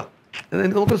വലിയ ഇഷ്ടമാണ്.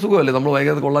 എനിക്ക് നമുക്കൊരു സുഖമല്ലേ, നമ്മൾ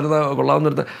വൈകാതെ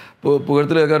കൊള്ളാവുന്നിടത്ത്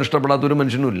പുകഴ്ത്തിൽ കേൾക്കാൻ ഇഷ്ടപ്പെടാത്തൊരു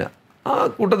മനുഷ്യനുമില്ല. ആ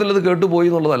കൂട്ടത്തിൽ അത് കേട്ടുപോയി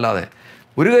എന്നുള്ളതല്ലാതെ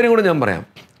ഒരു കാര്യം കൂടെ ഞാൻ പറയാം.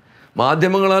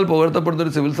 മാധ്യമങ്ങളാൽ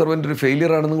പുകഴ്ത്തപ്പെടുന്നൊരു സിവിൽ സർവൻ്റ് ഒരു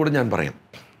ഫെയിലിയർ ആണെന്നും കൂടെ ഞാൻ പറയാം.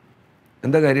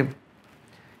 എന്താ കാര്യം?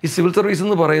 ഈ സിവിൽ സർവീസ്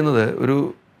എന്ന് പറയുന്നത് ഒരു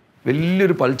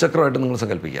വലിയൊരു പൽചക്രമായിട്ട് നിങ്ങൾ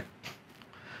സങ്കല്പിക്കുക.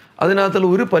 അതിനകത്തുള്ള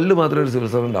ഒരു പല്ല് മാത്രമേ ഒരു സിവിൽ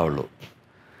സർവൻ്റ് ആവുള്ളൂ.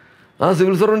 ആ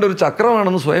സിവിൽ സർവൻ്റ് ഒരു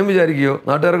ചക്രമാണെന്ന് സ്വയം വിചാരിക്കുകയോ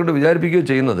നാട്ടുകാരെ കൊണ്ട് വിചാരിപ്പിക്കുകയോ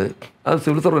ചെയ്യുന്നത് അത്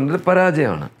സിവിൽ സർവൻ്റിൻ്റെ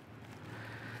പരാജയമാണ്.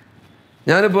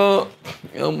 ഞാനിപ്പോൾ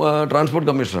ട്രാൻസ്പോർട്ട്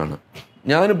കമ്മീഷണറാണ്.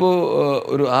 ഞാനിപ്പോൾ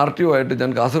ഒരു RTO ആയിട്ട്,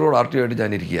 ഞാൻ കാസർഗോഡ് RTO ആയിട്ട്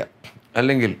ഞാൻ ഇരിക്കുക,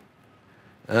 അല്ലെങ്കിൽ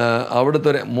അവിടുത്തെ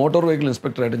ഒരു മോട്ടോർ വെഹിക്കിൾ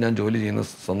ഇൻസ്പെക്ടറായിട്ട് ഞാൻ ജോലി ചെയ്യുന്ന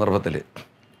സന്ദർഭത്തിൽ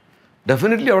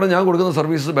ഡെഫിനറ്റ്ലി അവിടെ ഞാൻ കൊടുക്കുന്ന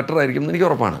സർവീസ് ബെറ്റർ ആയിരിക്കും എന്ന് എനിക്ക്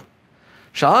ഉറപ്പാണ്.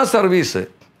 പക്ഷെ ആ സർവീസ്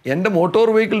എൻ്റെ മോട്ടോർ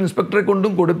വെഹിക്കിൾ ഇൻസ്പെക്ടറെ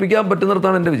കൊണ്ടും കൊടുപ്പിക്കാൻ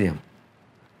പറ്റുന്നിടത്താണ് എൻ്റെ വിജയം.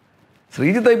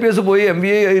 ശ്രീജിത്ത് IPS പോയി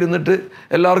MBA ആയിരുന്നിട്ട്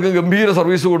എല്ലാവർക്കും ഗംഭീര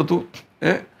സർവീസ് കൊടുത്തു,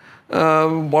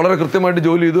 വളരെ കൃത്യമായിട്ട്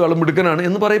ജോലി ചെയ്തു, ആൾ മിടുക്കനാണ്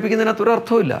എന്ന് പറയിപ്പിക്കുന്നതിനകത്ത് ഒരു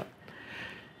അർത്ഥമില്ല.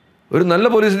 ഒരു നല്ല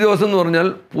പോലീസ് ഉദ്യോഗസ്ഥൻ എന്ന് പറഞ്ഞാൽ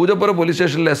പൂജപ്പുര പോലീസ്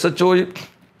സ്റ്റേഷനിലെ SHO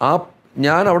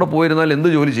ഞാൻ അവിടെ പോയിരുന്നാൽ എന്ത്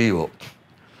ജോലി ചെയ്യുമോ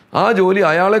ആ ജോലി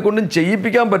അയാളെ കൊണ്ടും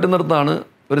ചെയ്യിപ്പിക്കാൻ പറ്റുന്നിടത്താണ്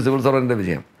ഒരു സിവിൽ സർവൻറ്റിൻ്റെ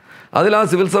വിജയം. അതിൽ ആ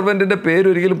സിവിൽ സർവൻറ്റിൻ്റെ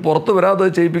പേരൊരിക്കലും പുറത്ത് വരാതെ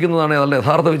ചെയ്യിപ്പിക്കുന്നതാണ് അയാളുടെ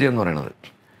യഥാർത്ഥ വിജയം എന്ന് പറയുന്നത്.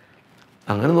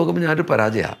 അങ്ങനെ നോക്കുമ്പോൾ ഞാനൊരു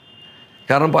പരാജയമാണ്.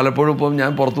 കാരണം പലപ്പോഴും ഇപ്പം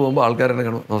ഞാൻ പുറത്ത് പോകുമ്പോൾ ആൾക്കാരെന്നെ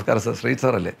കാണും, നമസ്കാരം സാർ, ശ്രീജിത്ത്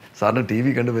സാറല്ലേ, സാറിന് TV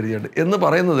കണ്ട് പരിചയമുണ്ട് എന്ന്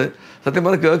പറയുന്നത് സത്യം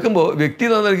പറഞ്ഞാൽ കേൾക്കുമ്പോൾ വ്യക്തി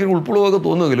എന്ന നിലയ്ക്ക് ഉൾപ്പെടുകയൊക്കെ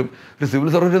തോന്നുമെങ്കിലും ഒരു സിവിൽ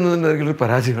സർവൻറ്റ് എന്ന നിലയ്ക്ക് ഒരു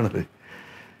പരാജയമാണത്.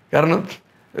 കാരണം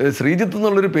ശ്രീജിത്ത്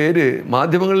എന്നുള്ളൊരു പേര്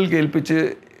മാധ്യമങ്ങളിൽ കേൾപ്പിച്ച്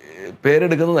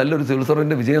പേരെടുക്കുന്നത് നല്ലൊരു സിവിൽ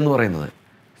സർവൻറ്റിൻ്റെ വിജയം എന്ന് പറയുന്നത്.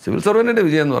 സിവിൽ സർവൻറ്റിൻ്റെ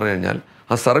വിജയം എന്ന് പറഞ്ഞു കഴിഞ്ഞാൽ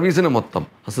ആ സർവീസിനെ മൊത്തം,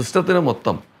 ആ സിസ്റ്റത്തിനെ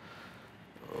മൊത്തം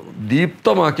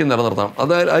ദീപ്തമാക്കി നിലനിർത്തണം.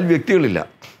 അതായത് അതിൽ വ്യക്തികളില്ല,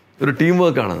 ഒരു ടീം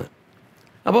വർക്കാണത്.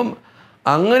 അപ്പം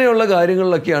അങ്ങനെയുള്ള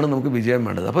കാര്യങ്ങളിലൊക്കെയാണ് നമുക്ക് വിജയം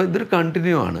വേണ്ടത്. അപ്പോൾ ഇതൊരു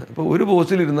കണ്ടിന്യൂ ആണ്. ഇപ്പോൾ ഒരു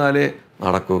പോസ്റ്റിലിരുന്നാലേ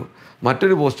നടക്കൂ,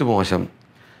 മറ്റൊരു പോസ്റ്റ് മോശം.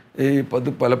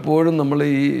 പലപ്പോഴും നമ്മൾ ഈ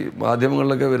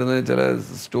മാധ്യമങ്ങളിലൊക്കെ വരുന്ന ചില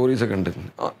സ്റ്റോറീസൊക്കെ ഉണ്ട്.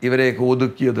 ഇവരെയൊക്കെ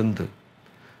ഒതുക്കിയതെന്ത്,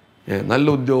 നല്ല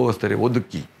ഉദ്യോഗസ്ഥരെ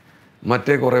ഒതുക്കി,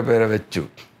 മറ്റേ കുറേ പേരെ വെച്ചു.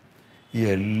 ഈ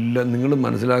എല്ലാം നിങ്ങൾ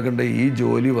മനസ്സിലാക്കേണ്ട, ഈ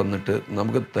ജോലി വന്നിട്ട്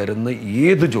നമുക്ക് തരുന്ന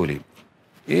ഏത് ജോലിയും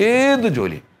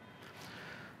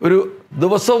ഒരു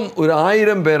ദിവസം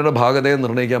 1000 പേരുടെ ഭാഗതയെ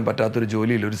നിർണ്ണയിക്കാൻ പറ്റാത്തൊരു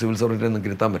ജോലിയിൽ ഒരു സിവിൽ സർവൻറ്റിനെ നിങ്ങൾക്ക്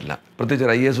ഇരുത്താൻ പറ്റില്ല. പ്രത്യേകിച്ച്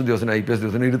ഒരു IAS ഉദ്യോഗസ്ഥന് IPS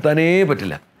ഉദ്യോഗസ്ഥനെ ഇരുത്താനേ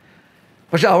പറ്റില്ല.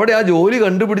 പക്ഷെ അവിടെ ആ ജോലി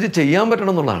കണ്ടുപിടിച്ച് ചെയ്യാൻ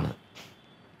പറ്റണം എന്നുള്ളതാണ്.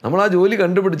 നമ്മൾ ആ ജോലി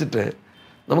കണ്ടുപിടിച്ചിട്ട്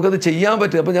നമുക്കത് ചെയ്യാൻ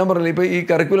പറ്റും. അപ്പോൾ ഞാൻ പറഞ്ഞില്ല, ഇപ്പോൾ ഈ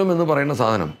കരിക്കുലം എന്ന് പറയുന്ന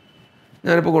സാധനം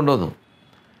ഞാനിപ്പോൾ കൊണ്ടുവന്നു,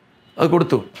 അത്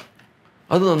കൊടുത്തു,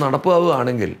 അത്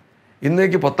നടപ്പാവുകയാണെങ്കിൽ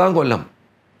ഇന്നേക്ക് 10ാം കൊല്ലം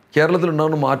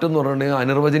കേരളത്തിലുണ്ടാകുന്ന മാറ്റം എന്ന് പറഞ്ഞിട്ടുണ്ടെങ്കിൽ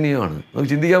അനിർവചനീയമാണ്. നമുക്ക്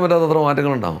ചിന്തിക്കാൻ പറ്റാത്തത്ര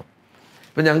മാറ്റങ്ങളുണ്ടാകും.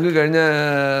 ഇപ്പം ഞങ്ങൾക്ക് കഴിഞ്ഞ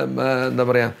എന്താ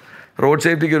പറയുക, റോഡ്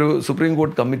സേഫ്റ്റിക്ക് ഒരു സുപ്രീം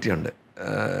കോർട്ട് കമ്മിറ്റിയുണ്ട്,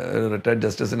 റിട്ടയർഡ്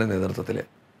ജസ്റ്റിസിൻ്റെ നേതൃത്വത്തിൽ.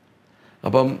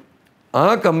 അപ്പം ആ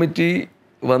കമ്മിറ്റി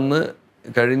വന്ന്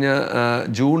കഴിഞ്ഞ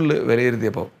ജൂണിൽ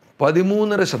വിലയിരുത്തിയപ്പോൾ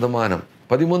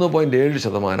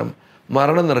 13.7%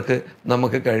 മരണനിരക്ക്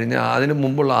നമുക്ക് കഴിഞ്ഞ അതിന്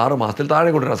മുമ്പുള്ള 6 മാസത്തിൽ താഴെ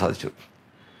കൊണ്ടുവരാൻ സാധിച്ചു.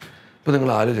 ഇപ്പോൾ നിങ്ങൾ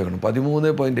ആലോചിക്കണം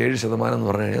 13.7% എന്ന്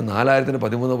പറഞ്ഞു കഴിഞ്ഞാൽ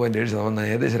 4013.7%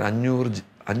 ഏകദേശം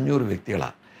 500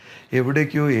 വ്യക്തികളാണ്.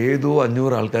 എവിടേക്കോ ഏതോ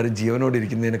 500 ആൾക്കാർ ജീവനോടെ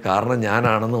ഇരിക്കുന്നതിന് കാരണം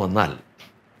ഞാനാണെന്ന് വന്നാൽ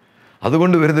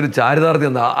അതുകൊണ്ട് വരുന്നൊരു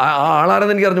ചാരിതാർത്ഥ്യം എന്താ? ആ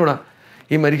ആളാരെന്ന് എനിക്ക് അറിഞ്ഞുകൂടാ.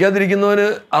 ഈ മരിക്കാതിരിക്കുന്നവന്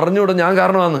അറിഞ്ഞുകൂടാ ഞാൻ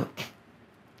കാരണമാണ്.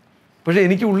 പക്ഷേ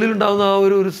എനിക്ക് ഉള്ളിലുണ്ടാകുന്ന ആ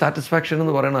ഒരു സാറ്റിസ്ഫാക്ഷൻ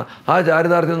എന്ന് പറയുന്നത്, ആ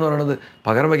ചാരിതാർത്ഥ്യം എന്ന് പറയുന്നത്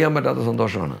പകരം വയ്ക്കാൻ പറ്റാത്ത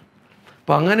സന്തോഷമാണ്.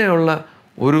 അപ്പോൾ അങ്ങനെയുള്ള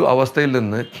ഒരു അവസ്ഥയിൽ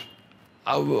നിന്ന്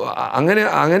അങ്ങനെ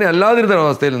അല്ലാതിരുന്ന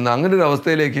അവസ്ഥയിൽ നിന്ന് അങ്ങനെ ഒരു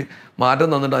അവസ്ഥയിലേക്ക് മാറ്റം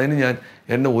തന്നിട്ട് അതിന് ഞാൻ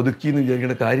എന്നെ ഒതുക്കി എന്ന്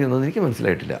വിചാരിക്കേണ്ട കാര്യം എന്നൊന്നും എനിക്ക്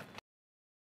മനസ്സിലായിട്ടില്ല.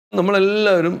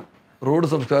 നമ്മളെല്ലാവരും റോഡ്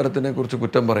സംസ്കാരത്തിനെ കുറിച്ച്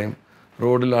കുറ്റം പറയും,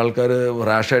 റോഡിൽ ആൾക്കാർ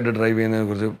റാഷായിട്ട് ഡ്രൈവ്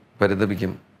ചെയ്യുന്നതിനെക്കുറിച്ച്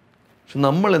പരിതപിക്കും. പക്ഷെ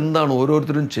നമ്മൾ എന്താണ്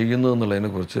ഓരോരുത്തരും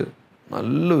ചെയ്യുന്നതെന്നുള്ളതിനെക്കുറിച്ച്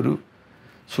നല്ലൊരു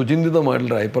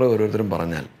സുചിന്തിതമായിട്ടുള്ള അഭിപ്രായം ഓരോരുത്തരും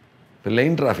പറഞ്ഞാൽ, ഇപ്പോൾ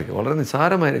ലൈൻ ട്രാഫിക് വളരെ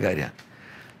നിസ്സാരമായൊരു കാര്യമാണ്.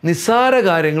 നിസ്സാര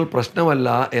കാര്യങ്ങൾ പ്രശ്നമല്ല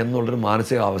എന്നുള്ളൊരു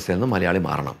മാനസികാവസ്ഥയിൽ നിന്ന് മലയാളി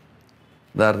മാറണം.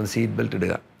 ഉദാഹരണത്തിന് സീറ്റ് ബെൽറ്റ്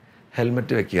ഇടുക,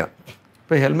 ഹെൽമെറ്റ് വെക്കുക.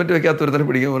 ഇപ്പോൾ ഹെൽമെറ്റ് വെക്കാത്തൊരുത്തരം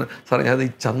പിടിക്കുമ്പോൾ സാറേ ഞാനത് ഈ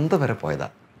ചന്ത വരെ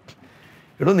പോയതാണ്.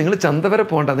 എടോ നിങ്ങൾ ചന്ത വരെ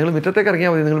പോകണ്ട, നിങ്ങൾ മുറ്റത്തേക്ക്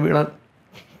ഇറങ്ങിയാൽ മതി, നിങ്ങൾ വീണാൽ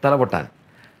തല പൊട്ടാൻ.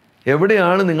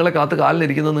 എവിടെയാണ് നിങ്ങളെ കാത്ത്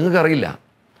കാലിലിരിക്കുന്നത് നിങ്ങൾക്കറിയില്ല.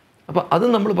 അപ്പോൾ അത്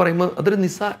നമ്മൾ പറയുമ്പോൾ അതൊരു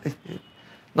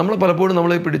നമ്മൾ പലപ്പോഴും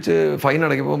നമ്മളെ പിടിച്ച് ഫൈൻ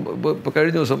അടയ്ക്കുമ്പോൾ ഇപ്പോൾ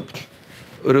കഴിഞ്ഞ ദിവസം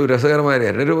ഒരു രസകരമായ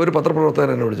കാര്യം, ഒരു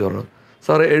പത്രപ്രവർത്തകൻ എന്നെ വിളിച്ച് പറഞ്ഞു,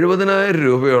 സാറേ 70,000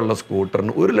 രൂപയുള്ള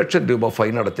സ്കൂട്ടറിന് 1,00,000 രൂപ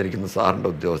ഫൈൻ അടച്ചിരിക്കുന്ന സാറിൻ്റെ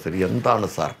ഉദ്യോഗസ്ഥർ എന്താണ്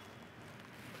സാർ?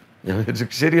 ഞാൻ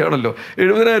ശരിയാണല്ലോ,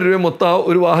 70,000 രൂപ മൊത്തം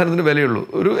ഒരു വാഹനത്തിന് വിലയുള്ളൂ.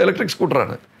 ഒരു ഇലക്ട്രിക്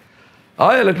സ്കൂട്ടറാണ്. ആ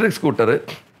ഇലക്ട്രിക് സ്കൂട്ടർ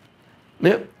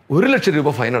 1,00,000 രൂപ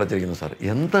ഫൈൻ അടച്ചിരിക്കുന്നു സാർ.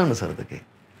 എന്താണ് സാർ ഇതൊക്കെ?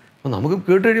 അപ്പോൾ നമുക്ക്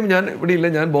കേട്ട് കഴിയുമ്പോൾ ഞാൻ ഇവിടെ ഇല്ല,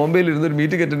 ഞാൻ ബോംബെയിൽ ഇരുന്നൊരു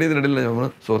മീറ്റിംഗ് അറ്റൻഡ് ചെയ്തിട്ടില്ല. നമ്മൾ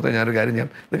സുഹൃത്തെ ഞാനൊരു കാര്യം ഞാൻ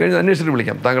ഇത് കഴിഞ്ഞ് അന്വേഷിച്ചിട്ട്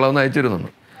വിളിക്കാം, താങ്കളൊന്ന് അയച്ചിരുന്നു.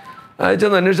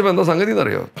 അയച്ചെന്ന് അന്വേഷിച്ചപ്പോൾ എന്താ സംഗതി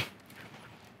എന്നറിയോ?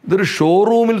 ഇതൊരു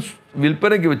ഷോറൂമിൽ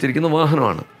വിൽപ്പനയ്ക്ക് വെച്ചിരിക്കുന്ന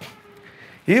വാഹനമാണ്.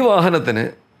 ഈ വാഹനത്തിന്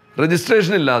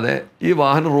രജിസ്ട്രേഷൻ ഇല്ലാതെ ഈ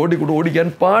വാഹനം റോഡിൽ കൂടെ ഓടിക്കാൻ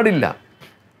പാടില്ല.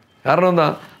 കാരണം എന്താ?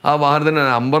 ആ വാഹനത്തിന്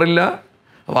നമ്പറില്ല,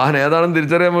 വാഹനം ഏതാണെന്ന്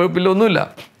തിരിച്ചറിയാൻ വകുപ്പില്ല, ഒന്നുമില്ല.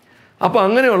 അപ്പോൾ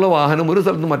അങ്ങനെയുള്ള വാഹനം ഒരു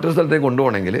സ്ഥലത്ത് നിന്ന് മറ്റൊരു സ്ഥലത്തേക്ക്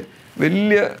കൊണ്ടുപോകണമെങ്കിൽ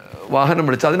വലിയ വാഹനം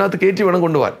വിളിച്ച് അതിനകത്ത് കയറ്റി വേണം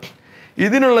കൊണ്ടുപോകാൻ.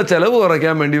 ഇതിനുള്ള ചിലവ്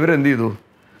കുറയ്ക്കാൻ വേണ്ടി ഇവരെന്ത് ചെയ്തു?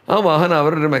 ആ വാഹനം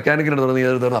അവരുടെ ഒരു മെക്കാനിക്കിൻ്റെ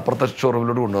തുടർന്ന് അപ്പുറത്തെ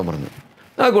ഷോറൂമിലോട്ട് കൊണ്ടുപോകാൻ പറഞ്ഞു.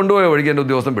 ആ കൊണ്ടുപോയ വഴിക്ക് എൻ്റെ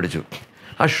ഉദ്യോഗസ്ഥൻ പിടിച്ചു.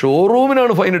 ആ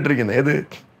ഷോറൂമിനാണ് ഫൈൻ ഇട്ടിരിക്കുന്നത്.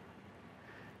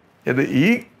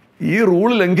 ഈ റൂൾ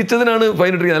ലംഘിച്ചതിനാണ്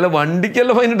ഫൈൻ ഇട്ടിരിക്കുന്നത്, അല്ല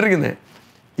വണ്ടിക്കല്ല ഫൈൻ ഇട്ടിരിക്കുന്നത്.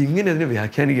 ഇങ്ങനെ അതിനെ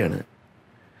വ്യാഖ്യാനിക്കുകയാണ്.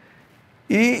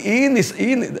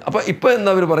 അപ്പം ഇപ്പം എന്താ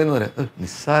അവർ പറയുന്നത്?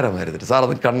 നിസ്സാരമായിരുന്നു സാർ,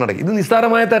 അത് കണ്ണടക്കി. ഇത്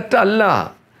നിസ്സാരമായ തെറ്റല്ല.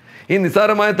 ഈ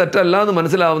നിസ്സാരമായ തെറ്റല്ല എന്ന്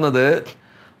മനസ്സിലാവുന്നത്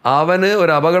അവന്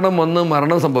ഒരു അപകടം വന്ന്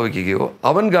മരണം സംഭവിക്കുകയോ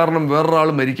അവൻ കാരണം വേറൊരാൾ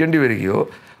മരിക്കേണ്ടി വരികയോ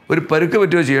ഒരു പരുക്ക്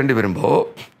പറ്റുകയോ ചെയ്യേണ്ടി വരുമ്പോൾ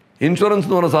ഇൻഷുറൻസ്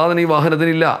എന്ന് പറഞ്ഞ സാധനം ഈ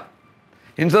വാഹനത്തിനില്ല.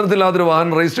 ഇൻഷുറൻസ് ഇല്ലാത്തൊരു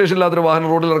വാഹനം, രജിസ്ട്രേഷൻ ഇല്ലാത്തൊരു വാഹനം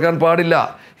റോഡിൽ ഇറക്കാൻ പാടില്ല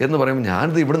എന്ന് പറയുമ്പോൾ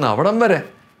ഞാനിത് ഇവിടുന്ന് അവിടം വരെ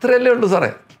ഇത്രയല്ലേ ഉള്ളൂ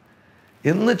സാറേ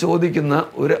എന്ന് ചോദിക്കുന്ന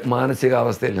ഒരു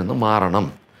മാനസികാവസ്ഥയിൽ നിന്ന് മാറണം.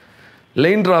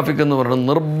 ലൈൻ ട്രാഫിക് എന്ന് പറയുന്നത്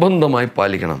നിർബന്ധമായി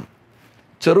പാലിക്കണം.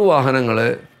 ചെറുവാഹനങ്ങൾ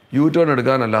യു ടേൺ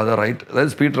എടുക്കാനല്ലാതെ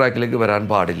അതായത് സ്പീഡ് ട്രാക്കിലേക്ക് വരാൻ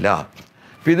പാടില്ല.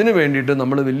 അപ്പോൾ ഇതിന് വേണ്ടിയിട്ട്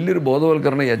നമ്മൾ വലിയൊരു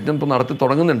ബോധവൽക്കരണ യജ്ഞം ഇപ്പോൾ നടത്തി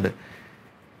തുടങ്ങുന്നതിന്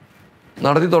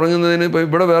ഇപ്പോൾ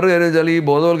ഇവിടെ വേറെ കാര്യം വെച്ചാൽ ഈ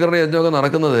ബോധവൽക്കരണ യജ്ഞമൊക്കെ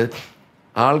നടക്കുന്നത്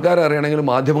ആൾക്കാരെ അറിയണമെങ്കിൽ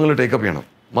മാധ്യമങ്ങൾ ടേക്കപ്പ് ചെയ്യണം.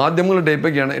 മാധ്യമങ്ങൾ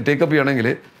ടേക്കപ്പ് ചെയ്യണമെങ്കിൽ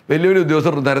വലിയ വലിയ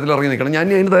ഉദ്യോഗസ്ഥർ തരത്തിൽ ഇറങ്ങി നിൽക്കണം. ഞാൻ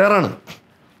അതിന് തയ്യാറാണ്.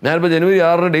 ഞാനിപ്പോൾ ജനുവരി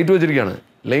 6 ഡേറ്റ് വെച്ചിരിക്കുകയാണ്.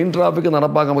 ലൈൻ ട്രാഫിക്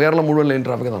നടപ്പാക്കാം, കേരളം മുഴുവൻ ലൈൻ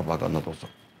ട്രാഫിക് നടപ്പാക്കാം അന്നത്തെ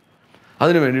ദിവസം.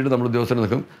 അതിന് വേണ്ടിയിട്ട് നമ്മൾ ഉദ്യോഗസ്ഥർ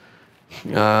നിൽക്കും.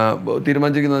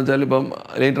 തീരുമാനിച്ചിരിക്കുന്നത് വെച്ചാൽ ഇപ്പം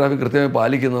ലൈൻ ട്രാഫിക് കൃത്യമായി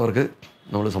പാലിക്കുന്നവർക്ക്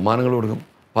നമ്മൾ സമ്മാനങ്ങൾ കൊടുക്കും,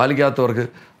 പാലിക്കാത്തവർക്ക്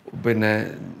പിന്നെ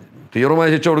തീവ്രമായ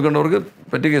ശിക്ഷ കൊടുക്കേണ്ടവർക്ക്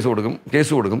പറ്റി കേസ്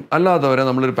കൊടുക്കും. അല്ലാത്തവരെ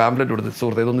നമ്മളൊരു പാംപ്ലെറ്റ് കൊടുത്ത്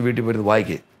സുഹൃത്തെ ഇതൊന്ന് വീട്ടിൽ പോയി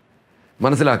വായിക്കേ,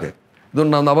 മനസ്സിലാക്കുക,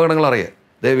 ഇതുണ്ടാകുന്ന അപകടങ്ങൾ അറിയേ,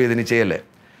 ദയവ് ഇതിന് ചെയ്യല്ലേ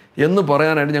എന്ന്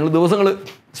പറയാനായിട്ട് ഞങ്ങൾ ദിവസങ്ങൾ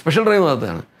സ്പെഷ്യൽ ഡ്രൈവ്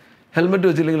നടത്തുകയാണ്. ഹെൽമെറ്റ്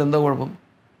വെച്ചില്ലെങ്കിൽ എന്താ കുഴപ്പം?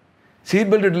 സീറ്റ്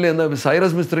ബെൽറ്റ് ഇട്ടില്ല എന്താ?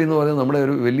 സൈറസ് മിസ്ത്രി എന്ന് പറയുന്നത് നമ്മുടെ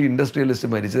ഒരു വലിയ ഇൻഡസ്ട്രിയലിസ്റ്റ്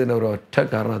മരിച്ചതിൻ്റെ ഒരു ഒറ്റ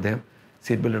കാരണം അദ്ദേഹം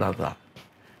സീറ്റ് ബെൽറ്റ് ഇടാത്തതാണ്.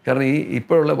 കാരണം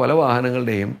ഇപ്പോഴുള്ള പല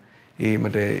വാഹനങ്ങളുടെയും ഈ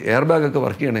മറ്റേ എയർ ബാഗൊക്കെ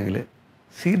വർക്ക് ചെയ്യണമെങ്കിൽ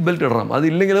സീറ്റ് ബെൽറ്റ് ഇടണം.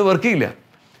 അതില്ലെങ്കിൽ അത് വർക്ക് ചെയ്യില്ല.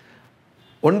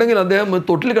 ഉണ്ടെങ്കിൽ അദ്ദേഹം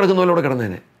തൊട്ടിൽ കിടക്കുന്ന പോലെ അവിടെ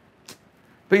കിടന്നേനെ.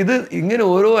 അപ്പോൾ ഇത് ഇങ്ങനെ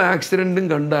ഓരോ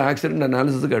ആക്സിഡൻറ്റ്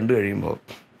അനാലിസിസ് കണ്ടു കഴിയുമ്പോൾ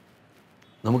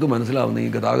നമുക്ക് മനസ്സിലാവുന്ന ഈ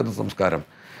ഗതാഗത സംസ്കാരം,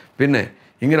 പിന്നെ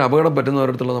ഇങ്ങനെ അപകടം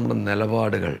പറ്റുന്നവരടുത്തുള്ള നമ്മുടെ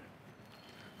നിലപാടുകൾ,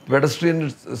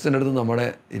 പെഡസ്ട്രിയൻസിൻ്റെ അടുത്ത് നമ്മുടെ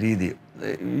രീതി,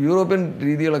 യൂറോപ്യൻ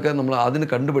രീതികളൊക്കെ നമ്മൾ അതിന്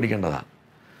കണ്ടുപിടിക്കേണ്ടതാണ്.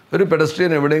 ഒരു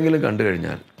പെഡസ്ട്രിയൻ എവിടെയെങ്കിലും കണ്ടു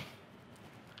കഴിഞ്ഞാൽ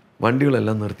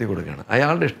വണ്ടികളെല്ലാം നിർത്തി കൊടുക്കുകയാണ്.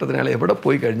 അയാളുടെ ഇഷ്ടത്തിന് അയാൾ എവിടെ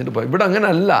പോയി കഴിഞ്ഞിട്ട് പോയി. ഇവിടെ അങ്ങനെ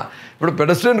അല്ല. ഇവിടെ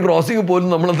പെഡസ്ട്രിയൻ ക്രോസിംഗ് പോലും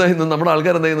നമ്മളെന്താ ചെയ്യുന്നത്, നമ്മുടെ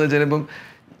ആൾക്കാർ എന്താ ചെയ്യുന്നത് വെച്ചാൽ ഇപ്പം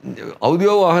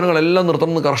ഔദ്യോഗിക വാഹനങ്ങളെല്ലാം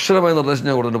നിർത്തണമെന്ന് കർശനമായ നിർദ്ദേശം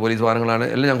ഞാൻ കൊടുത്തിട്ടുണ്ട്. പോലീസ് വാഹനങ്ങളാണ്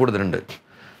എല്ലാം ഞാൻ കൊടുത്തിട്ടുണ്ട്.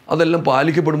 അതെല്ലാം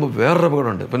പാലിക്കപ്പെടുമ്പോൾ വേറൊരു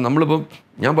അപകടമുണ്ട്. ഇപ്പം നമ്മളിപ്പം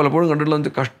ഞാൻ പലപ്പോഴും കണ്ടിട്ടുള്ളത്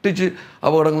കഷ്ടിച്ച്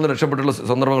അപകടങ്ങളിൽ നിന്ന് രക്ഷപ്പെട്ടുള്ള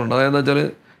സന്ദർഭങ്ങളുണ്ട്. അതായത് വെച്ചാൽ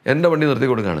എൻ്റെ വണ്ടി നിർത്തി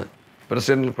കൊടുക്കുകയാണ്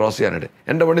പെഡസ്ട്രിയൻ ക്രോസ് ചെയ്യാനായിട്ട്.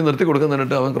 എൻ്റെ വണ്ടി നിർത്തി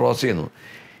കൊടുക്കുന്നിട്ട് അവൻ ക്രോസ് ചെയ്യുന്നു.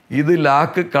 ഇത്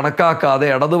ലാക്ക് കണക്കാക്കാതെ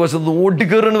ഇടതുവശത്ത്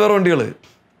ഓടിക്കയറാണ് വേറെ വണ്ടികൾ.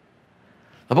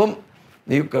 അപ്പം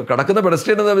ഈ കിടക്കുന്ന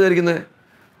പെഡസ്ട്രിയൻ എന്താ വിചാരിക്കുന്നത്?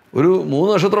 ഒരു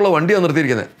 3 വർഷത്തോളം വണ്ടിയാണ്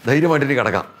നിർത്തിയിരിക്കുന്നത്, ധൈര്യമായിട്ടിനി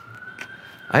കിടക്കാം.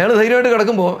 അയാൾ ധൈര്യമായിട്ട്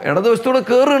കിടക്കുമ്പോൾ ഇടതുവശത്തൂടെ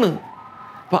കയറാണ്.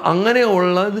 അപ്പം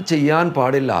അങ്ങനെയുള്ളത് ചെയ്യാൻ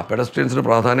പാടില്ല. പെഡസ്ട്രിയൻസിന്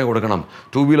പ്രാധാന്യം കൊടുക്കണം,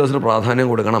 2 വീലേഴ്സിന് പ്രാധാന്യം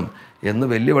കൊടുക്കണം എന്ന്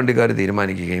വലിയ വണ്ടിക്കാർ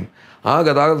തീരുമാനിക്കുകയും ആ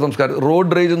ഗതാഗത സംസ്കാരം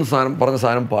റോഡ് റേജ് എന്ന് പറഞ്ഞ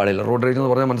സാധനം പാടില്ല. റോഡ് റേജ് എന്ന്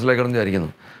പറഞ്ഞാൽ മനസ്സിലാക്കണം വിചാരിക്കുന്നു.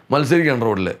 മത്സരിക്കുകയാണ്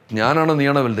റോഡിൽ, ഞാനാണോ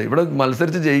നീയാണോ വലുത്. ഇവിടെ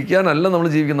മത്സരിച്ച് ജയിക്കാനല്ല നമ്മൾ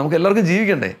ജീവിക്കുന്നത്, നമുക്ക് എല്ലാവർക്കും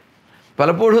ജീവിക്കണ്ടേ.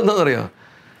 പലപ്പോഴും എന്താണെന്നറിയാം,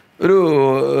 ഒരു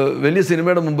വലിയ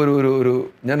സിനിമയുടെ മുമ്പ് ഒരു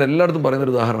ഞാൻ എല്ലായിടത്തും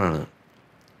പറയുന്നൊരു ഉദാഹരണമാണ്.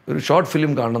 ഒരു ഷോർട്ട്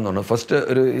ഫിലിം കാണണമെന്നാണ്. ഫസ്റ്റ്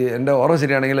എൻ്റെ ഓർമ്മ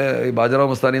ശരിയാണെങ്കിൽ ഈ ബാജറാവ്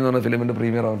മസ്താനി എന്ന് പറഞ്ഞ ഫിലിമിൻ്റെ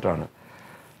പ്രീമിയർ ആയിട്ടാണ്.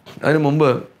 അതിന് മുമ്പ്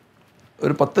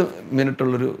ഒരു 10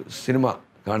 മിനിറ്റുള്ളൊരു സിനിമ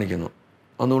കാണിക്കുന്നു.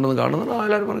 അതുകൊണ്ടൊന്ന് കാണുന്നത്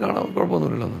എല്ലാവരും പറഞ്ഞ് കാണാൻ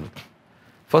കുഴപ്പമൊന്നുമില്ല എന്നാണ്.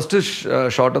 ഫസ്റ്റ്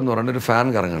ഷോട്ട് എന്ന് പറഞ്ഞാൽ ഒരു ഫാൻ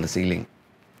കറങ്ങാണ്, സീലിംഗ്.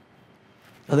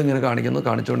 അതിങ്ങനെ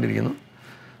കാണിച്ചുകൊണ്ടിരിക്കുന്നു.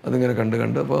 അതിങ്ങനെ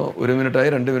കണ്ട് അപ്പോൾ 1 മിനിറ്റായി,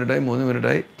 2 മിനിറ്റായി, 3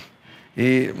 മിനിറ്റായി. ഈ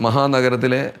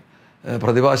മഹാനഗരത്തിലെ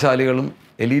പ്രതിഭാശാലികളും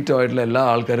എലീറ്റുമായിട്ടുള്ള എല്ലാ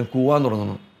ആൾക്കാരും കൂവാൻ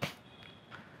തുടങ്ങുന്നു.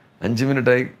 5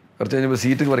 മിനിറ്റായി. കുറച്ച് കഴിഞ്ഞപ്പോൾ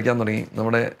സീറ്റ് പറിക്കാൻ തുടങ്ങി.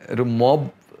 നമ്മുടെ ഒരു മോബ്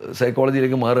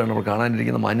സൈക്കോളജിയിലേക്ക് മാറുകയാണ് നമ്മൾ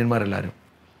കാണാനിരിക്കുന്ന മാന്യന്മാരെല്ലാവരും.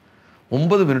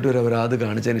 9 മിനിറ്റ് വരെ അവർ അത്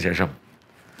കാണിച്ചതിന് ശേഷം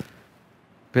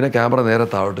പിന്നെ ക്യാമറ നേരെ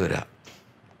താഴോട്ട്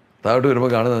വരുമ്പോൾ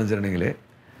കാണുന്നതെന്ന് വെച്ചിട്ടുണ്ടെങ്കിൽ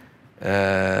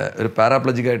ഒരു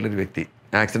പാരാപ്ലജിക് ആയിട്ടുള്ളൊരു വ്യക്തി,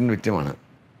 ആക്സിഡൻറ്റ് വിക്റ്റിമാണ്.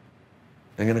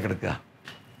 എങ്ങനെ കിടക്കുക?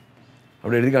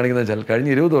 അവിടെ എഴുതി കാണിക്കുന്നത് വെച്ചാൽ കഴിഞ്ഞ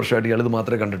 20 വർഷമായിട്ട് ഇയാളിത്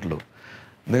മാത്രമേ കണ്ടിട്ടുള്ളൂ,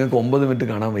 നിങ്ങൾക്ക് 9 മിനിറ്റ്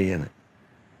കാണാൻ വയ്യെന്ന്.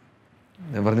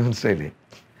 ഞാൻ പറഞ്ഞു മനസ്സിലായില്ലേ?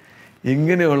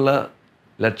 ഇങ്ങനെയുള്ള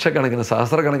ലക്ഷക്കണക്കിന്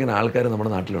സഹസ്രക്കണക്കിന് ആൾക്കാർ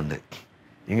നമ്മുടെ നാട്ടിലുണ്ട്.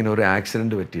 ഇങ്ങനെ ഒരു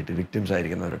ആക്സിഡൻറ്റ് പറ്റിയിട്ട് വിക്ടിംസ്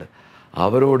ആയിരിക്കുന്നവരുടെ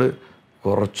അവരോട്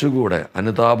കുറച്ചുകൂടെ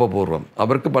അനുതാപപൂർവ്വം,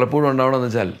 അവർക്ക് പലപ്പോഴും ഉണ്ടാവണമെന്ന്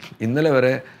വെച്ചാൽ ഇന്നലെ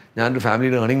വരെ ഞാനൊരു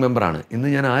ഫാമിലിയുടെ ഏണിംഗ് മെമ്പറാണ്, ഇന്ന്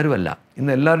ഞാൻ ആരുമല്ല,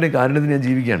 ഇന്ന് എല്ലാവരുടെയും കാരുണ്യത്തിന് ഞാൻ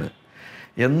ജീവിക്കുകയാണ്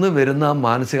എന്ന് വരുന്ന ആ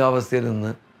മാനസികാവസ്ഥയിൽ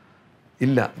നിന്ന്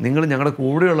ഇല്ല, നിങ്ങൾ ഞങ്ങളുടെ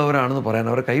കൂടെയുള്ളവരാണെന്ന് പറയാൻ,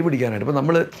 അവരെ കൈപിടിക്കാനായിട്ട്. ഇപ്പം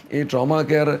നമ്മൾ ഈ ട്രോമ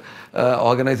കെയർ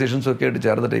ഓർഗനൈസേഷൻസൊക്കെ ആയിട്ട്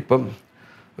ചേർന്നിട്ട് ഇപ്പം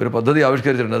ഒരു പദ്ധതി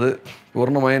ആവിഷ്കരിച്ചിട്ടുണ്ട്. അത്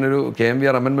പൂർണ്ണമായൊരു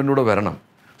KMVR അമെൻമെൻറ്റിലൂടെ വരണം.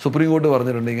 സുപ്രീം കോർട്ട്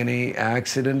പറഞ്ഞിട്ടുണ്ട് ഇങ്ങനെ ഈ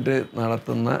ആക്സിഡൻറ്റ്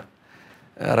നടത്തുന്ന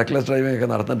റെക്ലെസ് ഡ്രൈവിംഗ് ഒക്കെ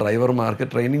നടത്തുന്ന ഡ്രൈവർമാർക്ക്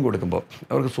ട്രെയിനിങ് കൊടുക്കുമ്പോൾ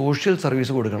അവർക്ക് സോഷ്യൽ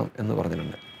സർവീസ് കൊടുക്കണം എന്ന്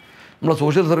പറഞ്ഞിട്ടുണ്ട്. നമ്മൾ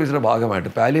സോഷ്യൽ സർവീസിൻ്റെ ഭാഗമായിട്ട്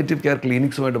പാലിയേറ്റീവ് കെയർ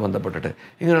ക്ലിനിക്സുമായിട്ട് ബന്ധപ്പെട്ടിട്ട്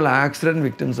ഇങ്ങനെയുള്ള ആക്സിഡൻറ്റ്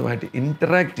വിക്ടിംസുമായിട്ട്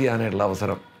ഇൻറ്ററാക്ട് ചെയ്യാനായിട്ടുള്ള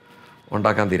അവസരം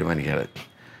ഉണ്ടാക്കാൻ തീരുമാനിക്കുകയാണ്.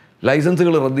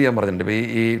 ലൈസൻസുകൾ റദ്ദ് ചെയ്യാൻ പറഞ്ഞിട്ടുണ്ട്. ഇപ്പോൾ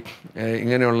ഈ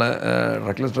ഇങ്ങനെയുള്ള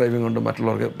റെക്ലെസ് ഡ്രൈവിംഗ് കൊണ്ട്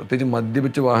മറ്റുള്ളവർക്ക്, പ്രത്യേകിച്ച്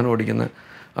മദ്യപിച്ച് വാഹനം ഓടിക്കുന്ന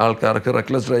ആൾക്കാർക്ക്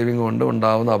റെക്ലെസ് ഡ്രൈവിംഗ് കൊണ്ട്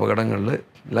ഉണ്ടാകുന്ന അപകടങ്ങളിൽ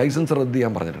ലൈസൻസ് റദ്ദ്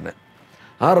ചെയ്യാൻ പറഞ്ഞിട്ടുണ്ട്.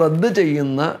 ആ റദ്ദ്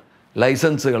ചെയ്യുന്ന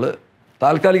ലൈസൻസുകൾ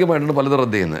താൽക്കാലികമായിട്ടാണ് പലതും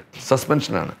റദ്ദ് ചെയ്യുന്നത്,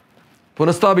 സസ്പെൻഷനാണ്.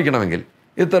 പുനഃസ്ഥാപിക്കണമെങ്കിൽ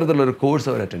ഇത്തരത്തിലുള്ളൊരു കോഴ്സ്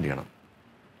അവർ അറ്റൻഡ് ചെയ്യണം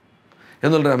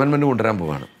എന്നുള്ളൊരു അമെൻമെൻറ്റ് കൊണ്ടുവരാൻ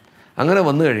പോവുകയാണ്. അങ്ങനെ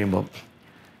വന്നു കഴിയുമ്പം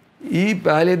ഈ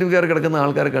പാലിയേറ്റീവ് കെയർ കിടക്കുന്ന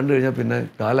ആൾക്കാരെ കണ്ടു കഴിഞ്ഞാൽ പിന്നെ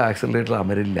ആക്സിലറേറ്റർ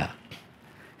അമരില്ല.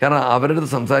 കാരണം അവരുടെ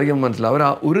അടുത്ത് സംസാരിക്കുമ്പോൾ മനസ്സിലാവും അവർ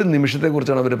ആ ഒരു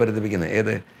നിമിഷത്തെക്കുറിച്ചാണ് അവർ പരിതപിക്കുന്നത്.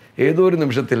 ഏതോ ഒരു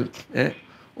നിമിഷത്തിൽ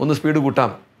ഒന്ന് സ്പീഡ്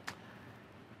കൂട്ടാം.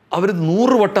 അവർ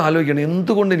 100 വട്ടം ആലോചിക്കണം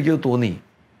എന്തുകൊണ്ട് എനിക്കത് തോന്നി.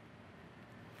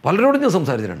 പലരോടും ഞാൻ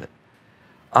സംസാരിച്ചിട്ടുണ്ട്.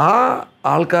 ആ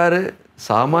ആൾക്കാർ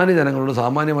സാമാന്യ ജനങ്ങളോട്,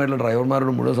 സാമാന്യമായിട്ടുള്ള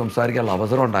ഡ്രൈവർമാരോട് മുഴുവൻ സംസാരിക്കാനുള്ള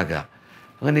അവസരം ഉണ്ടാക്കുക.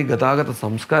 അങ്ങനെ ഈ ഗതാഗത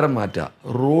സംസ്കാരം മാറ്റുക,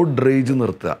 റോഡ് റേജ്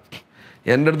നിർത്തുക.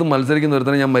 എൻ്റെ അടുത്ത് മത്സരിക്കുന്ന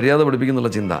ഒരുത്തനെ ഞാൻ മര്യാദ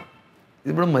പഠിപ്പിക്കുന്നുള്ള ചിന്ത,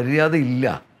 ഇവിടെ മര്യാദ ഇല്ല.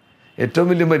 ഏറ്റവും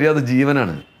വലിയ മര്യാദ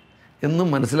ജീവനാണ് എന്നും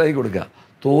മനസ്സിലാക്കി കൊടുക്കുക,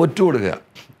 തോറ്റു കൊടുക്കുക.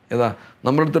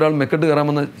 നമ്മുടെ അടുത്ത് ഒരാൾ മെക്കെട്ട്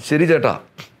കയറാമെന്ന്, ശരി ചേട്ടാ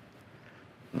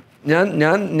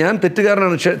ഞാൻ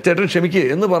തെറ്റുകാരനാണ്, ചേട്ടൻ ക്ഷമിക്കുക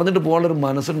എന്ന് പറഞ്ഞിട്ട് പോകാനുള്ളൊരു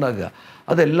മനസ്സുണ്ടാക്കുക.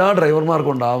 അതെല്ലാ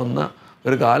ഡ്രൈവർമാർക്കും ഉണ്ടാവുന്ന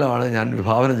ഒരു കാലമാണ് ഞാൻ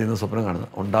വിഭാവനം ചെയ്യുന്ന സ്വപ്നം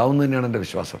കാണുന്നത്. ഉണ്ടാവുന്നത് തന്നെയാണ് എൻ്റെ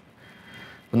വിശ്വാസം.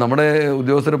 നമ്മുടെ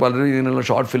ഉദ്യോഗസ്ഥർ പലരും ഇങ്ങനെയുള്ള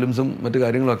ഷോർട്ട് ഫിലിംസും മറ്റു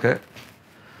കാര്യങ്ങളൊക്കെ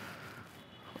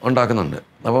ഉണ്ടാക്കുന്നുണ്ട്.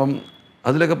 അപ്പം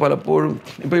അതിലൊക്കെ പലപ്പോഴും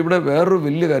ഇപ്പോൾ ഇവിടെ വേറൊരു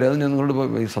വലിയ കാര്യം, അത് ഞാൻ നിങ്ങളോട്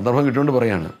ഈ സന്ദർഭം കിട്ടുകൊണ്ട്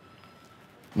പറയുകയാണ്.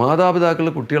 മാതാപിതാക്കൾ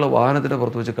കുട്ടികളെ വാഹനത്തിൻ്റെ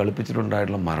പുറത്ത് വെച്ച്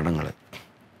കളിപ്പിച്ചിട്ടുണ്ടായിട്ടുള്ള മരണങ്ങൾ,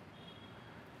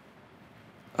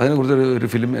 അതിനെക്കുറിച്ച് ഒരു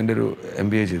ഫിലിം എൻ്റെ ഒരു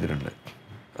MBA ചെയ്തിട്ടുണ്ട്.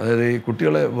 അതായത് ഈ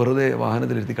കുട്ടികളെ വെറുതെ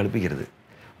വാഹനത്തിലിരുത്തി കളിപ്പിക്കരുത്.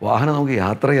 വാഹനം നമുക്ക്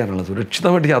യാത്ര ചെയ്യാനുള്ള,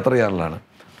 സുരക്ഷിതമായിട്ട് യാത്ര ചെയ്യാനുള്ളതാണ്.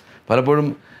 പലപ്പോഴും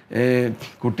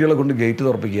കുട്ടികളെ കൊണ്ട് ഗേറ്റ്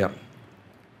തുറപ്പിക്കുക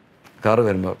കാറ്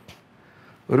വരുമ്പോൾ.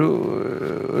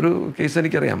 ഒരു കേസ്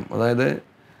എനിക്കറിയാം. അതായത്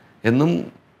എന്നും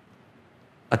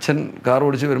അച്ഛൻ കാർ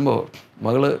ഓടിച്ച് വരുമ്പോൾ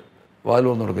മകള് വാതിൽ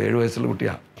തുറന്ന് കൊടുക്കും. 7 വയസ്സുള്ള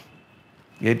കുട്ടിയാണ്,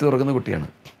 ഗേറ്റ് തുറക്കുന്ന കുട്ടിയാണ്.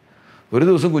 ഒരു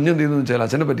ദിവസം കുഞ്ഞെന്ത് ചെയ്യുന്നതെന്ന് വെച്ചാൽ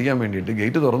അച്ഛനെ പറ്റിക്കാൻ വേണ്ടിയിട്ട്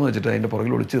ഗേറ്റ് തുറന്ന് വെച്ചിട്ട് അതിൻ്റെ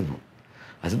പുറകിൽ ഒളിച്ചു നിന്നു.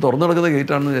 അച്ഛൻ തുറന്നു കിടക്കുന്ന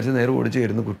ഗേറ്റാണെന്ന് വിചാരിച്ച് നേരെ ഓടിച്ച്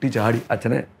കയറുന്നു. കുട്ടി ചാടി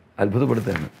അച്ഛനെ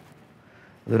അത്ഭുതപ്പെടുത്തുകയാണ്.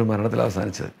 അതൊരു മരണത്തിൽ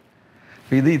അവസാനിച്ചത്.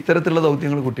 അപ്പോൾ ഇത്തരത്തിലുള്ള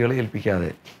ദൗത്യങ്ങൾ കുട്ടികളെ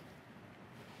ഏൽപ്പിക്കാതെ,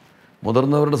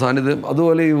 മുതിർന്നവരുടെ സാന്നിധ്യം,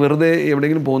 അതുപോലെ ഈ വെറുതെ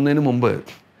എവിടെയെങ്കിലും പോകുന്നതിന് മുമ്പ്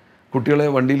കുട്ടികളെ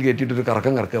വണ്ടിയിൽ കയറ്റിയിട്ടൊരു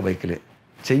കറക്കം കറക്കുക ബൈക്കിൽ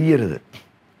ചെയ്യരുത്.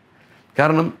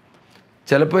 കാരണം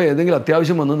ചിലപ്പോൾ ഏതെങ്കിലും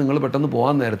അത്യാവശ്യം വന്ന് നിങ്ങൾ പെട്ടെന്ന്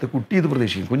പോകാൻ നേരത്ത് കുട്ടി ഇത്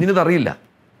പ്രതീക്ഷിക്കും. കുഞ്ഞിനിത് അറിയില്ല.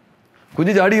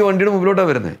 കുഞ്ഞ് ചാടി ഈ വണ്ടിയുടെ മുമ്പിലോട്ടാണ്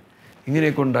വരുന്നത്.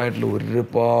 ഇങ്ങനെയൊക്കെ ഉണ്ടായിട്ടുള്ള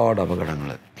ഒരുപാട്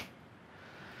അപകടങ്ങൾ.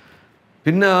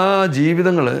 പിന്നെ ആ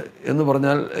ജീവിതങ്ങൾ എന്ന്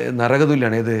പറഞ്ഞാൽ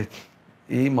നരകതുല്യാണ്. ഏത്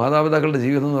ഈ മാതാപിതാക്കളുടെ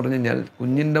ജീവിതം എന്ന് പറഞ്ഞു കഴിഞ്ഞാൽ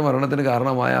കുഞ്ഞിൻ്റെ മരണത്തിന്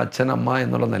കാരണമായ അച്ഛൻ അമ്മ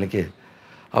എന്നുള്ള നിലയ്ക്ക്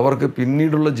അവർക്ക്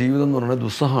പിന്നീടുള്ള ജീവിതം എന്ന് പറയുന്നത്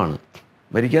ദുസ്സഹമാണ്.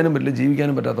 മരിക്കാനും പറ്റില്ല,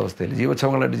 ജീവിക്കാനും പറ്റാത്ത അവസ്ഥയിൽ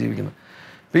ജീവച്ഛവങ്ങളായിട്ട് ജീവിക്കുന്നത്.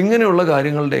 അപ്പം ഇങ്ങനെയുള്ള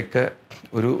കാര്യങ്ങളുടെയൊക്കെ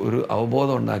ഒരു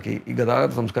അവബോധം ഉണ്ടാക്കി ഈ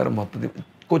ഗതാഗത സംസ്കാരം മൊത്തത്തിൽ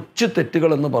കൊച്ചു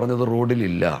തെറ്റുകളെന്ന് പറഞ്ഞത്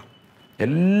റോഡിലില്ല.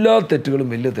 എല്ലാ തെറ്റുകളും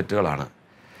വലിയ തെറ്റുകളാണ്.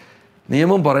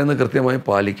 നിയമം പറയുന്നത് കൃത്യമായി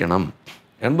പാലിക്കണം.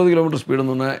 80 കിലോമീറ്റർ സ്പീഡ്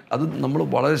എന്ന് പറഞ്ഞാൽ അത് നമ്മൾ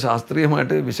വളരെ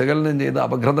ശാസ്ത്രീയമായിട്ട് വിശകലനം ചെയ്ത്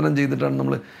അപഗ്രഥനം ചെയ്തിട്ടാണ്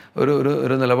നമ്മൾ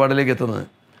ഒരു നിലപാടിലേക്ക് എത്തുന്നത്.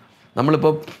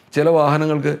 നമ്മളിപ്പോൾ ചില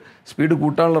വാഹനങ്ങൾക്ക് സ്പീഡ്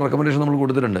കൂട്ടാനുള്ള റെക്കമെൻഡേഷൻ നമ്മൾ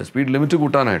കൊടുത്തിട്ടുണ്ട്, സ്പീഡ് ലിമിറ്റ്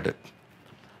കൂട്ടാനായിട്ട്.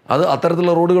 അത്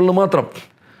അത്തരത്തിലുള്ള റോഡുകളിൽ മാത്രം,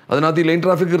 അതിനകത്ത് ഈ ലൈൻ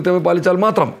ട്രാഫിക് കൃത്യമായി പാലിച്ചാൽ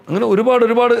മാത്രം. അങ്ങനെ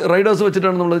ഒരുപാട് റൈഡേഴ്സ്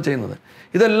വെച്ചിട്ടാണ് നമ്മളത് ചെയ്യുന്നത്.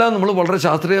 ഇതെല്ലാം നമ്മൾ വളരെ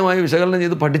ശാസ്ത്രീയമായി വിശകലനം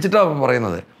ചെയ്ത് പഠിച്ചിട്ടാണ്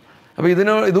പറയുന്നത്. അപ്പോൾ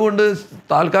ഇതുകൊണ്ട്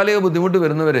താൽക്കാലിക ബുദ്ധിമുട്ട്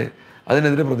വരുന്നവർ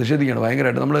അതിനെതിരെ പ്രതിഷേധിക്കുകയാണ്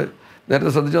ഭയങ്കരമായിട്ട്. നമ്മൾ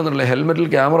നേരത്തെ ശ്രദ്ധിച്ചു വന്നിട്ടില്ല, ഹെൽമെറ്റിൽ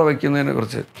ക്യാമറ വയ്ക്കുന്നതിനെ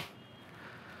കുറിച്ച്.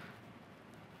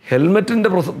 ഹെൽമെറ്റിൻ്റെ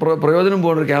പ്രയോജനം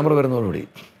പോകുന്ന ഒരു ക്യാമറ വരുന്നതോടുകൂടി,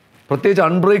 പ്രത്യേകിച്ച്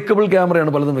അൺബ്രേക്കബിൾ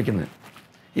ക്യാമറയാണ് പലതും വയ്ക്കുന്നത്.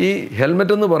 ഈ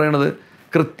ഹെൽമെറ്റ് എന്ന് പറയുന്നത്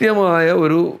കൃത്യമായ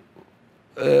ഒരു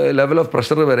ലെവൽ ഓഫ്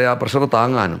പ്രഷർ വരെ ആ പ്രഷർ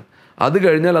താങ്ങാനും അത്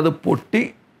കഴിഞ്ഞാൽ അത് പൊട്ടി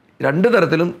 2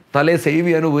 തരത്തിലും തലയെ സേവ്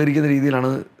ചെയ്യാനും ഉപകരിക്കുന്ന രീതിയിലാണ്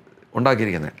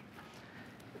ഉണ്ടാക്കിയിരിക്കുന്നത്.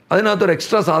 അതിനകത്തൊരു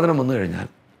എക്സ്ട്രാ സാധനം വന്നു കഴിഞ്ഞാൽ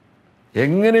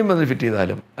എങ്ങനെയും അതിന് ഫിറ്റ്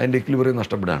ചെയ്താലും അതിൻ്റെ ഇക്വിലിബ്രിയം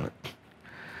നഷ്ടപ്പെടുകയാണ്.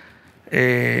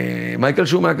 മൈക്കൽ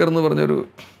ഷൂമാക്കർ എന്ന് പറഞ്ഞൊരു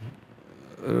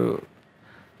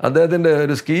അദ്ദേഹത്തിൻ്റെ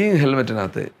ഒരു സ്കീയിങ്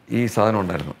ഹെൽമെറ്റിനകത്ത് ഈ സാധനം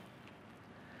ഉണ്ടായിരുന്നു.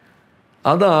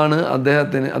 അതാണ്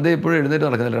അദ്ദേഹം ഇപ്പോഴും എഴുന്നേറ്റ്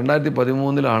നടക്കുന്നത്.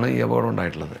 2013 ഈ അപകടം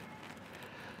ഉണ്ടായിട്ടുള്ളത്.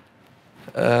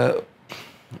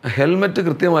 ഹെൽമെറ്റ്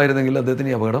കൃത്യമായിരുന്നെങ്കിൽ അദ്ദേഹത്തിന്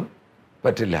ഈ അപകടം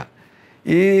പറ്റില്ല.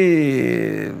 ഈ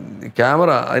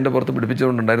ക്യാമറ അതിൻ്റെ പുറത്ത്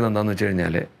പിടിപ്പിച്ചുകൊണ്ടുണ്ടായിരുന്നത് എന്താണെന്ന് വെച്ച്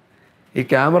കഴിഞ്ഞാൽ, ഈ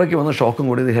ക്യാമറയ്ക്ക് വന്ന ഷോക്കും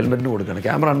കൂടി ഇത് ഹെൽമെറ്റിന് കൊടുക്കുകയാണ്.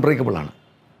 ക്യാമറ അൺബ്രേക്കബിളാണ്.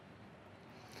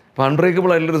 അപ്പോൾ അൺബ്രേക്കബിൾ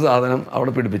ആയിട്ടുള്ളൊരു സാധനം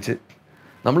അവിടെ പിടിപ്പിച്ച്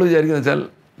നമ്മൾ വിചാരിക്കുന്നത് വെച്ചാൽ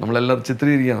നമ്മളെല്ലാവരും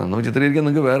ചിത്രീകരിക്കുകയാണ്. നമുക്ക് ചിത്രീകരിക്കാൻ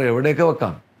നിങ്ങൾക്ക് വേറെ എവിടെയൊക്കെ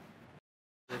വെക്കാം.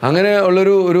 അങ്ങനെ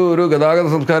ഉള്ളൊരു ഗതാഗത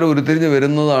സംസ്കാരം ഉരുത്തിരിഞ്ഞ്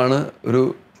വരുന്നതാണ് ഒരു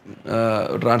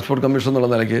ട്രാൻസ്പോർട്ട് കമ്മീഷൻ എന്നുള്ള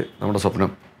നിലയ്ക്ക് നമ്മുടെ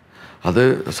സ്വപ്നം. അത്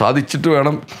സാധിച്ചിട്ട്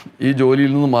വേണം ഈ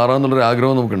ജോലിയിൽ നിന്ന് മാറാമെന്നുള്ളൊരു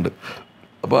ആഗ്രഹം നമുക്കുണ്ട്.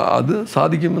 അപ്പോൾ അത്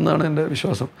സാധിക്കുമെന്നാണ് എൻ്റെ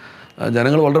വിശ്വാസം.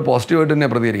 ജനങ്ങൾ വളരെ പോസിറ്റീവായിട്ട്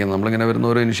തന്നെയാണ് പ്രതികരിക്കുന്നത്. നമ്മളിങ്ങനെ വരുന്ന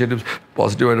ഓരോ ഇനിഷ്യേറ്റീവ്സ്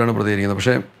പോസിറ്റീവായിട്ടാണ് പ്രതികരിക്കുന്നത്.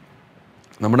 പക്ഷേ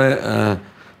നമ്മുടെ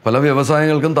പല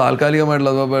വ്യവസായങ്ങൾക്കും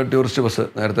താൽക്കാലികമായിട്ടുള്ള ടൂറിസ്റ്റ് ബസ്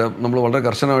നേരത്തെ നമ്മൾ വളരെ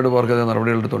കർശനമായിട്ട് അവർക്ക്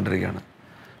നടപടികൾ എടുത്തുകൊണ്ടിരിക്കുകയാണ്.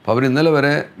 അപ്പോൾ അവർ ഇന്നലെ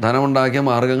വരെ ധനമുണ്ടാക്കിയ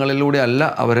മാർഗ്ഗങ്ങളിലൂടെ അല്ല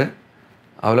അവർ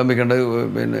അവലംബിക്കേണ്ടത്.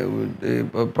 പിന്നെ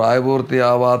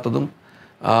പ്രായപൂർത്തിയാവാത്തതും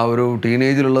ആ ഒരു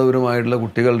ടീനേജിലുള്ളവരുമായിട്ടുള്ള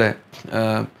കുട്ടികളുടെ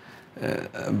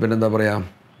പിന്നെന്താ പറയുക,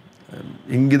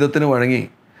 ഇംഗിതത്തിന് വഴങ്ങി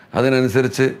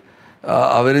അതിനനുസരിച്ച്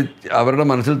അവരുടെ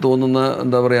മനസ്സിൽ തോന്നുന്ന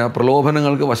എന്താ പറയുക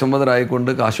പ്രലോഭനങ്ങൾക്ക്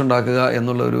വശംവദരായിക്കൊണ്ട് കാശുണ്ടാക്കുക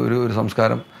എന്നുള്ള ഒരു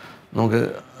സംസ്കാരം നമുക്ക്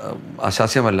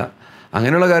ആശാസ്യമല്ല.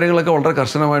 അങ്ങനെയുള്ള കാര്യങ്ങളൊക്കെ വളരെ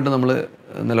കർശനമായിട്ട് നമ്മൾ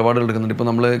നിലപാടുകൾ എടുക്കുന്നുണ്ട്. ഇപ്പോൾ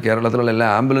നമ്മൾ കേരളത്തിലുള്ള എല്ലാ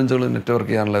ആംബുലൻസുകളും നെറ്റ്വർക്ക്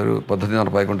ചെയ്യാനുള്ള ഒരു പദ്ധതി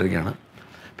നടപ്പായിക്കൊണ്ടിരിക്കുകയാണ്.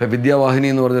 ഇപ്പോൾ വിദ്യാവാഹിനി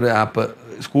എന്ന് പറഞ്ഞൊരു ആപ്പ്,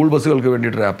 സ്കൂൾ ബസ്സുകൾക്ക്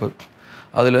വേണ്ടിയിട്ടൊരു ആപ്പ്,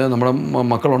 അതിൽ നമ്മുടെ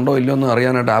മക്കളുണ്ടോ ഇല്ലയോ എന്ന്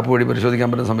അറിയാനായിട്ട് ആപ്പ് വഴി പരിശോധിക്കാൻ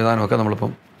പറ്റുന്ന സംവിധാനമൊക്കെ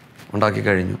നമ്മളിപ്പം ഉണ്ടാക്കി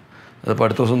കഴിഞ്ഞു. അതിപ്പോൾ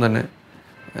അടുത്ത ദിവസം തന്നെ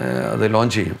അത്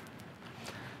ലോഞ്ച് ചെയ്യും.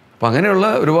 അപ്പം അങ്ങനെയുള്ള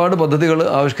ഒരുപാട് പദ്ധതികൾ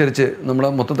ആവിഷ്കരിച്ച് നമ്മുടെ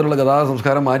മൊത്തത്തിലുള്ള ഗതാഗത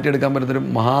സംസ്കാരം മാറ്റിയെടുക്കാൻ പറ്റുന്നൊരു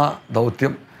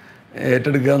മഹാദൗത്യം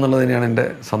ഏറ്റെടുക്കുക എന്നുള്ളത് തന്നെയാണ് എൻ്റെ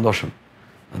സന്തോഷം.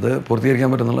 അത് പൂർത്തീകരിക്കാൻ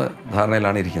പറ്റുന്നുള്ള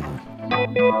ധാരണയിലാണ് ഇരിക്കുന്നത്.